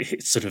as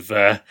it's sort of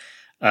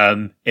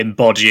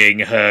embodying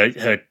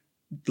her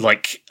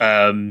like.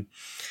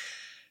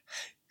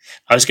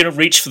 I was going to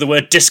reach for the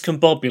word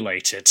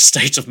discombobulated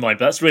state of mind,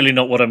 but that's really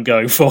not what I'm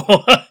going for.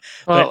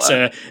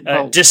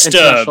 Disturbed.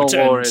 International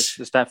law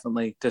is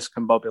definitely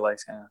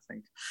discombobulating, I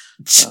think.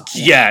 So,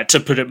 yeah, to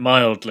put it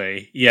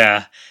mildly.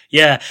 Yeah.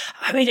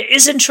 I mean, it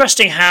is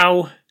interesting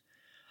how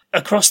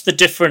across the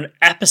different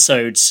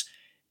episodes,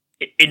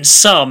 in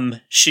some,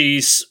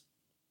 she's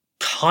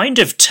kind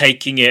of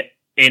taking it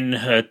in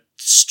her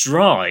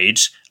stride,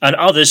 and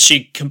others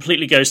she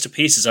completely goes to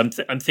pieces. I'm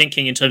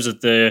thinking in terms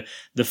of the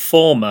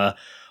former,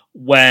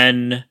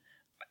 when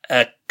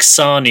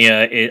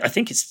Ksania I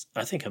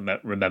think I'm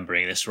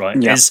remembering this right.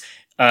 Yeah. Is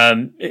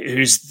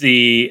who's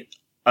the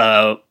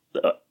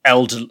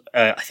elder?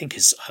 I think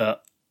is her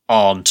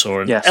aunt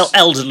or an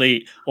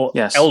elderly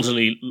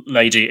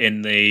lady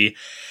in the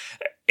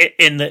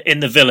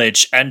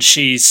village, and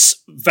she's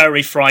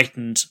very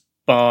frightened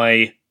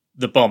by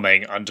the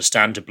bombing,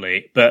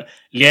 understandably. But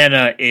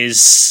Lena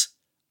is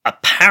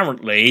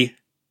apparently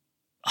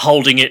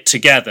holding it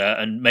together,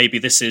 and maybe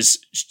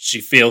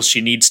she feels she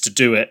needs to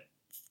do it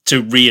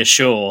to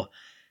reassure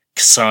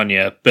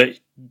Ksania. But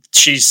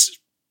she's,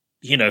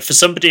 for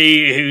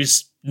somebody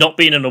who's not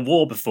been in a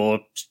war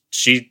before,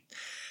 she,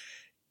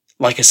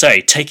 like I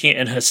say, taking it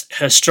in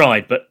her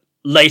stride, but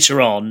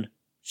later on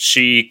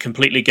she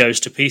completely goes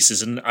to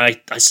pieces, and I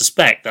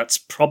suspect that's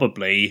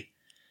probably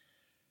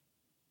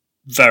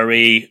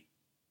very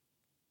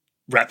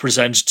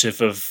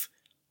representative of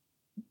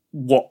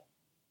what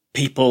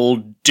people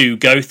do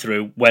go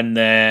through when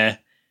they're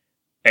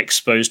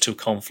exposed to a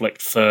conflict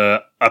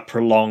for a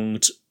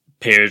prolonged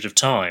period of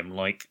time.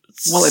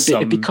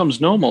 It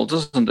becomes normal,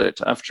 doesn't it?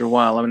 After a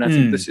while, I mean, I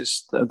think this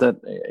is that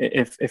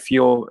if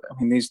you're,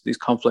 I mean, these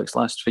conflicts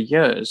last for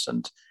years,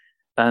 and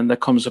there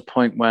comes a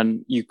point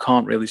when you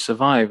can't really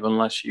survive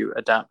unless you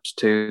adapt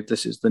to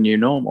this is the new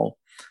normal.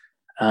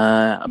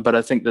 But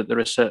I think that there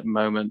are certain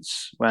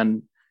moments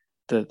when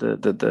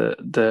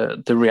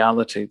the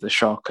reality, the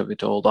shock of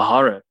it all, the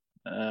horror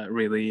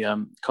really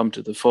come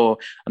to the fore.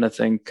 And I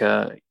think,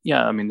 there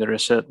are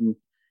certain,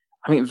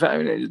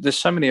 there's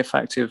so many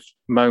effective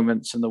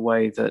moments in the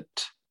way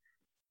that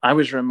I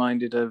was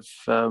reminded of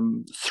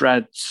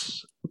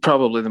Threads,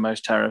 probably the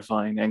most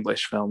terrifying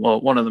English film, or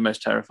one of the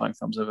most terrifying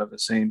films I've ever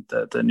seen,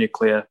 the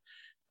nuclear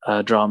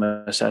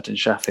drama set in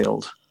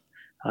Sheffield.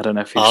 I don't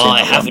know if you've seen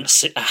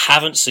it. I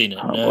haven't seen it.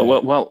 No.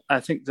 Well, I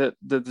think that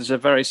there's a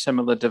very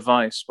similar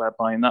device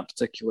whereby in that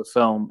particular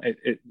film,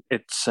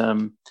 it's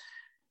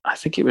I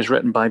think it was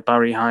written by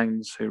Barry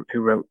Hines, who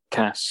wrote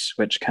Cass,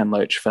 which Ken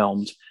Loach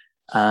filmed,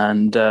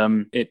 and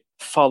it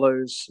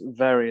follows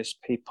various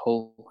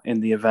people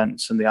in the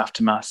events and the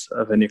aftermath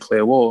of a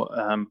nuclear war,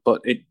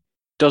 but it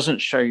doesn't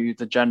show you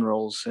the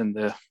generals in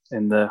the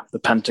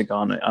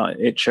Pentagon.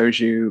 It shows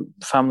you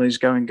families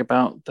going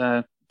about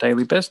their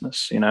daily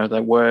business,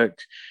 their work,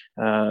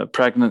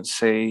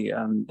 pregnancy,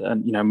 and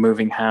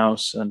moving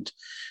house, and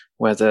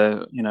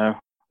whether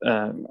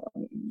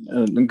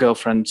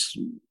girlfriend's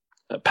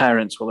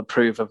parents will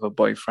approve of a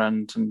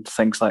boyfriend and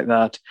things like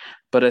that.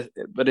 But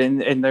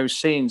in those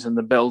scenes, in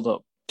the build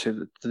up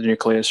to the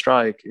nuclear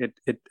strike,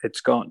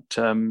 it's got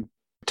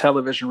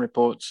television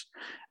reports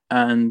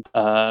and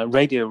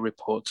radio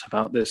reports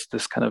about this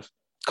kind of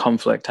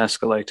conflict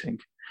escalating,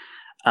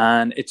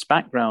 and its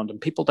background, and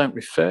people don't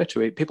refer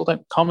to it, people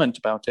don't comment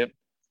about it.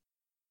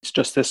 It's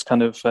just this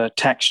kind of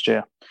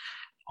texture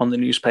on the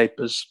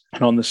newspapers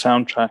and on the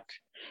soundtrack,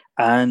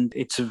 and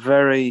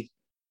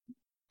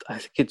I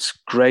think it's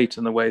great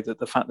in the way that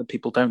the fact that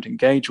people don't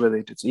engage with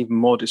it, it's even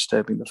more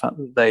disturbing, the fact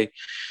that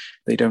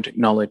they don't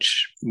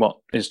acknowledge what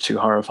is too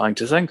horrifying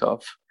to think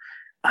of.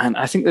 And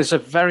I think there's a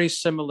very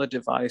similar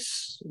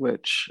device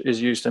which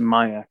is used in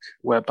Mayak,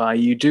 whereby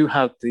you do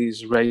have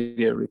these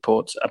radio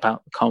reports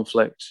about the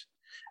conflict,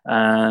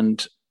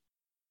 and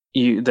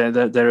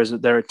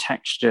there are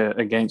texture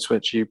against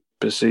which you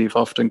perceive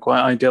often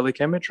quite idyllic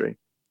imagery.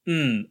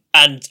 And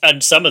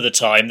some of the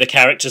time the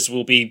characters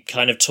will be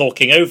kind of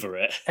talking over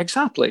it.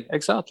 Exactly.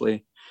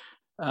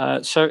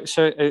 So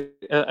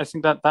I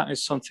think that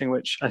is something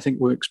which I think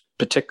works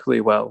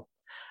particularly well.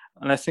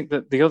 And I think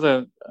that the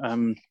other,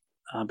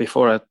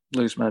 before I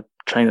lose my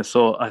train of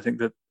thought, I think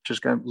that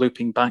just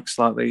looping back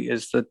slightly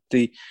is that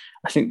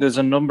I think there's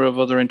a number of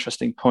other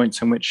interesting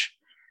points in which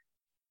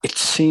it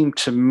seemed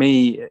to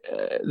me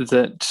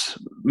that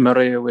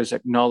Maria was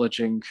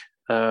acknowledging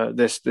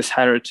this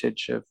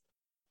heritage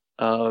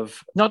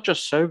of not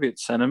just Soviet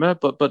cinema,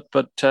 but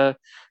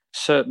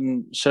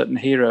certain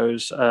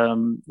heroes.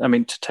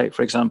 To take,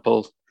 for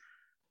example,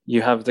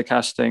 you have the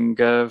casting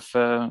of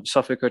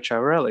Sofia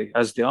Cocciarelli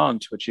as the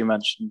aunt, which you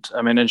mentioned.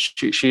 I mean, and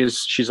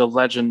she's a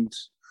legend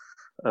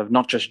of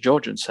not just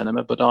Georgian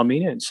cinema, but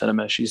Armenian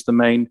cinema. She's the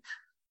main.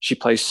 She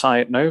plays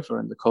Sayat Nova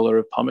in The Color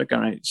of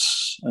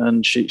Pomegranates,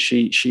 and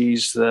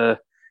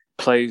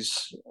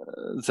plays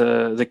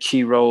the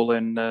key role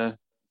in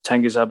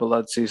Tengiz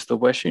Abuladze's The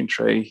Wishing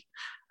Tree,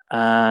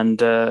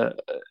 and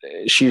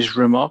she's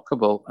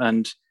remarkable.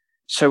 And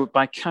so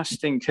by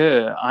casting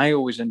her, I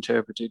always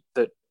interpreted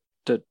that,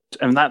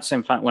 and that's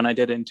in fact when I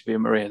did interview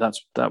Maria,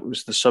 that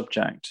was the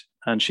subject,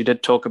 and she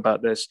did talk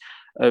about this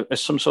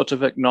as some sort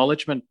of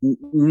acknowledgement.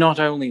 Not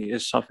only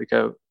is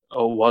Sofia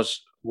or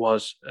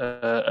was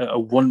a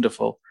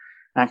wonderful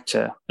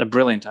actor, a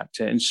brilliant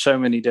actor in so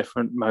many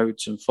different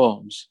modes and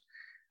forms,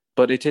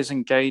 but it is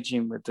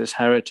engaging with this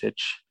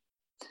heritage.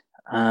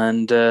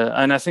 And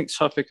I think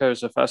Sofia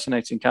is a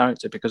fascinating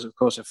character because, of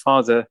course, her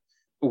father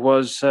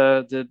was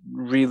the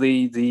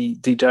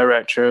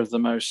director of the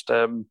most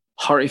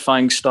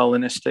horrifying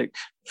Stalinistic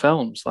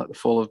films, like The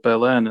Fall of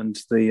Berlin and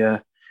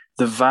the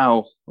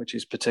Vow, which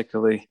is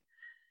particularly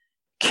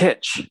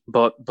kitsch,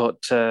 but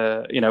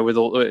with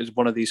all, it's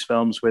one of these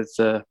films with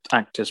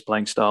actors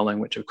playing Stalin,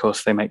 which of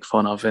course they make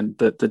fun of in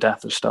the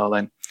Death of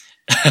Stalin.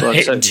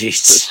 But,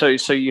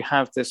 so you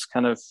have this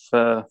kind of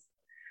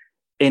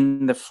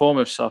in the form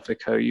of Sofia,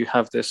 you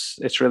have this.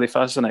 It's really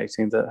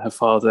fascinating that her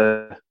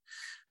father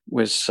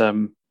was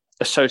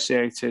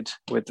associated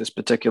with this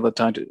particular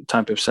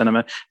type of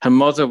cinema. Her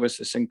mother was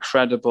this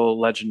incredible,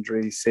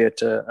 legendary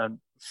theatre and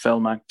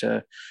film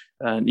actor.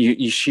 And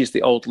she's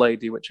the old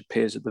lady, which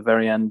appears at the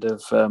very end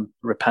of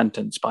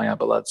Repentance by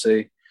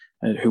Abuladze,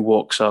 who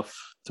walks off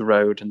the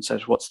road and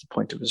says, "What's the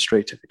point of a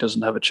street if it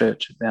doesn't have a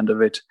church at the end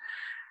of it?"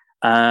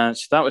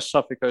 So that was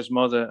Sofia's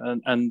mother,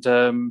 and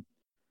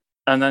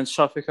then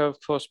Sofia, of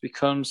course,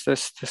 becomes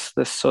this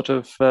sort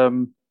of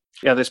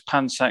this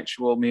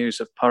pansexual muse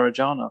of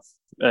Parajanov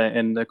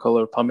in The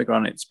Color of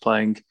Pomegranates,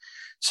 playing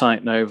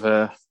Sayat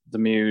Nova, the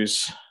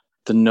muse,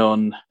 the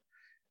nun.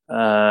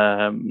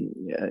 Sayat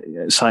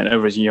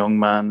Nova as a young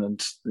man,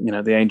 and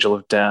the angel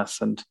of death,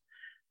 and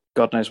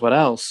God knows what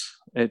else.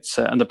 It's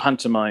and the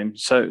pantomime.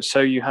 So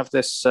you have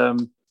this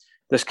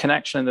this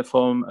connection in the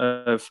form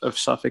of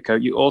Sofia.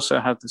 You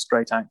also have this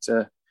great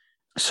actor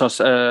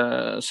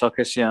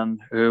Sarkisian,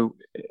 who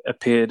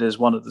appeared as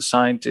one of the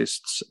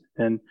scientists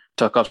in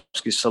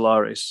Tarkovsky's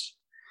Solaris,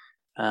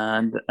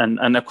 and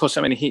of course,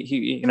 I mean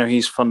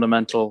he's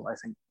fundamental, I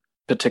think,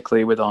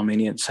 particularly with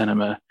Armenian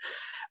cinema.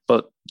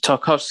 But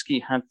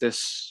Tarkovsky had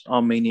this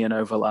Armenian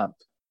overlap.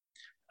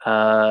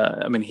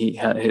 I mean, he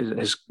had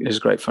his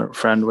great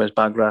friend was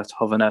Bagrat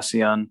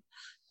Hovhannisyan.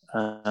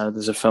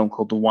 There's a film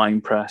called The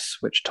Wine Press,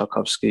 which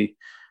Tarkovsky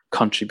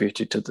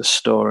contributed to the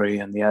story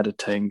and the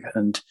editing,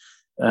 and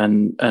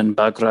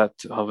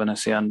Bagrat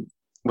Hovhannisyan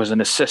was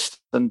an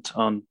assistant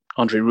on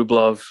Andrei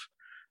Rublev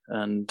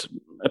and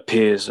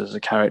appears as a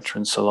character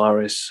in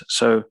Solaris.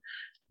 So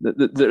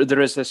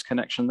there is this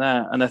connection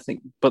there, and I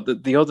think, but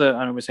the other,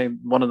 I would say,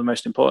 one of the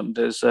most important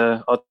is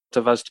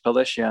Otavaz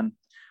Topaleshian,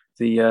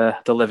 the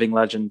living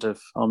legend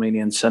of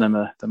Armenian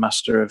cinema, the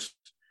master of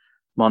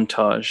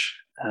montage,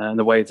 and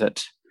the way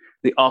that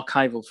the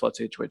archival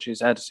footage, which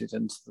is edited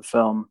into the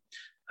film,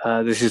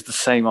 this is the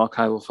same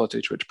archival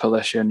footage which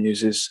Paleshian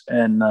uses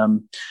in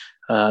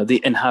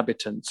The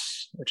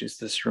Inhabitants, which is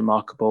this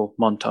remarkable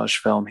montage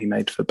film he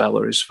made for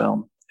Belarus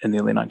Film in the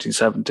early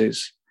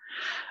 1970s,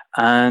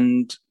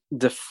 and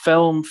the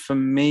film for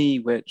me,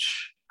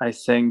 which I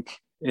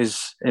think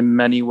is in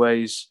many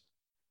ways,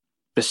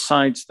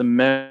 besides The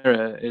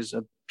Mirror, is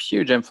a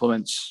huge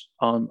influence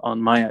on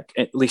Mayak,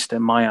 at least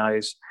in my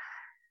eyes,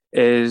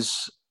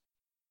 is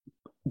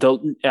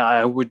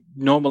I would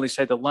normally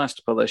say the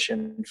last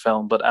Paleshian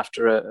film, but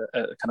after a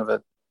kind of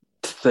a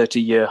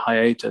 30-year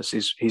hiatus,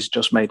 he's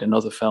just made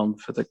another film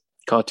for the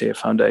Cartier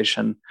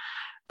Foundation.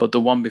 But the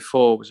one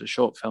before was a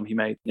short film he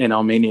made in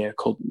Armenia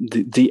called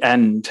The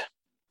End,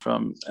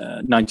 from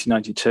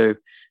 1992,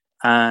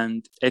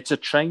 and it's a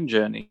train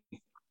journey.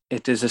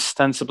 It is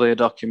ostensibly a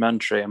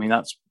documentary. I mean,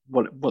 that's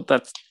what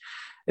that's.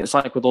 It's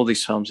like with all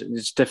these films,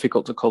 it's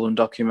difficult to call them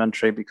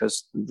documentary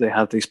because they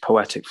have these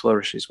poetic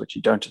flourishes which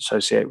you don't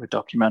associate with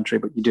documentary,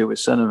 but you do with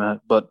cinema.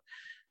 But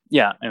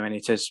yeah, I mean,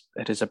 it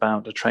is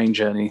about a train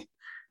journey,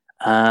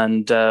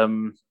 and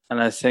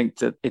I think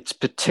that it's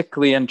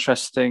particularly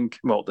interesting.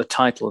 Well, the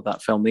title of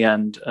that film, The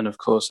End, and of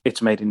course,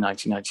 it's made in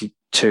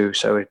 1992,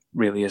 so it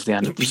really is the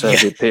end of the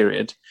Soviet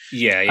period.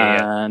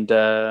 Yeah. And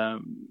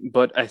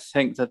but I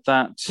think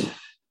that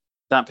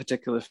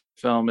particular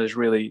film is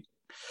really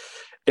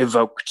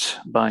evoked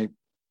by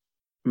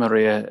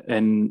Maria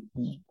in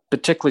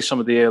particularly some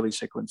of the early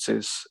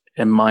sequences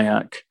in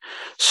Mayak.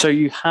 So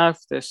you have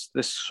this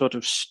sort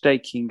of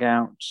staking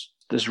out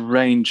this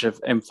range of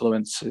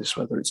influences,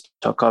 whether it's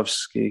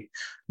Tarkovsky,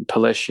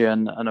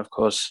 Paleshian, and of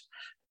course,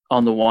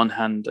 on the one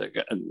hand,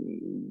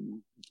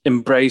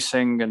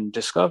 embracing and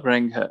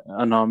discovering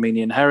an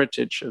Armenian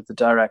heritage of the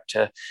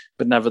director,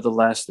 but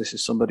nevertheless, this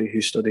is somebody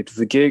who studied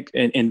Vigig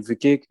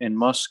in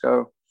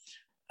Moscow,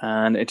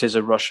 and it is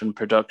a Russian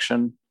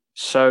production.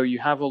 So you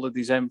have all of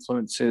these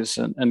influences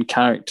and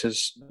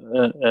characters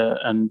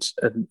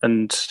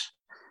and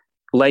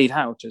laid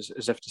out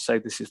as if to say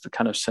this is the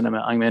kind of cinema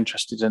I'm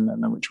interested in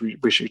and which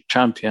we should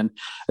champion.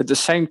 At the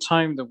same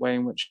time, the way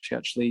in which she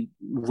actually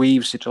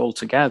weaves it all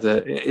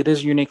together, it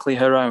is uniquely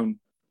her own.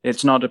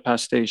 It's not a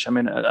pastiche. I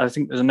mean, I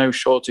think there's no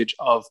shortage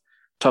of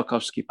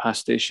Tarkovsky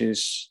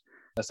pastiches,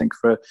 I think,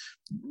 for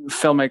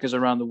filmmakers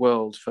around the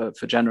world for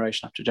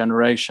generation after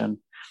generation.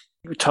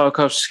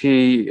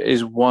 Tarkovsky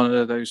is one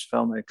of those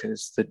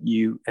filmmakers that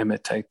you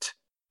imitate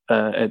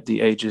at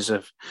the ages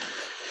of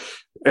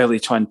early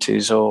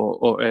 20s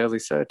or early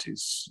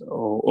 30s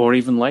or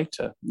even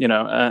later,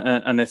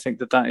 and I think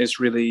that is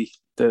really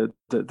the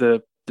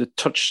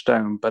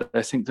touchstone. But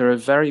I think there are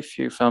very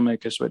few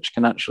filmmakers which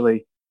can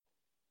actually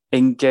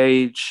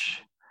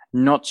engage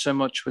not so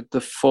much with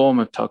the form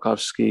of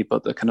Tarkovsky,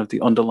 but the kind of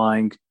the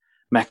underlying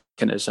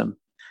mechanism.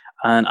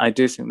 And I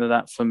do think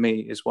that for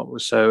me is what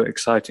was so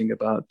exciting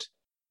about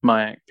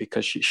Mayak,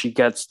 because she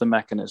gets the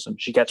mechanism.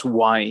 She gets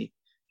why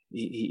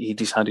he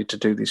decided to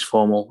do these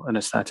formal and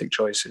aesthetic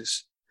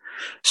choices.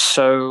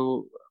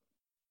 So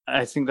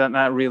I think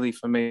that really,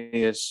 for me,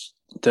 is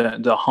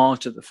the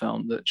heart of the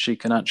film, that she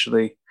can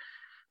actually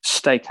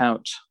stake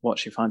out what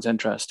she finds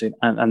interesting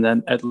and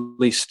then at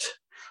least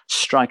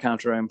strike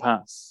out her own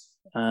path.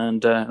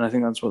 And I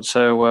think that's what's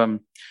so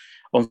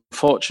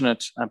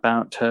unfortunate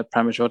about her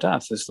premature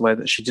death, is the way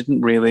that she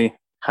didn't really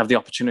have the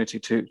opportunity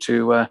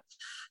to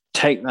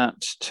take that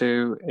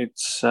to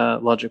its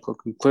logical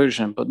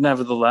conclusion. But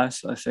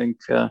nevertheless, I think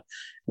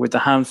with the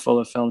handful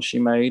of films she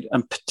made,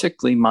 and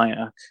particularly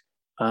Mayak,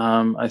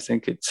 I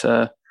think it's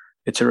a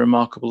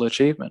remarkable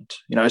achievement.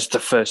 It's the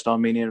first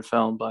Armenian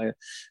film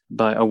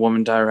by a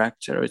woman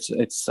director.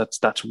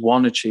 That's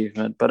one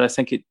achievement, but I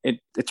think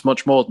it's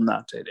much more than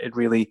that. It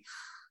really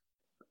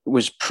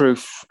was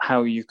proof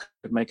how you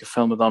could make a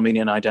film with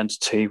Armenian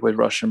identity with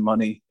Russian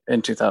money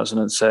in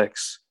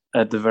 2006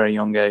 at the very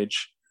young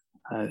age.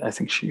 I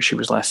think she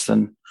was less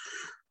than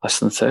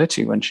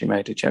 30 when she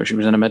made it. She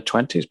was in her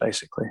mid-20s,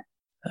 basically.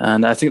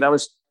 And I think that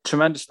was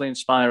tremendously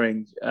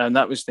inspiring. And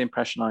that was the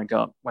impression I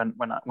got when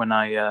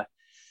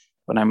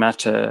I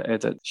met her,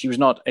 that she was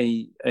not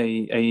a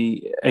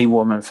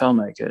woman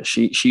filmmaker.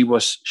 She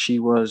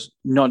was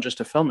not just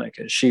a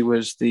filmmaker. She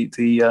was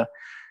the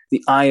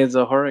eye of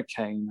the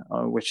hurricane,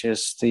 which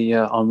is the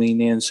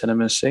Armenian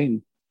cinema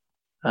scene.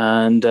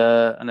 And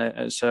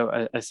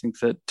so I think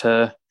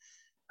that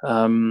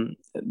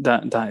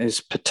that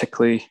is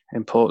particularly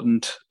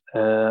important.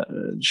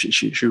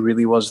 She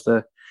really was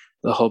the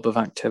hub of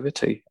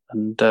activity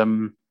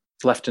and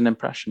left an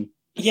impression.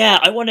 Yeah,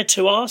 I wanted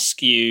to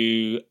ask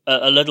you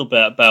a little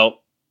bit about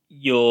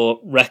your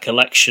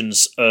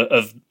recollections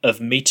of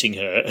meeting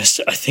her.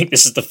 I think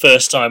this is the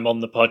first time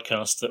on the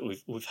podcast that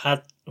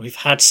we've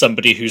had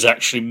somebody who's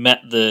actually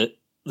met the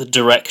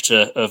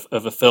director of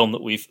a film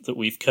that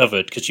we've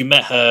covered, because you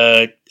met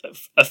her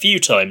a few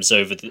times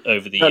over the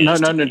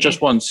years. No,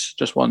 just once.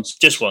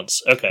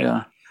 Okay.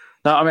 Yeah.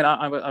 No, I mean,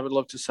 I would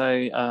love to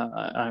say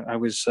I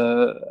was.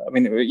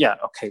 Yeah,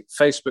 okay,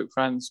 Facebook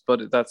friends,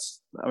 but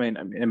that's. I mean,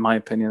 in my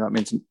opinion, that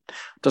means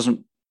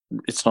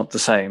it's not the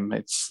same.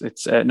 It's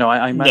no.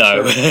 I met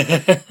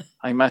her.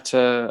 I met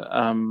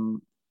her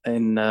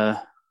in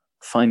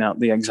find out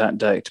the exact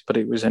date, but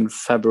it was in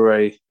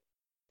February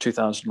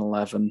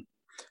 2011.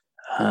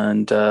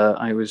 And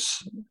I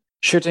was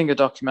shooting a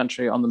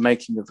documentary on the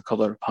making of The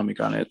Color of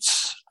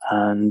Pomegranates,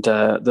 and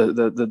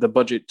the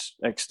budget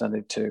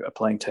extended to a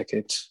plane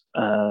ticket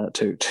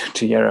to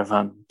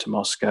Yerevan, to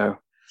Moscow,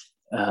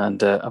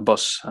 and a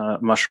bus,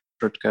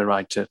 marshrutka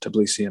ride to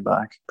Tbilisi and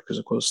back, because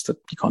of course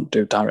you can't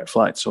do direct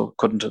flights, or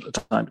couldn't at the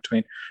time,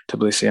 between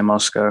Tbilisi and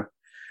Moscow,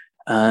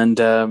 and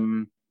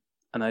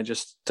I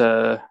just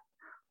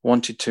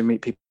wanted to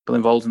meet people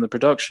involved in the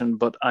production,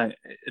 but at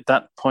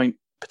that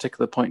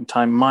particular point in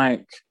time,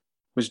 Mayak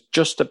was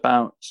just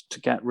about to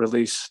get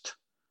released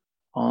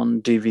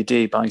on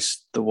DVD by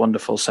the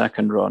wonderful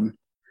Second Run,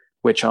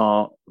 which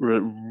are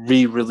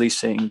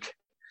re-releasing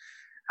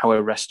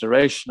our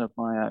restoration of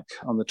Mayak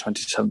on the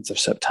 27th of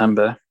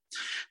September.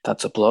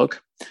 That's a plug.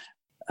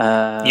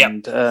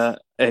 And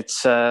it's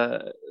so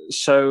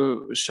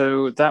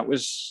that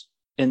was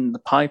in the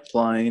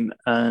pipeline,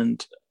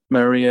 and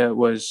Maria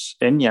was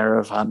in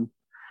Yerevan.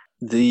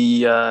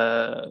 The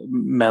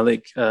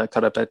Melik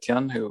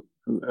Karapetyan, who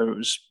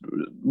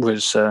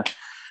was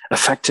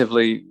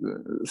effectively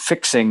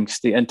fixing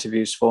the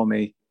interviews for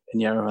me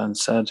in Yerevan,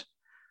 said,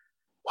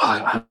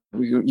 "Well,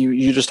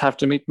 you just have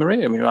to meet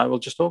Maria. I mean, I will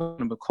just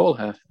call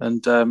her."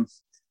 And so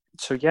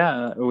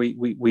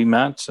we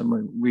met,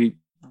 and we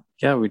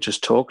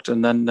just talked,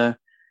 and then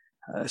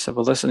I said,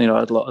 "Well, listen,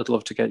 I'd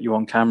love to get you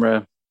on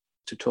camera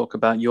to talk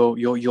about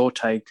your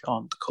take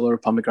on The Color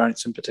of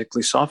Pomegranates, and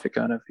particularly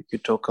Sofiko. And if you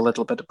could talk a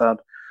little bit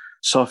about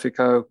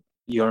Sofiko,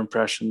 your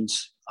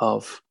impressions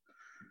of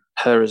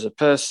her as a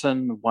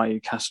person, why you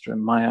cast her in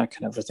Mayak,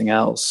 and everything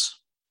else."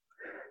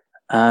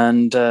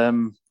 And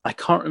I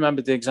can't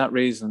remember the exact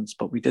reasons,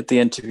 but we did the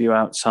interview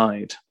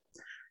outside,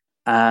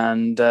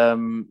 and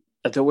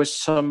there was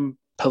some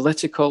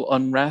political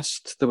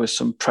unrest. There was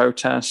some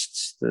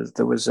protests. It's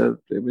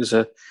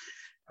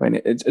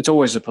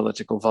always a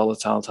political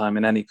volatile time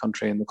in any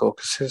country in the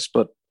Caucasus,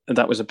 but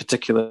that was a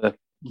particular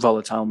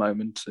volatile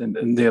moment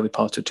in the early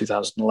part of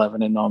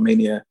 2011 in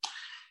Armenia.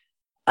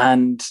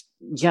 And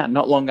yeah,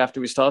 not long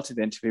after we started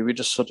the interview, we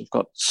just sort of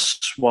got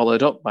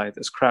swallowed up by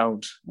this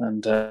crowd,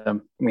 and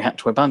we had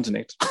to abandon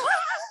it.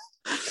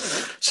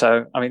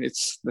 So, I mean,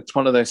 it's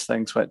one of those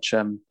things which,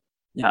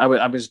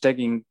 I was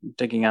digging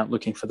out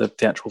looking for the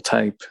actual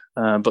tape,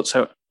 but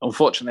so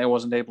unfortunately I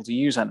wasn't able to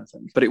use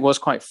anything. But it was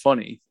quite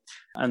funny,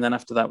 and then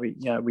after that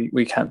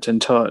we kept in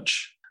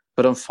touch.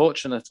 But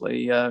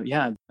unfortunately, I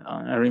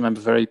remember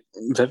very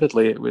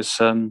vividly. It was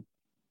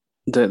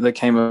there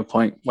came a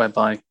point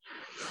whereby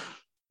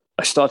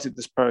I started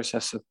this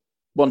process of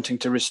wanting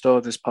to restore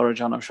this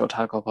Parajanov short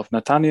Hakop of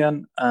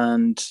Natanyan,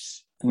 and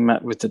I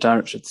met with the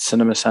director of the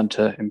Cinema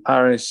Centre in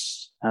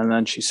Paris, and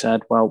then she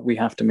said, well, we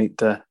have to meet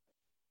the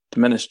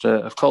Minister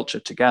of Culture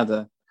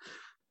together.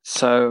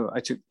 So I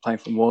took the plane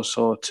from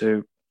Warsaw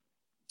to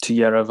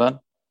Yerevan,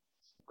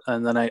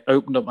 and then I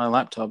opened up my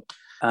laptop,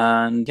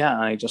 and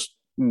I just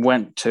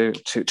went to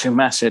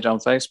message on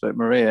Facebook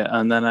Maria,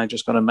 and then I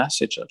just got a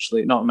message,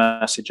 actually, not a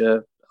message,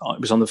 it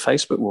was on the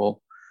Facebook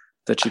wall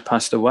that she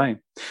passed away.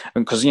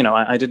 Because,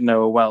 I didn't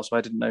know her well, so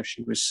I didn't know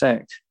she was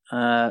sick.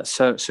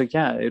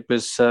 It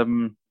was,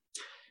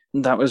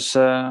 that was,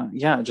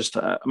 just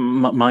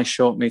my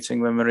short meeting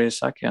with Maria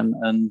Sakian.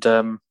 And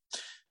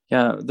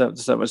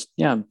that was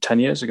 10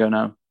 years ago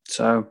now.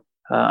 So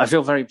I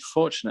feel very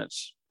fortunate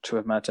to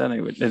have met her.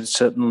 Anyway, it's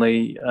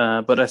certainly,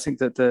 but I think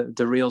that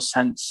the real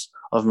sense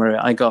of Maria,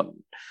 I got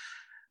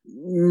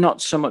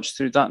not so much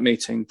through that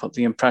meeting, but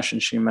the impression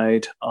she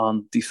made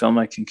on the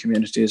filmmaking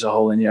community as a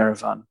whole in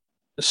Yerevan.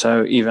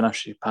 So even after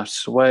she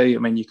passed away, I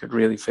mean, you could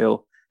really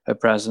feel her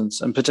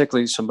presence, and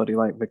particularly somebody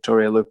like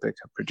Victoria Lupik,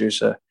 a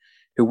producer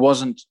who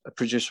wasn't a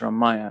producer on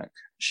Mayak.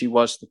 She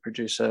was the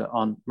producer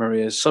on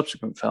Maria's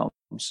subsequent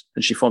films,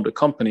 and she formed a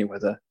company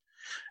with her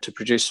to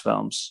produce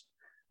films.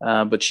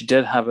 But she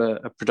did have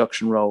a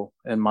production role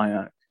in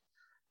Mayak.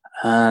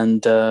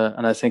 And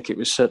I think it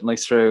was certainly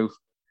through,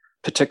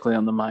 particularly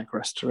on the Mayak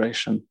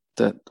restoration,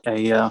 that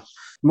a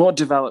more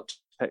developed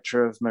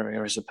picture of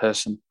Maria as a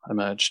person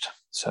emerged.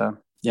 So,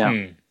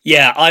 yeah.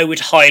 Yeah, I would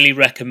highly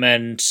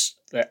recommend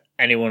that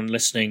anyone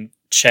listening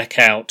check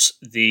out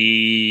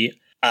the,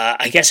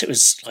 I guess it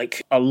was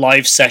like a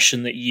live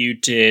session that you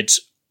did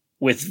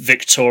with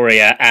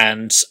Victoria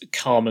and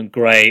Carmen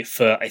Gray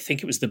for, I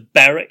think it was the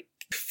Berwick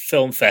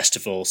Film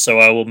Festival. So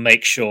I will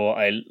make sure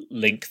I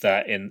link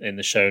that in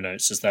the show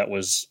notes, as that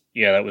was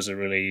a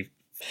really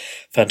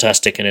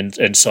fantastic and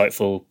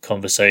insightful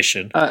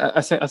conversation.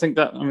 I think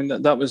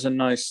that was a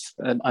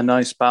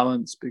nice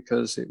balance,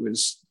 because it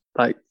was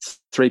like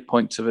 3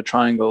 points of a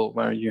triangle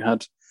where you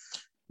had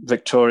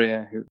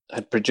Victoria, who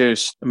had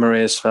produced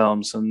Maria's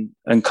films,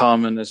 and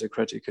Carmen as a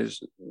critic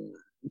who's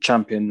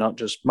championed not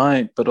just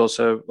mine, but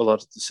also a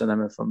lot of the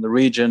cinema from the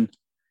region.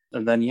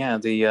 And then,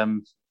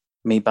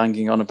 me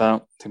banging on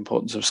about the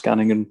importance of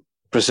scanning and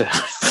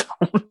preserving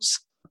films.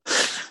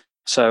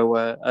 So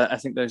I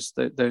think there's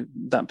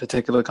that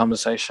particular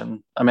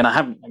conversation. I mean, I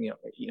haven't,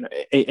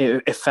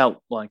 it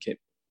felt like it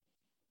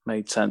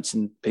made sense,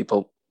 and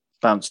people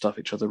bounced off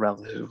each other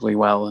relatively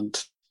well.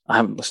 And I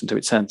haven't listened to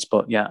it since,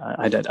 but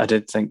I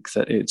did think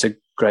that it's a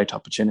great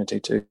opportunity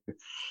to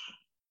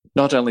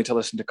not only to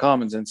listen to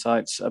Carmen's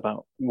insights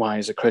about why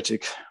as a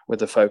critic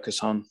with a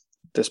focus on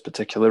this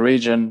particular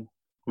region,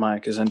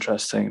 Mayak is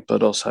interesting,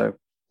 but also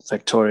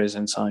Victoria's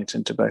insight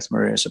into both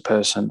Maria as a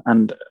person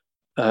and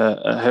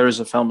her as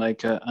a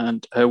filmmaker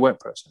and her work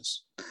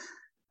process.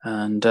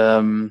 And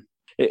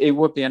it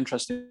would be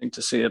interesting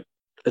to see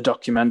a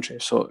documentary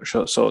of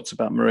short sorts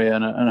about Maria,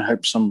 and I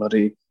hope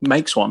somebody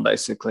makes one,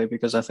 basically,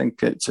 because I think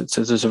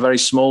there's a very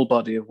small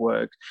body of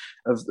work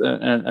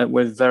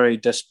with very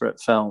disparate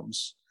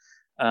films.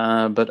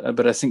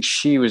 But I think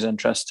she was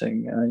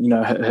interesting.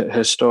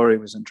 Her story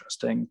was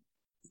interesting.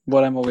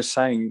 What I'm always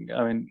saying,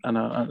 I mean,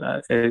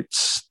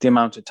 it's the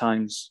amount of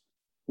times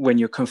when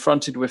you're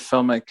confronted with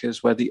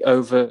filmmakers where the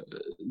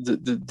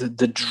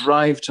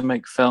drive to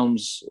make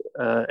films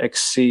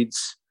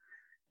exceeds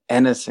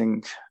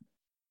anything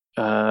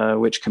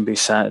which can be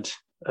said,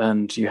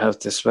 and you have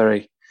this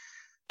very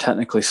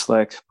technically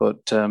slick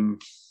but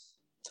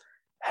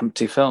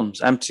empty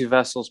films. Empty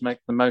vessels make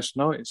the most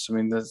noise. I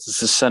mean, there's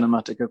a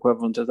cinematic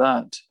equivalent of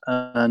that,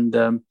 and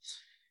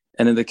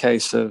in the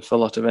case of a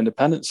lot of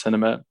independent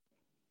cinema,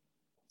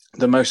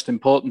 the most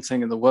important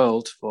thing in the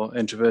world for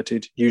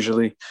introverted,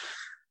 usually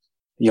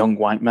young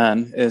white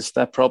men, is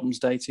their problems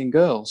dating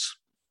girls.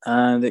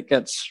 And it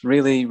gets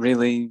really,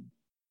 really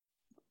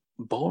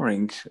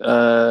boring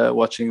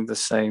watching the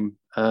same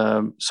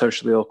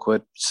socially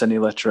awkward,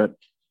 cine-literate,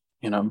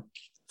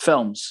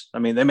 films. I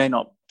mean, that may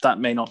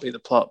not be the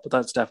plot, but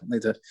that's definitely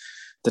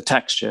the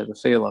texture, the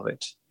feel of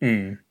it.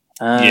 And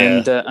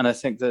I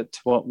think that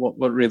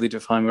what really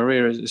defined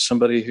Maria is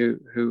somebody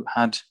who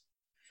had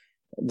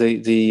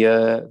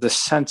the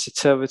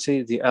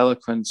sensitivity, the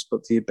eloquence,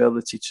 but the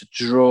ability to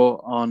draw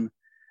on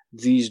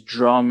these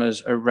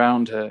dramas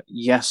around her.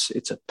 Yes,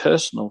 it's a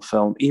personal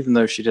film. Even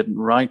though she didn't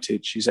write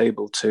it, she's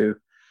able to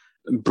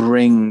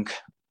bring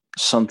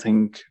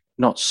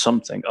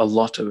a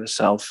lot of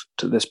herself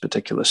to this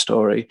particular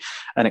story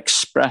and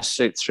express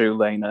it through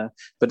Lena,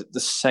 but at the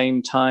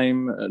same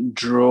time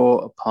draw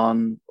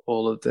upon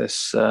all of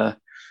this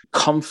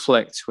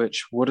conflict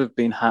which would have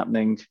been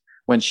happening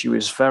when she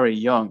was very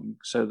young.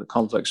 So the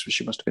conflicts,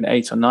 she must have been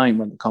 8 or 9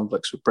 when the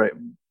conflicts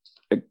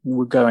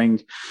were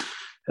going,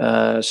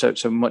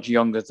 so much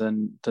younger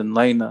than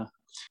Lena.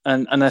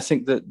 And I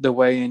think that the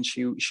way in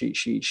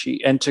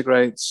she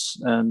integrates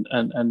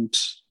and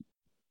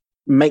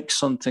makes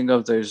something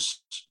of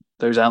those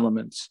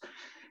elements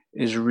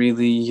is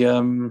really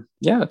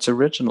it's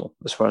original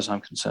as far as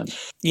I'm concerned.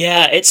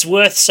 Yeah, it's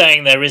worth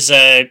saying there is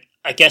a,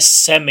 I guess,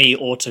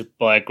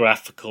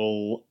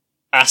 semi-autobiographical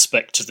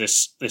aspect to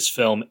this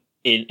film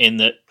in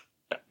that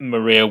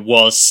Maria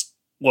was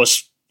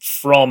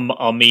from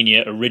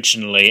Armenia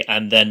originally,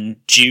 and then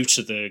due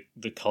to the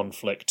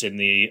conflict in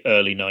the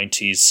early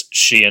 90s,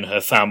 she and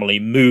her family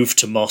moved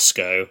to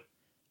Moscow,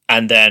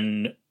 and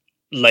then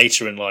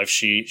later in life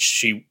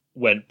she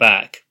went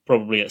back,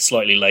 probably at a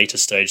slightly later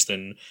stage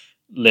than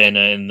Lena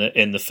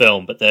in the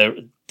film, but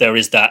there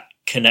is that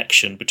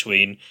connection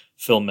between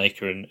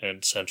filmmaker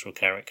and central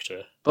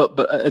character. But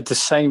at the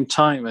same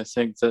time, I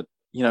think that,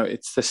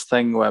 it's this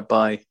thing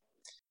whereby,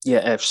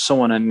 if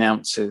someone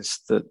announces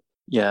that,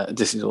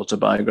 this is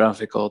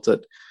autobiographical,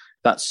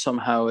 that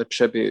somehow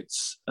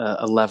attributes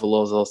a level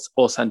of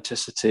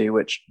authenticity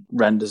which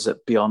renders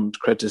it beyond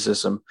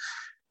criticism.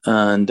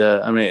 And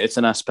it's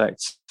an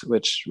aspect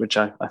which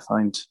I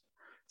find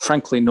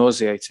frankly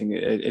nauseating.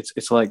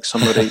 It's like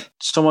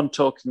someone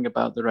talking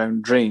about their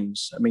own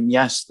dreams. I mean,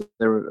 yes,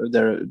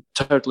 they're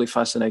totally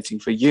fascinating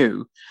for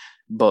you,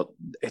 but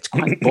it's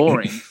quite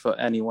boring for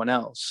anyone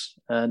else.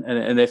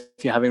 And if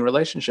you're having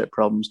relationship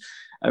problems,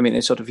 I mean,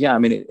 it's sort of,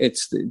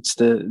 it's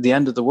the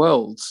end of the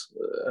world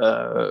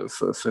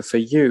for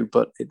you,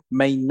 but it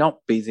may not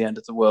be the end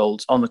of the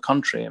world. On the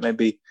contrary, it may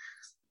be,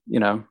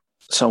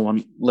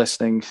 someone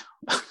listening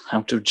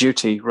out of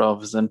duty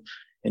rather than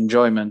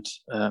enjoyment.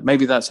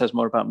 Maybe that says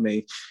more about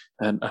me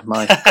and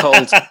my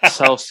cold,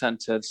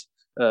 self-centered,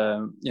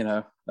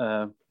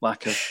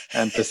 lack of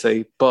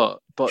empathy.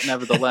 But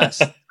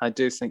nevertheless, I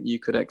do think you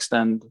could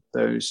extend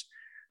those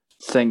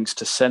things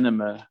to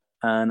cinema,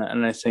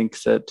 and I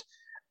think that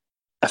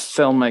a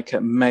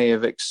filmmaker may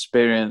have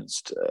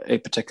experienced a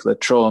particular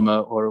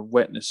trauma or have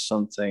witnessed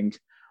something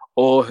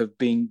or have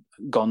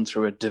gone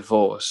through a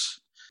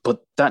divorce.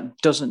 But that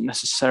doesn't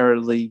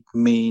necessarily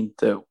mean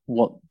that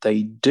what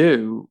they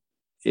do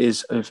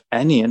is of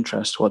any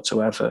interest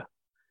whatsoever.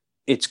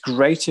 It's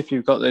great if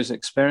you've got those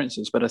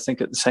experiences, but I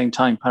think at the same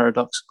time,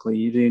 paradoxically,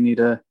 you do need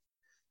a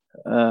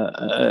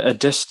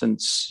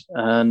distance.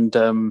 And,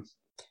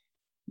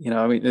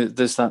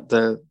 there's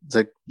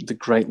the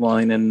great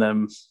line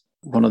in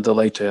one of the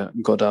later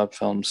Godard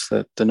films,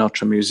 the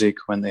Notre Musique,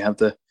 when they have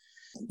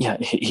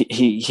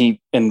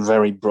he in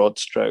very broad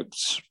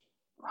strokes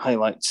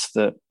highlights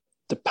the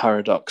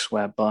paradox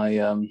whereby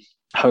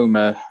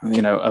Homer,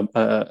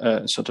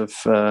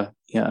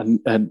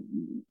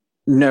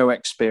 no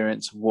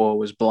experience of war,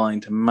 was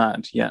blind and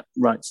mad, yet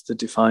writes the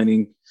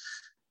defining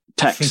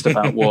text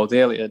about war, the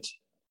Iliad.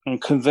 And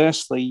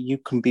conversely, you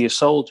can be a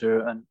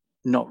soldier and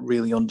not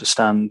really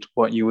understand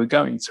what you were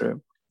going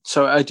through.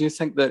 So I do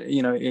think that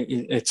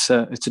it's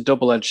a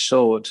double-edged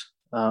sword.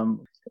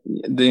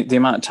 The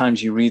amount of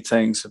times you read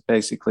things of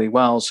basically,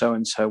 well, so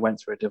and so went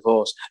through a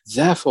divorce,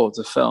 therefore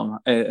the film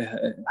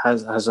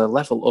has a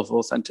level of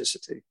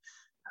authenticity.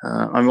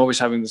 I'm always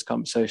having this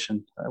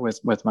conversation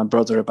with my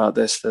brother about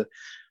this. That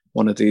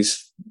one of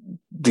these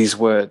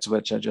words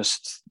which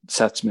just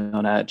sets me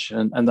on edge,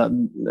 and that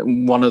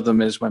one of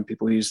them is when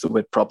people use the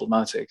word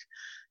problematic,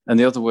 and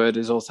the other word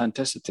is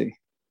authenticity.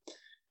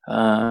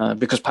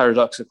 Because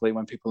paradoxically,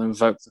 when people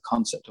invoke the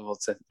concept of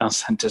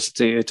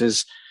authenticity, it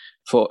is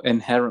for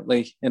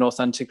inherently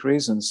inauthentic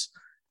reasons.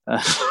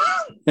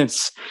 And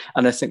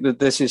I think that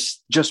this is,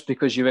 just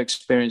because you've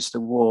experienced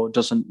a war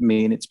doesn't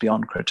mean it's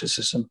beyond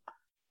criticism.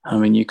 I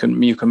mean, you can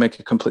make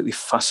a completely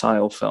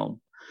facile film,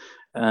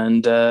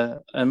 and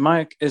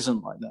Mike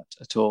isn't like that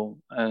at all.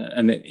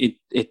 And it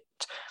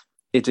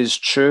is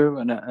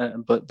true,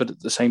 but at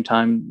the same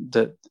time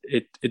that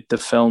the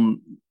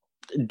film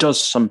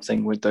does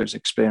something with those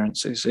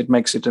experiences. It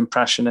makes it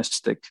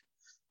impressionistic,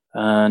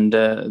 and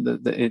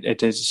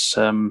it is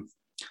an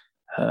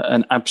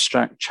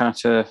abstract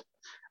chatter.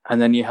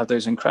 And then you have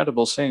those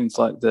incredible scenes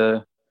like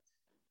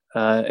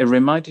it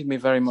reminded me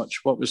very much,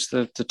 what was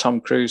the Tom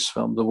Cruise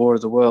film, The War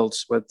of the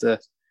Worlds, where the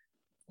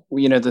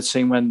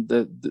scene when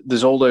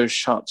there's all those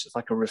shots, it's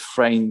like a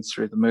refrain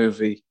through the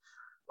movie,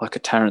 like a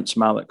Terrence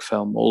Malick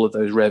film, all of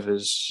those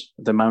rivers,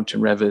 the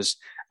mountain rivers,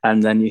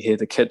 and then you hear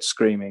the kids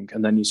screaming,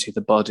 and then you see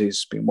the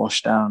bodies being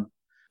washed down.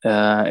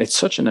 It's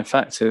such an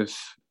effective,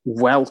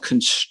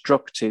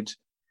 well-constructed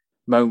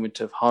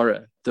moment of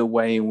horror, the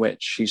way in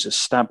which she's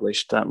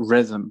established that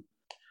rhythm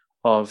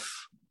of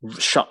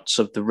shots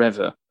of the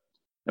river.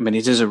 I mean,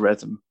 it is a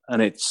rhythm,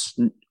 and it's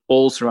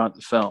all throughout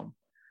the film.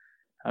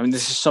 I mean,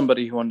 this is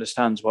somebody who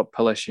understands what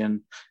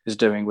Palisyan is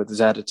doing with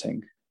his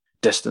editing,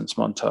 distance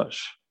montage.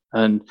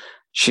 And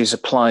she's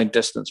applied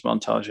distance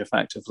montage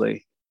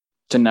effectively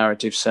to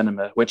narrative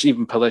cinema, which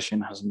even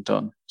Palisyan hasn't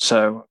done.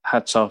 So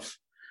hats off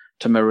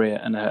to Maria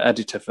and her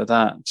editor for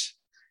that.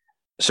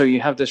 So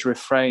you have this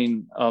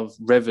refrain of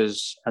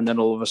rivers, and then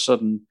all of a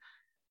sudden,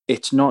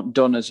 it's not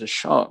done as a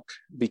shock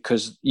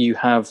because you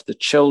have the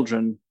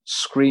children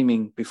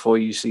screaming before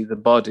you see the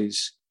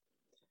bodies.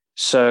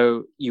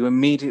 So you're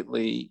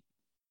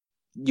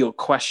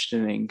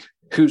questioning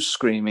who's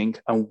screaming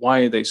and why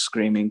are they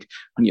screaming,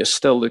 and you're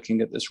still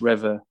looking at this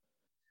river.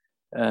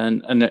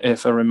 And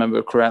if I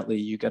remember correctly,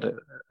 you get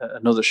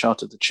another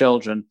shot of the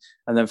children,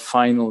 and then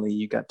finally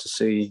you get to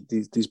see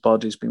these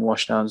bodies being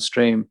washed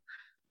downstream.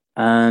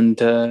 And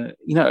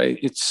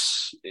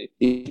it's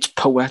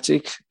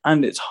poetic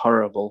and it's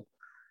horrible,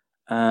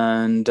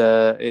 and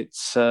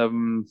it's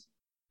real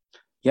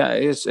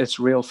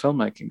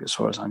filmmaking as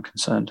far as I'm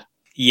concerned.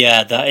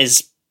 Yeah, that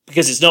is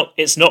because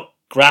it's not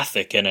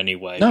graphic in any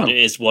way, but it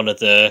is one of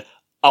the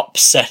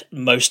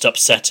most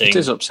upsetting. It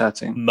is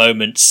upsetting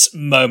moments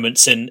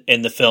in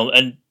the film,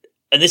 and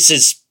this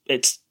is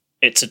it's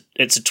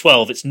a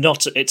 12.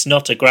 It's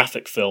not a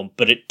graphic film,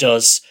 but it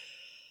does.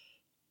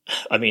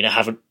 I mean,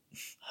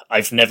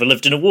 I've never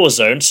lived in a war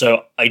zone,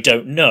 so I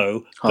don't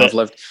know. I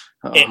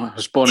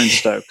was born in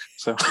Stoke,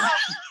 so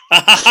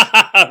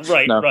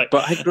right.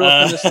 But I grew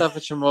up in the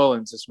Staffordshire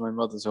Moorlands, as my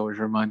mother's always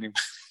reminding me.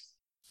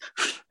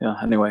 Yeah.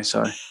 Anyway,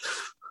 sorry.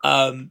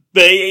 But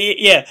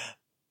yeah.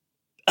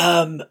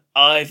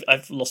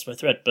 I've lost my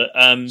thread, but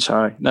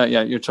sorry. No,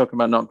 yeah, you're talking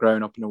about not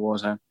growing up in a war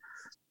zone.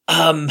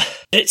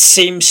 It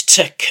seems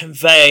to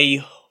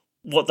convey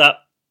what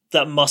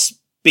that must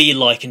be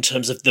like in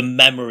terms of the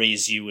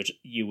memories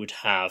you would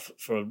have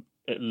from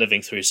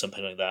living through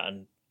something like that.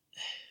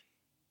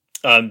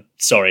 And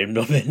sorry, I'm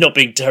not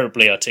being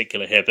terribly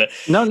articulate here, but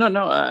no.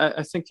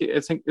 I think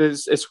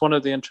it's one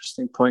of the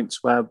interesting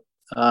points where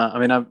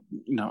I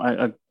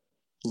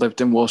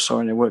lived in Warsaw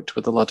and I worked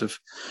with a lot of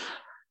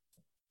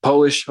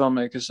Polish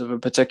filmmakers of a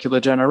particular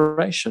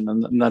generation,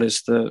 and that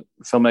is the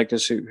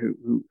filmmakers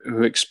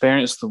who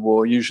experienced the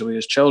war usually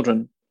as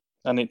children,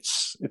 and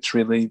it's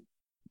really.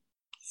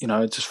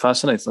 It's just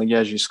fascinating. Like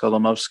Jerzy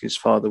Skolimowski's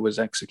father was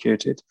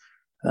executed,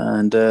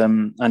 and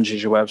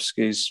Andrzej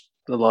Żuławski's,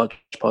 a large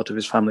part of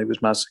his family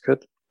was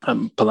massacred.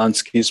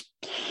 Polanski's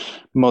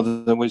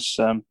mother was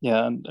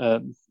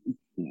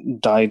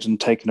died and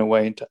taken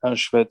away into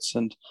Auschwitz,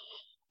 and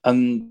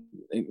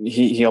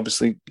he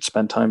obviously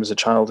spent time as a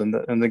child in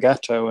the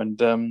ghetto,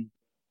 and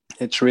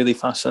it's really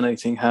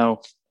fascinating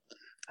how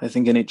I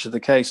think in each of the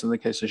case, in the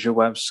case of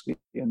Żuławski,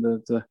 in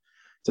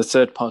the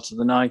third part of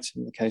the night,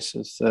 in the case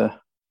of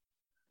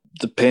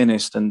the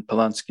pianist and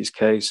Polanski's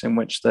case, in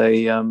which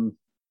they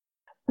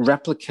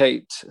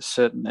replicate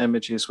certain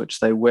images which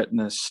they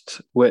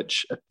witnessed,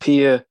 which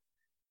appear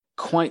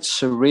quite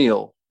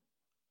surreal,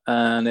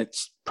 and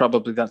it's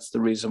probably that's the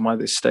reason why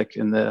they stick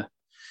in their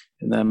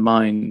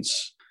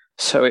minds.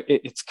 So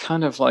it's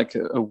kind of like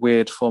a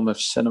weird form of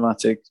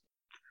cinematic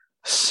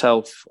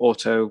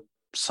self-auto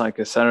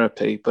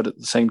psychotherapy, but at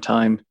the same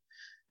time,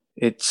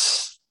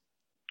 it's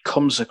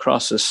comes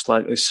across as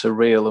slightly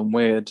surreal and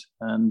weird,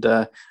 and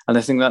I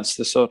think that's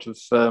the sort of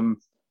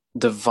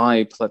the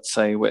vibe, let's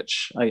say,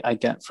 which I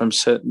get from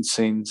certain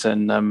scenes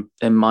in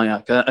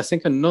Mayak. I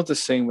think another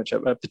scene which I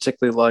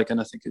particularly like,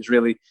 and I think is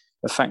really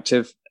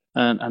effective,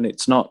 and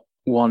it's not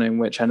one in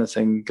which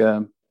anything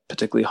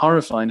particularly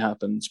horrifying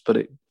happens, but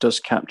it does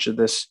capture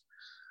this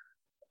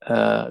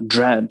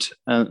dread,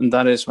 and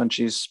that is when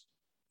she's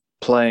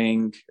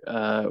playing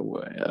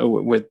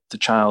with the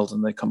child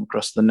and they come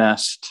across the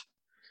nest.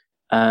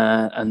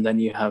 And then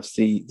you have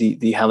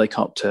the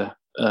helicopter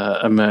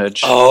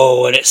emerge.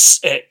 Oh, and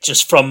it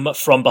just from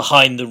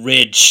behind the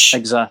ridge.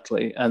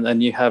 Exactly. And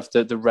then you have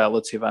the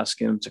relative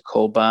asking him to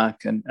call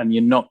back, and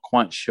you're not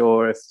quite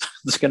sure if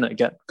it's going to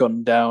get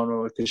gunned down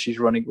or because she's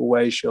running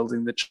away,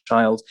 shielding the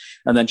child,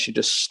 and then she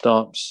just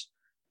stops.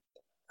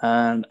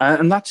 And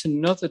that's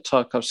another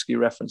Tarkovsky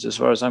reference as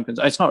far as I'm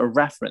concerned. It's not a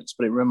reference,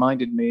 but it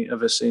reminded me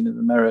of a scene in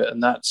The Mirror,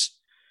 and that's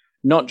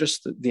not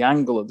just the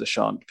angle of the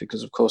shot,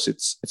 because of course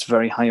it's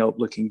very high up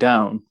looking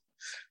down.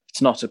 It's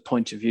not a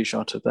point of view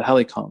shot of the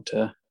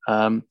helicopter,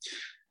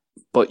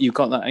 but you've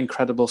got that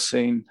incredible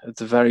scene at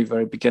the very,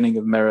 very beginning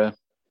of Mirror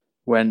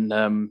when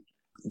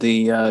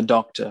the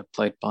doctor,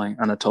 played by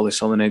Anatoly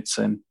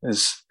Solonitsyn,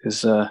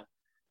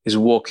 is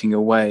walking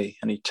away,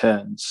 and he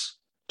turns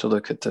to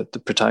look at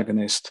the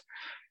protagonist,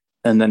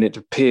 and then it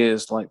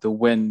appears like the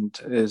wind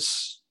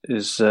is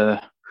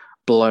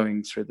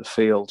blowing through the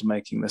field,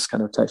 making this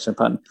kind of texture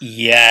pattern.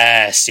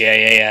 Yes,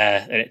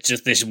 yeah. And it's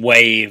just this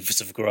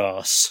waves of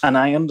grass. And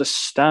I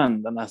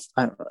understand, and I've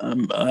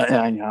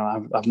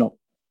not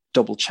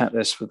double checked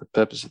this for the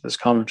purpose of this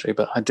commentary,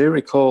 but I do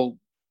recall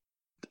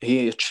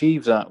he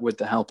achieved that with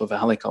the help of a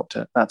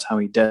helicopter. That's how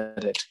he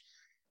did it.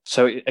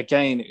 So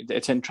again,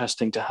 it's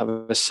interesting to have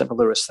a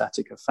similar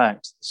aesthetic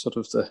effect, sort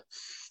of the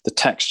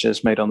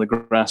textures made on the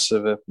grass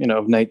of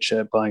of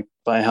nature by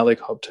a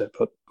helicopter.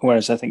 But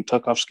whereas I think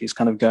Tarkovsky's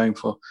kind of going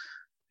for,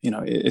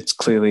 it's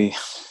clearly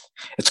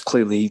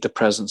the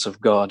presence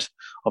of God,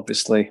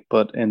 obviously.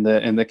 But in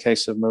the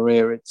case of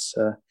Maria, it's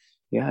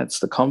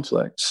the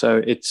conflict.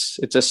 So it's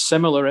a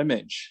similar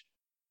image.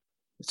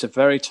 It's a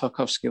very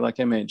Tarkovsky-like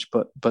image,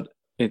 but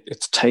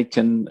it's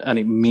taken and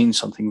it means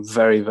something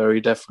very,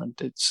 very different.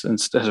 It's,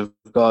 instead of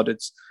God,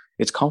 it's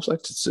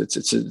conflict.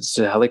 It's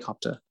a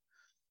helicopter,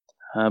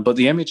 but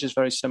the image is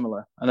very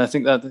similar, and I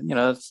think that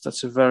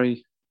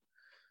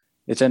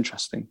it's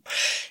interesting.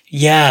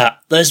 Yeah,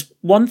 there's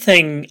one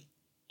thing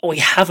we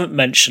haven't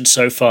mentioned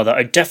so far that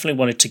I definitely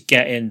wanted to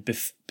get in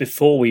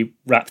before we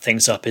wrap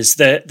things up. Is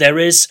there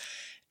is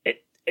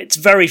it's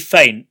very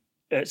faint.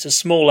 It's a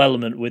small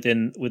element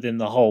within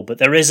the whole, but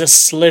there is a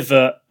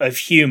sliver of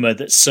humour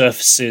that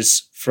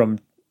surfaces from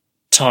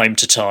time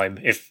to time,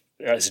 if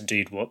that's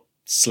indeed what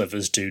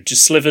slivers do. Do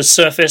slivers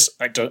surface?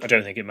 I don't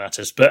think it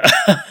matters, but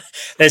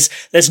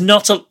there's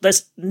not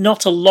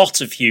a lot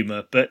of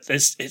humour, but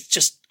it's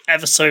just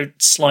ever so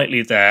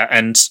slightly there.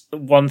 And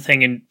one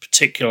thing in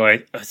particular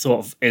I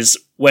thought of is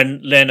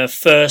when Lena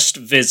first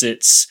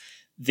visits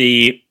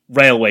the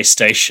railway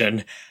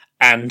station,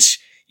 and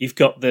you've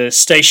got the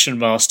station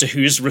master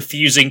who's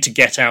refusing to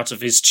get out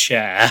of his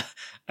chair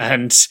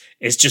and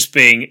is just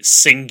being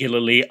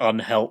singularly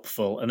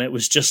unhelpful. And it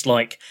was just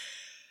like,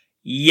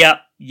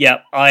 yep,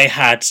 I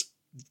had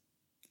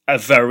a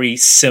very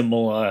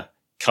similar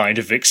kind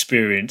of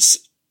experience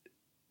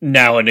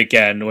now and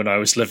again when I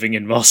was living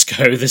in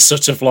Moscow. This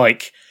sort of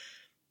like,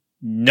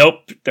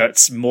 nope,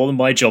 that's more than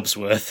my job's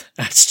worth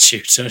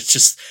attitude. So it's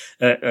just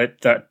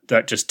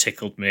that just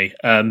tickled me.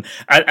 And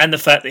the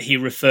fact that he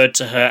referred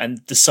to her, and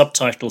the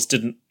subtitles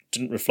didn't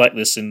reflect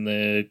this in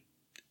the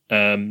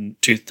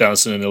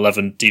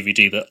 2011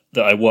 DVD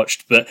that I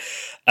watched, but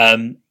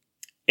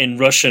in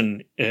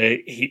Russian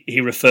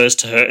he refers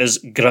to her as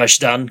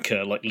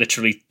Grajdanka, like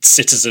literally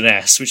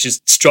citizeness, which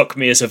has struck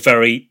me as a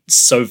very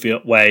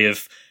Soviet way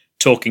of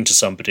talking to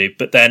somebody.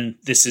 But then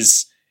this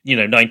is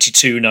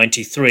 92,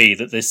 93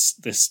 that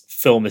this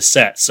film is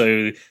set.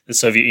 So the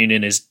Soviet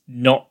Union is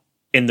not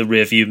in the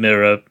rearview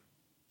mirror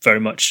very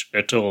much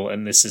at all.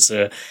 And this is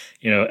an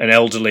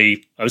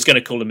elderly, I was going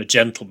to call him a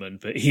gentleman,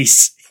 but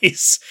he's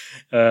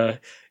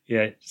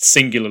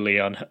singularly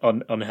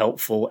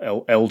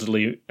unhelpful,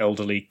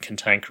 elderly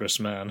cantankerous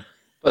man.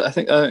 But I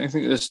think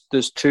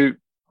there's two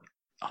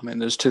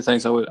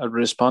things I'd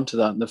respond to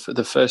that. And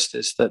the first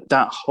is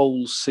that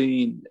whole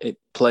scene, it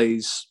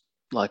plays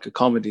like a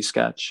comedy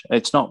sketch.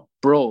 It's not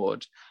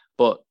broad,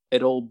 but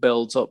it all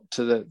builds up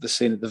to the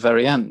scene at the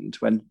very end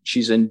when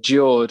she's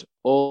endured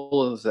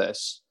all of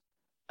this,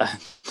 and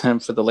then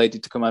for the lady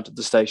to come out of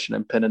the station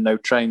and pin a no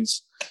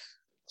trains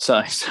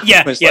sign.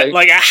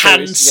 Like a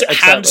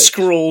hand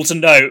scrawled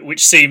note,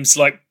 which seems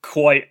like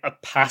quite a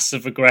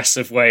passive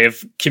aggressive way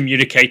of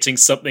communicating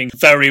something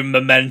very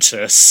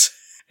momentous.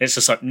 It's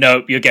just like,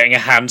 nope, you're getting a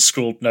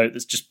hand-scrawled note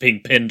that's just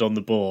being pinned on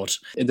the board.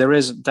 There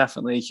is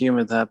definitely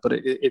humour there, but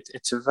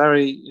it's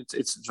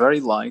very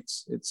light.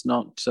 It's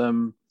not,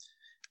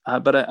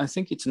 but I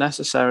think it's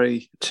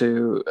necessary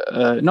to.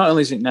 Not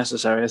only is it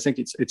necessary, I think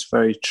it's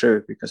very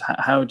true, because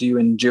how do you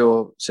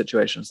endure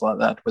situations like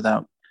that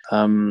without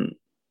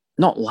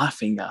not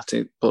laughing at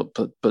it, but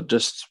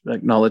just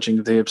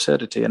acknowledging the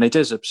absurdity? And it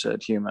is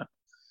absurd humour.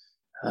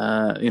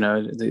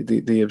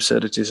 The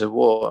absurdities of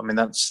war. I mean,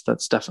 that's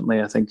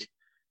definitely, I think.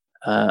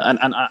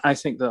 And I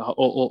think that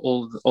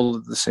all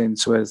of the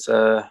scenes with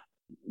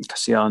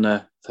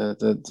Cassiana,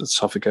 the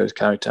Sofiko's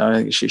character, I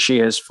think she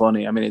is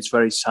funny. I mean, it's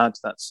very sad,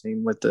 that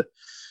scene with the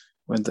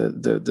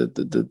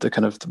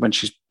kind of when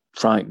she's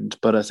frightened.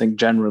 But I think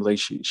generally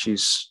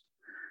she's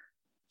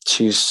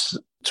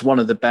one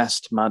of the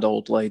best mad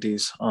old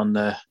ladies on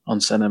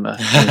cinema.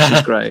 I mean,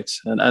 she's great.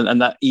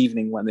 And that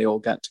evening when they all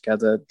get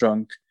together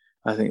drunk,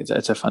 I think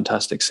it's a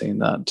fantastic scene.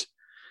 That.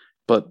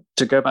 But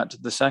to go back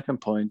to the second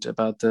point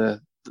about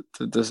the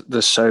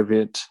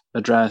Soviet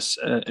address,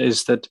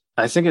 is that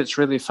I think it's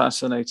really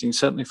fascinating,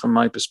 certainly from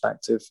my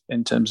perspective,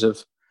 in terms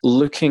of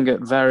looking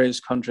at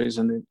various countries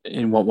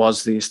in what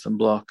was the Eastern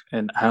Bloc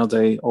and how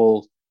they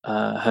all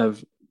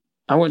have,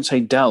 I wouldn't say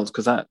dealt,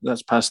 because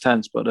that's past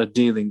tense, but are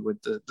dealing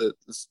with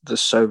the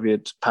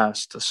Soviet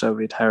past, the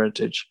Soviet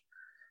heritage.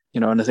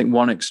 And I think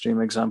one extreme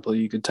example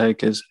you could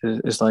take is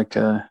like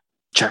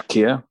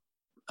Czechia,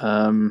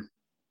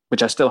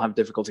 which I still have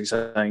difficulty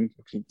saying.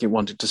 He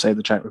wanted to say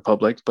the Czech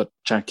Republic, but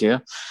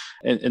Czechia,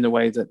 in a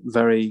way that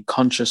very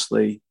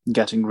consciously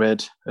getting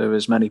rid of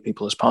as many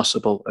people as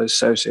possible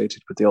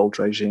associated with the old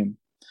regime.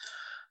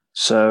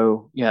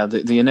 So, yeah,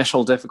 the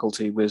initial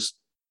difficulty was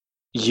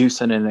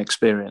youth and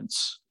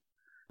inexperience.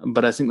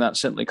 But I think that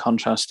simply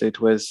contrasted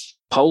with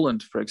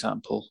Poland, for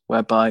example,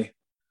 whereby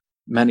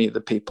many of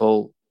the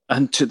people,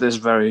 and to this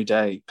very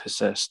day,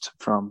 persist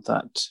from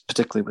that,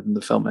 particularly within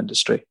the film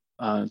industry.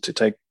 To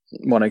take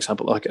one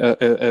example, like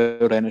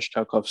Irena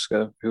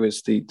Strzałkowska, who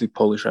is the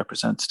Polish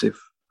representative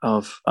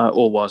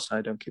or was,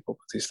 I don't keep up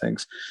with these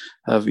things,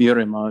 of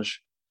Eurimage.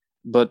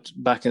 But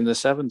back in the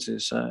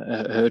 70s,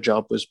 her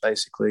job was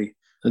basically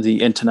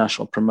the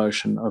international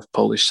promotion of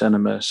Polish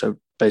cinema. So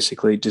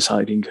basically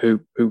deciding who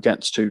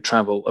gets to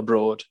travel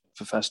abroad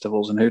for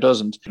festivals and who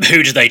doesn't.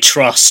 Who do they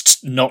trust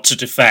not to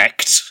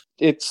defect?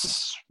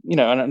 It's,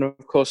 and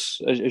of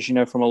course, as you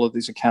know from all of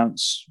these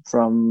accounts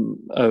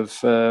of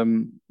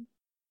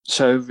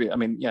Soviet,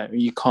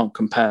 you can't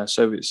compare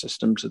Soviet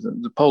system to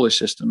the Polish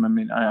system.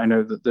 I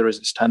know that there is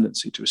this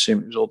tendency to assume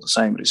it was all the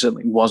same, but it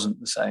certainly wasn't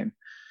the same.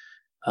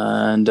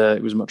 And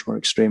it was much more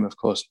extreme, of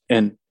course,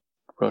 in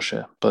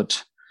Russia.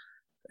 But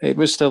it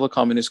was still a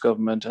communist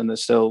government, and there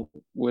still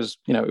was,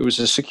 it was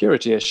a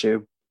security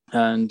issue.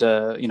 And,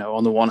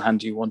 on the one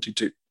hand, you wanted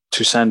to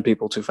send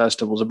people to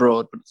festivals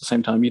abroad, but at the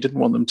same time, you didn't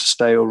want them to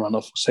stay or run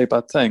off or say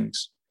bad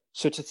things.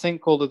 So to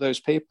think all of those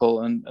people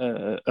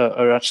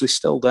are actually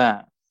still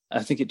there,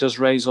 I think it does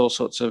raise all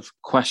sorts of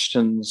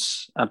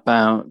questions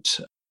about,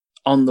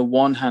 on the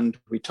one hand,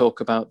 we talk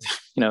about,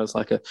 it's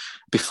like a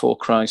before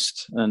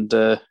Christ and,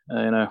 AD,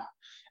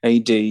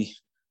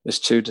 there's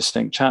two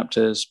distinct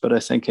chapters. But I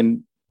think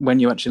when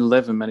you actually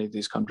live in many of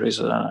these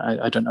countries,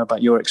 I don't know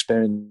about your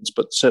experience,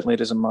 but certainly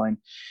it is in mine,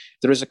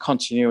 there is a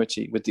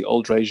continuity with the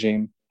old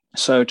regime.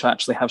 So to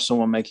actually have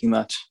someone making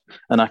that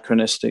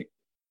anachronistic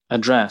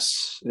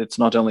address, it's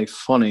not only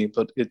funny,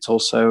 but it's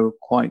also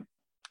quite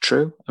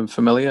true and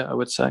familiar, I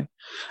would say.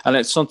 And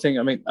it's something,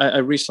 I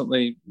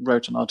recently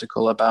wrote an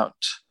article about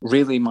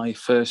really my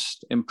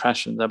first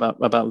impressions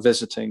about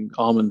visiting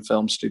Arman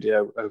Film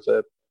Studio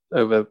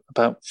over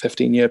about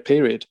 15-year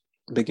period,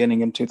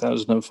 beginning in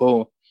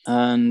 2004.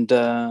 And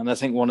I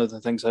think one of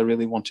the things I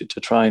really wanted to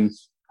try, and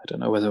I don't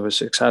know whether it was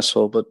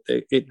successful, but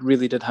it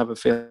really did have a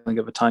feeling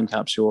of a time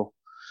capsule.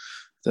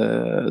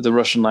 The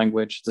Russian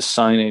language, the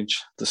signage,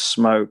 the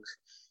smoke,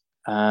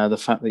 the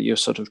fact that you're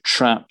sort of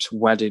trapped,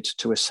 wedded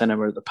to a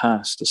cinema of the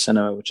past, a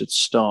cinema which had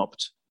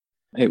stopped.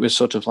 It was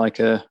sort of like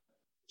a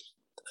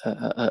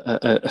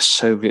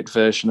Soviet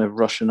version of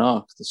Russian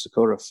Ark, the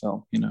Sakharov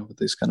film, with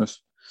these kind of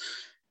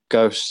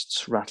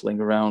ghosts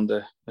rattling around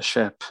a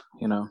ship,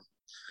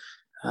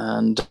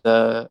 And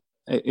I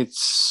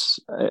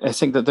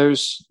think that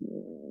those,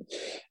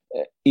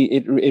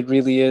 it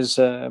really is,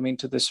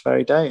 to this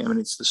very day,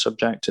 it's the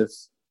subject of,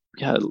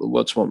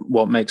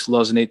 what makes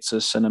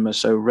Loznitsa cinema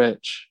so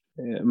rich,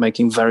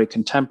 making very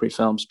contemporary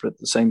films, but at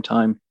the same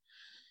time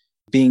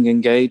being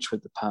engaged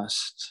with the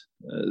past.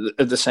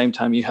 At the same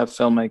time, you have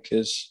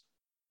filmmakers,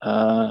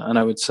 and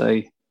I would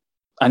say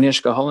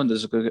Agnieszka Holland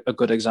is a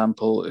good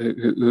example,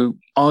 who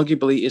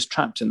arguably is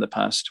trapped in the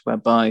past,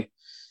 whereby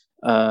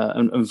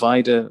and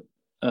Andrzej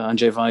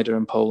Wajda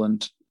in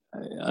Poland,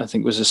 I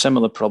think, was a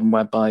similar problem,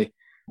 whereby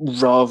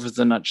rather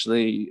than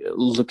actually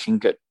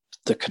looking at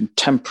the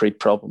contemporary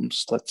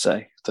problems, let's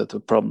say, the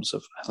problems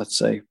of, let's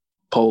say,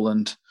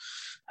 Poland,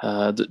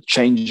 the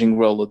changing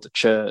role of the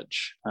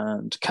church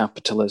and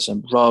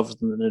capitalism, rather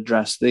than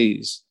address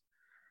these,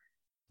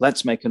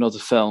 let's make another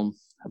film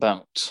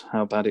about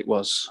how bad it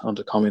was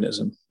under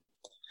communism.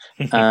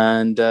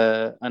 and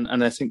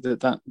I think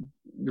that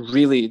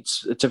really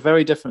it's a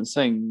very different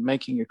thing.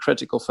 Making a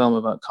critical film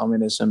about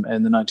communism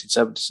in the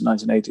 1970s and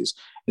 1980s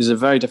is a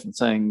very different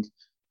thing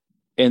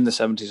in the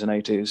 70s and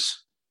 80s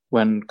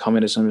when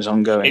communism is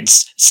ongoing.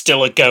 It's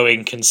still a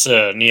going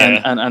concern,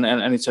 yeah.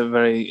 And it's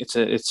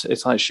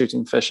like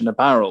shooting fish in a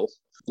barrel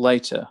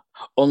later,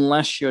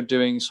 unless you're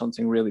doing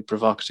something really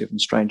provocative and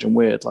strange and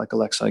weird, like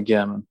Alexei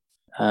German.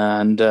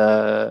 And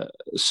really,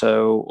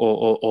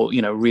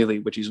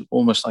 which is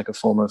almost like a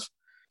form of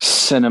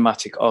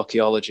cinematic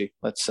archaeology,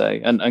 let's say.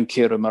 And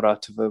Kira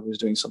Muratova was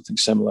doing something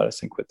similar, I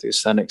think, with the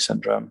Arsenic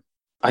Syndrome.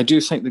 I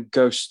do think the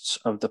ghosts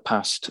of the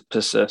past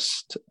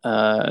persist.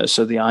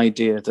 So the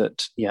idea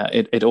that,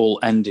 it all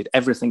ended,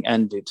 everything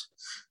ended,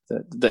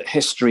 that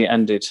history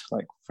ended,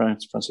 like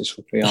Francis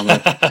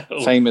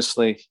Fukuyama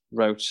famously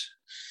wrote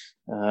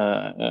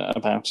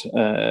about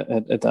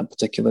at that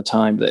particular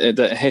time,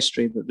 that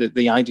history,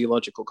 the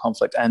ideological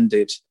conflict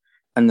ended,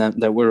 and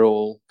that we're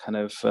all kind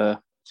of,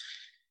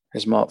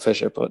 as Mark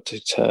Fisher put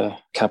it,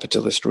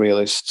 capitalist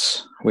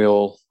realists. We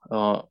all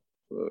are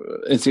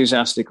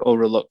enthusiastic or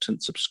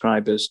reluctant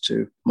subscribers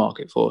to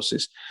market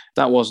forces.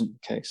 That wasn't the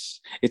case.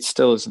 It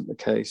still isn't the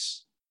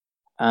case,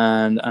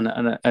 and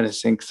I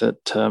think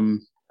that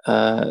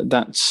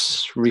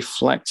that's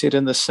reflected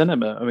in the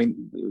cinema. I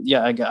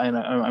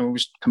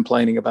was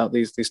complaining about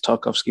these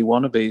Tarkovsky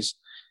wannabes.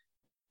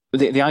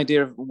 The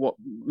idea of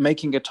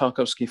making a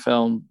Tarkovsky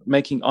film,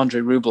 making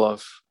Andrei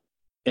Rublev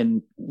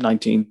in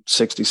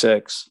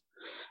 1966,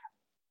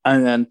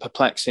 and then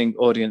perplexing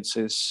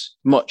audiences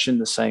much in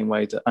the same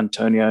way that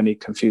Antonioni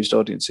confused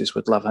audiences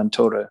with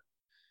L'Avventura.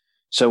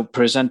 So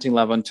presenting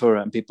L'Avventura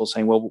and people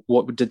saying, well,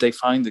 what did they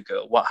find the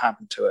girl? What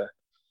happened to her?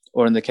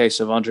 Or in the case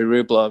of Andrei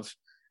Rublev,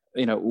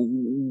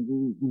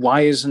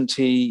 why is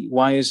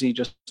he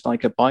just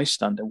like a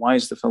bystander? Why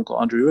is the film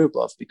called Andrei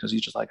Rublev? Because he's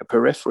just like a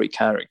periphery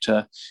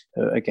character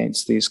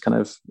against these kind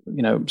of,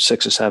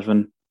 6 or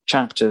 7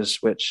 chapters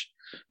which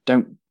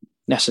don't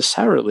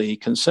necessarily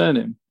concern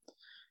him.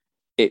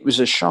 it was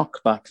a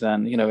shock back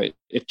then.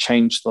 It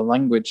changed the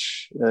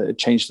language, it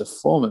changed the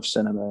form of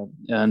cinema,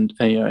 and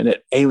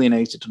it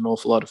alienated an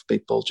awful lot of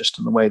people just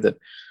in the way that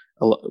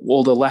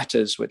all the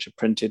letters which are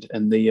printed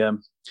in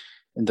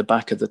the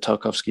back of the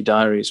Tarkovsky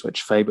diaries,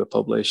 which Faber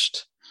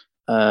published,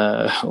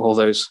 all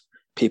those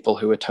people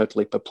who were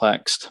totally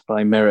perplexed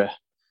by Mirror,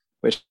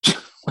 which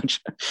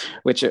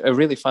are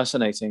really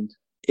fascinating.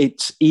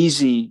 It's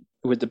easy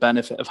with the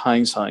benefit of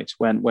hindsight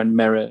when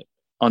Mirror,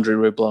 Andrei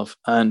Rublev,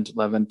 and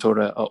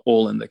L'Avventura are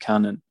all in the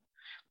canon,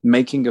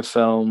 making a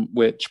film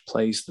which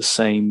plays the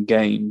same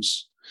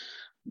games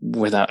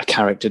without a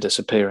character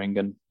disappearing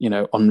and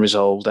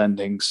unresolved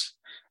endings.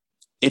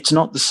 It's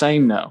not the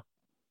same now.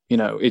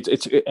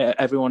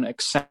 Everyone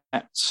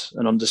accepts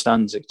and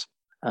understands it,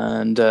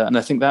 and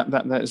I think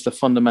that is the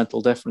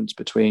fundamental difference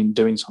between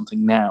doing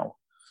something now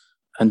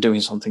and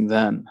doing something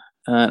then.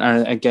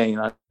 And again,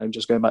 I'm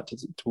just going back to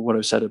what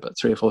I've said about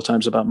 3 or 4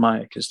 times about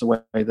Mayak, is the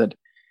way that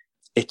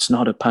it's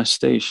not a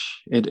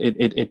pastiche.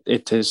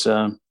 It is.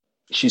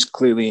 She's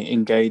clearly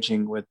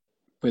engaging with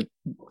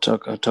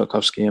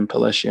Tarkovsky and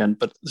Peleshian,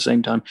 but at the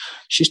same time,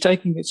 she's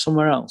taking it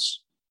somewhere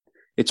else.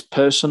 It's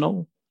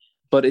personal,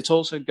 but it's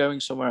also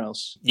going somewhere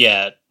else.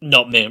 Yeah,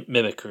 not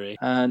mimicry.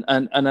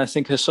 And I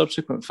think her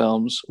subsequent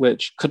films,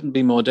 which couldn't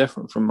be more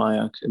different from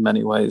Mayak in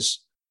many ways,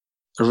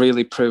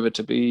 really prove it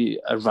to be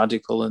a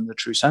radical in the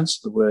true sense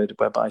of the word,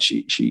 whereby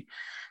she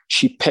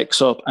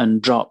picks up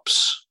and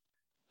drops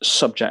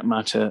subject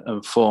matter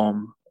and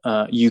form.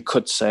 You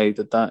could say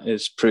that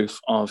is proof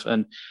of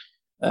a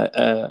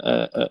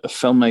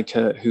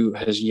filmmaker who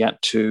has yet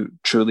to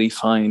truly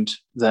find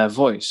their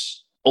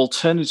voice.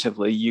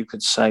 Alternatively, you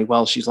could say,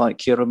 well, she's like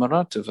Kira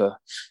Muratova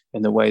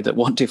in the way that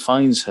what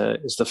defines her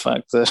is the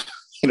fact that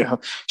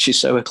she's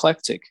so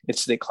eclectic.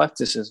 It's the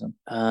eclecticism,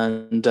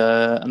 and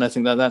I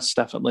think that's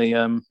definitely.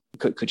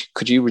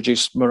 Could you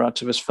reduce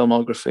Muratova's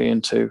filmography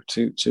into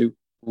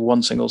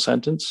one single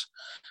sentence?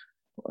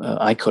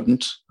 I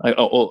couldn't.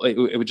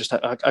 It would just.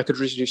 I could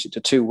reduce it to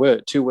two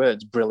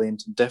words: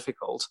 brilliant and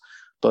difficult.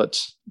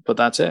 But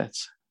that's it.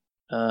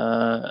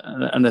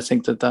 And I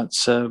think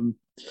that's.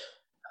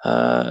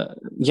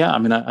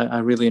 I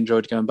really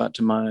enjoyed going back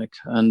to Mayak,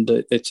 and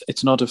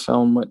it's not a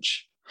film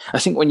which. I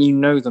think when you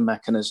know the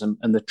mechanism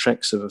and the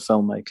tricks of a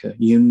filmmaker,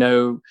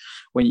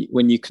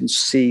 when you can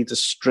see the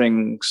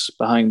strings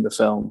behind the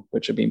film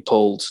which are being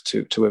pulled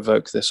to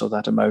evoke this or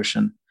that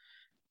emotion,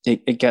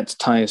 it gets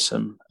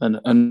tiresome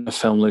and the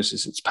film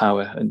loses its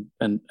power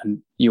and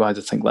you either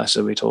think less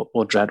of it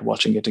or dread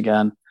watching it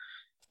again.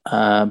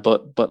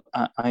 But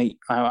I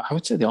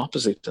would say the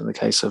opposite in the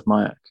case of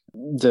Mayak.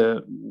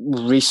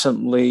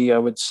 Recently, I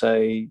would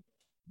say,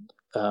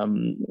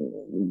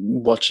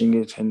 watching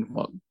it in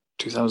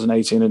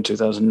 2018 and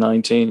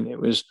 2019, it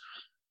was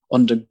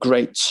under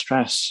great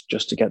stress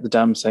just to get the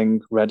damn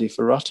thing ready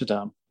for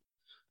Rotterdam.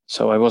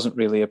 So I wasn't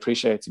really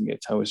appreciating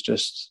it. I was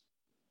just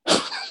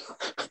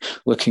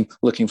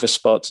looking for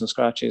spots and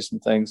scratches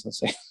and things and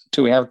saying,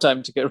 do we have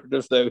time to get rid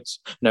of those?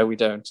 No, we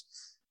don't.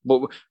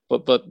 But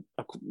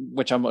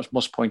which I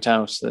must point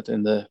out that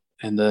in the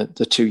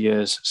 2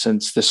 years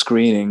since the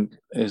screening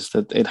is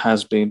that it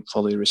has been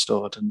fully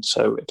restored, and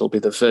so it'll be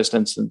the first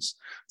instance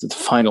that the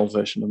final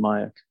version of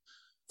Mayak,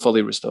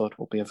 fully restored,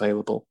 will be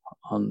available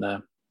on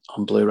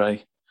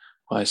Blu-ray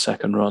by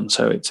second run.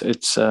 So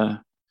it's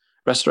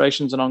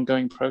restoration's an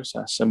ongoing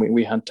process, and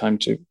we had time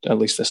to, at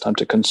least this time,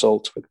 to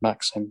consult with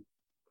Maxim,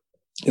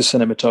 his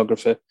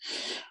cinematographer,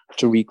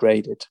 to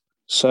regrade it.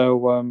 So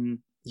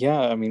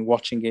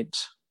watching it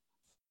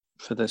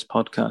for this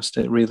podcast,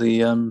 it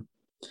really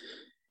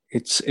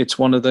it's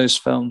one of those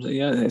films.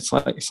 Yeah, it's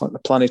like the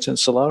planet in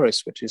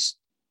Solaris, which is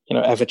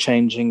ever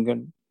changing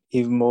and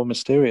even more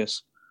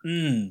mysterious.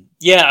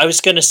 Yeah, I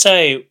was going to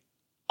say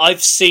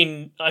I've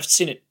seen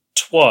it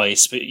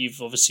twice, but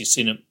you've obviously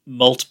seen it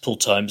multiple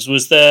times.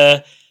 Was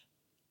there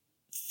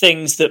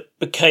things that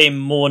became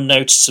more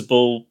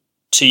noticeable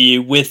to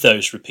you with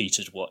those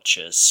repeated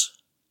watches?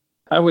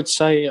 I would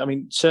say,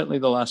 certainly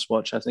the last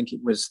watch, I think it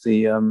was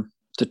the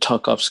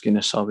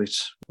Tarkovsky-ness of it,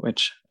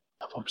 which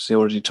I've obviously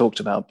already talked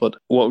about. But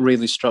what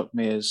really struck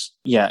me is,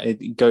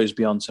 it goes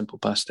beyond simple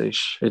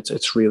pastiche.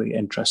 It's really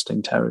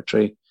interesting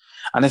territory.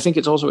 And I think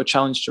it's also a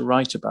challenge to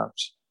write about.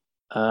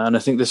 And I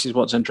think this is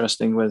what's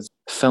interesting with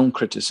film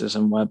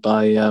criticism,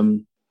 whereby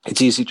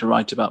it's easy to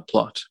write about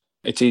plot.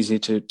 It's easy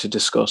to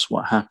discuss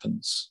what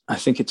happens. I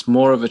think it's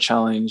more of a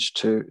challenge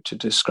to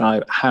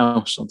describe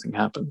how something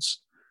happens,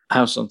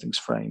 how something's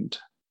framed,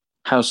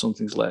 how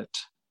something's lit,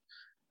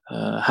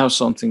 how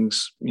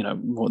something's,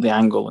 what the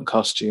angle and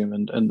costume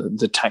and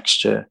the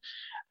texture.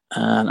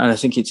 And I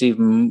think it's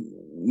even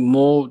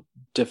more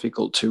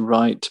difficult to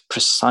write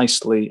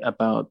precisely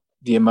about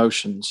the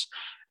emotions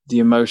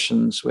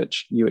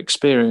which you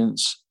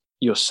experience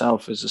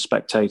yourself as a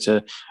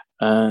spectator,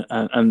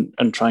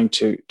 and trying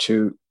to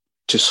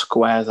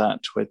square that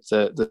with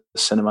the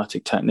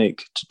cinematic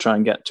technique to try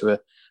and get to a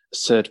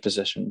third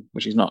position,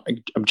 which is not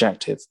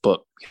objective,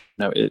 but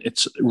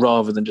it's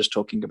rather than just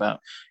talking about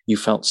you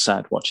felt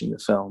sad watching the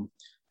film,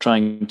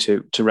 trying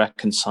to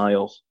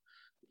reconcile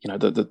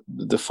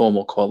the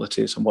formal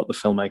qualities and what the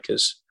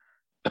filmmakers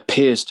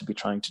appears to be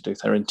trying to do,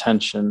 their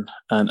intention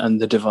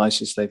and the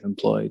devices they've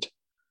employed.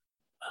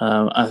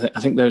 I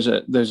think those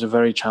are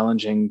very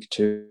challenging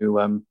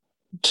to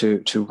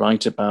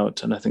write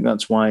about, and I think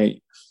that's why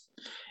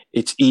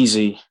it's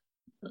easy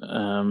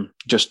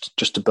just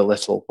to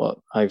belittle what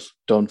I've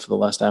done for the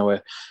last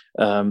hour.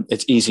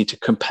 It's easy to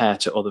compare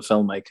to other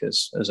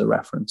filmmakers as a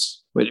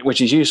reference,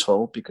 which is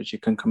useful because you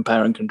can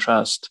compare and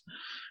contrast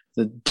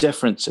the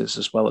differences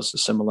as well as the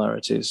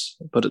similarities.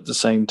 But at the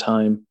same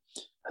time,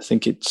 I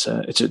think it's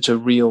a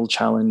real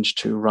challenge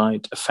to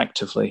write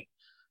effectively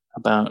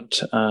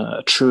about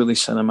truly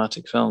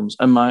cinematic films.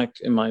 And Mike,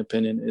 in my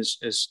opinion, is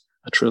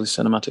a truly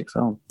cinematic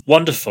film.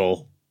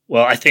 Wonderful.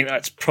 Well, I think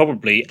that's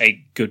probably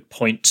a good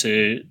point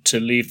to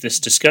leave this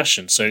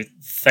discussion. So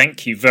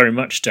thank you very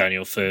much,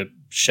 Daniel, for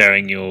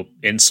sharing your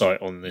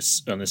insight on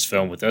this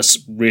film with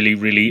us. Really,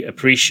 really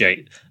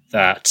appreciate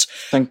that.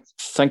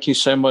 Thank you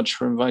so much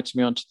for inviting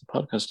me onto the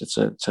podcast.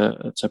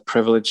 It's a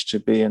privilege to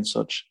be in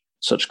such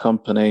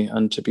company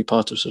and to be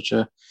part of such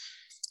a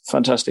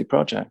fantastic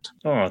project.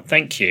 Oh,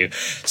 thank you.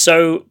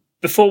 So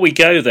before we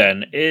go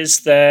then,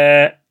 is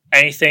there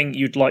anything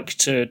you'd like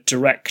to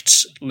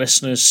direct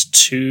listeners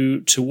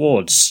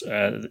towards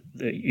that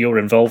you're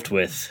involved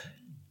with?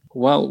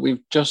 Well,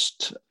 we've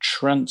just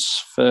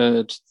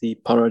transferred the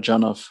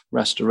Parajanov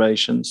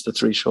restorations, the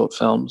 3 short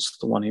films,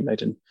 the one he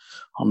made in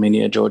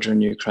Armenia, Georgia,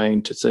 and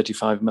Ukraine, to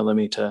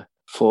 35mm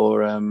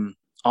for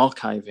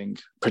archiving,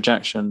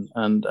 projection,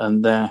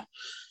 and they're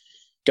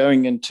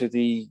going into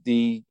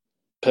the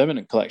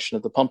permanent collection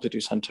of the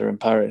Pompidou Center in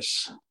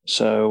Paris.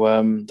 So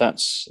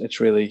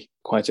it's really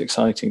quite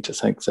exciting to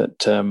think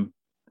that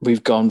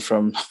we've gone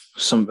from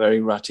some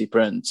very ratty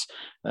prints,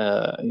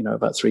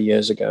 about 3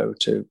 years ago,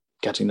 to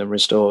getting them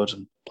restored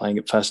and playing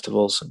at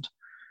festivals,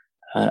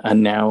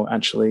 and now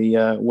actually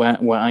where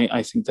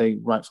I think they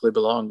rightfully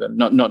belong, and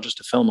not just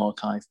a film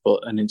archive, but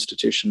an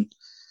institution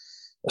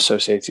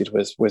associated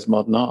with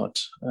modern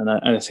art. And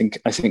I think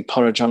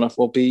Parajanov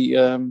will be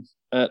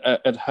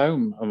at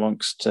home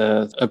amongst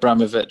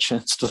Abramovich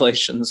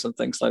installations and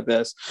things like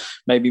this,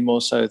 maybe more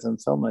so than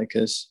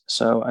filmmakers.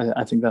 So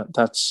I think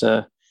that's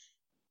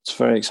it's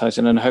very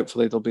exciting, and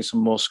hopefully there'll be some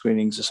more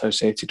screenings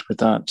associated with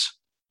that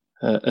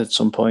at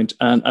some point.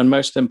 And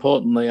most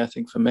importantly, I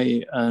think for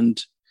me,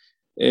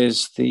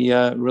 is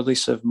the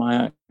release of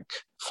Mayak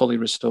fully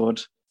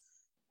restored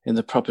in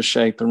the proper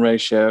shape and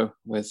ratio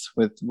with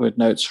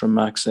notes from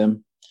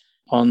Maxim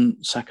on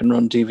second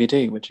run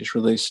DVD, which is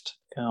released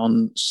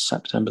on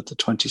September the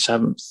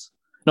 27th.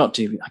 Not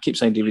DVD, I keep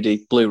saying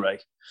DVD, Blu-ray.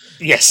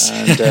 Yes.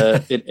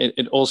 And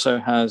it also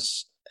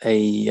has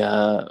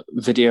a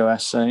video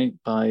essay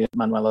by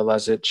Manuela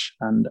Lazic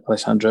and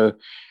Alessandro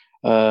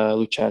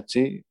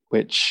Lucetti,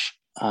 which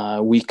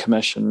we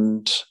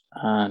commissioned,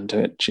 and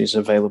which is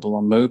available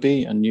on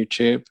Mubi and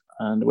YouTube,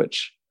 and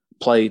which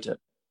played at,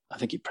 I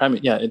think it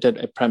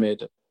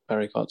premiered at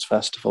Berwick Arts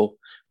Festival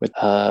with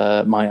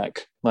Mayak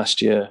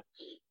last year.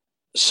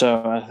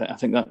 So I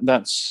think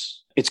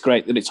that's, it's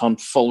great that it's on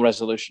full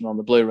resolution on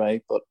the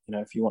Blu-ray, but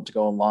if you want to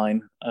go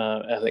online,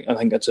 I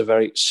think that's a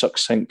very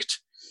succinct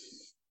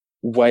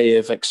way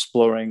of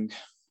exploring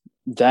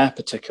their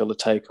particular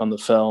take on the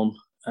film.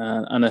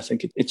 And I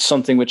think it's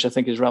something which I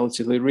think is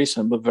relatively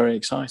recent, but very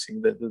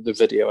exciting, the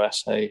video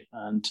essay.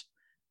 And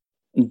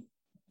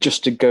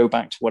just to go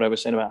back to what I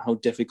was saying about how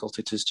difficult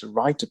it is to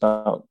write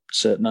about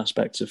certain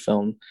aspects of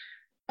film,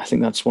 I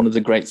think that's one of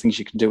the great things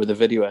you can do with a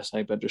video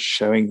essay, by just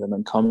showing them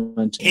and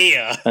commenting.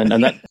 Here. And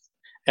that,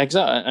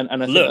 exactly.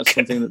 And I think that's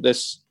something that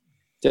this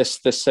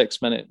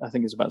 6 minute, I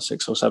think it's about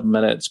 6 or 7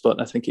 minutes,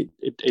 but I think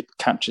it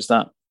captures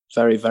that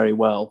very, very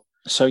well.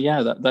 So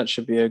yeah, that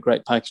should be a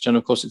great package. And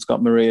of course, it's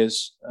got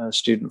Maria's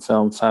student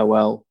film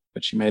Farewell,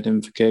 which she made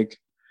in Verkig,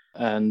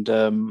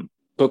 and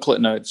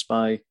booklet notes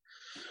by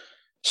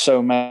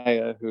So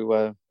Meyer,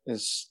 who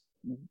has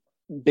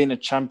been a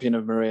champion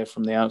of Maria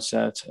from the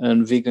outset,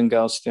 and Vigan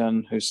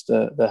Galstian, who's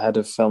the head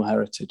of film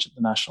heritage at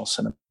the National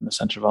Cinema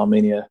Center of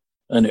Armenia,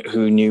 and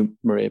who knew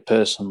Maria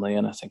personally,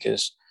 and I think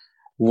is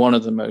one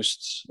of the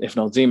most, if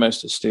not the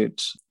most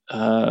astute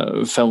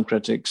film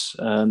critics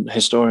and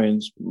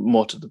historians,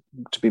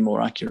 to be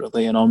more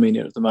accurately, in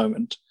Armenia at the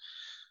moment.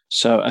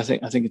 So I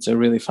think it's a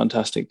really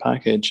fantastic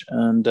package,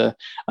 and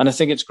I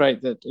think it's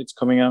great that it's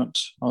coming out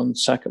on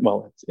second.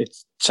 Well,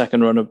 it's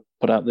second run of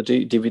put out the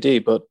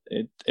DVD, but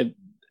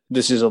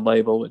this is a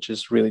label which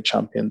has really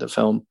championed the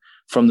film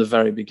from the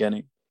very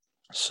beginning.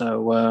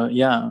 So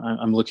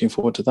I'm looking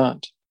forward to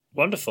that.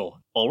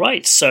 Wonderful. All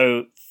right.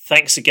 So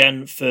thanks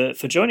again for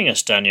joining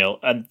us, Daniel,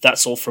 and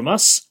that's all from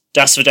us.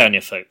 Do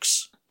svidaniya,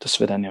 folks. Do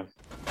svidaniya.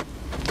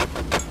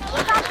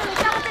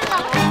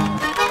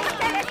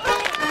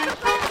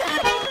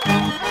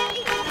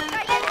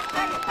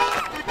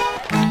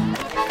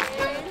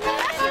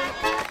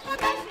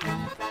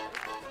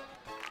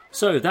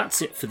 So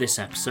that's it for this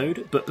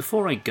episode, but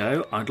before I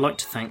go, I'd like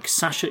to thank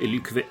Sasha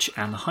Ilukovic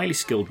and the Highly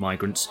Skilled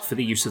Migrants for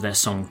the use of their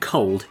song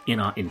Cold in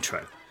our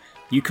intro.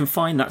 You can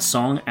find that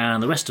song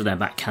and the rest of their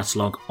back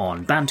catalogue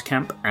on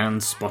Bandcamp and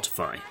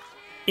Spotify.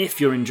 If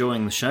you're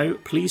enjoying the show,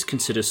 please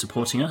consider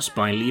supporting us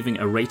by leaving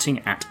a rating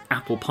at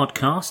Apple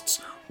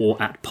Podcasts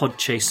or at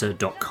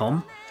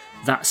podchaser.com.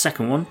 That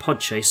second one,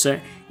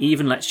 Podchaser,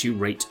 even lets you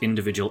rate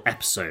individual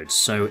episodes,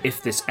 so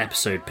if this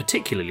episode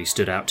particularly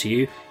stood out to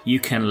you, you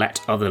can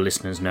let other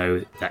listeners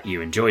know that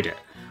you enjoyed it.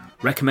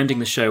 Recommending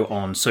the show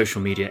on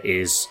social media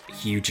is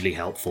hugely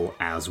helpful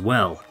as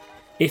well.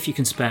 If you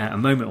can spare a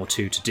moment or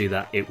two to do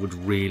that, it would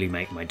really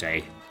make my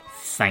day.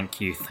 Thank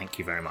you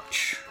very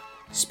much.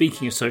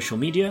 Speaking of social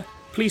media,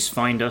 please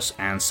find us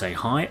and say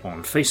hi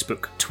on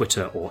Facebook,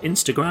 Twitter or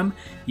Instagram.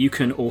 You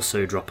can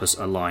also drop us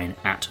a line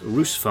at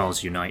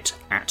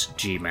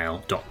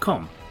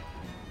roosefilsunite@gmail.com.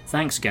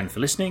 Thanks again for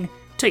listening,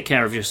 take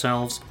care of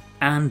yourselves,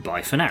 and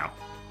bye for now.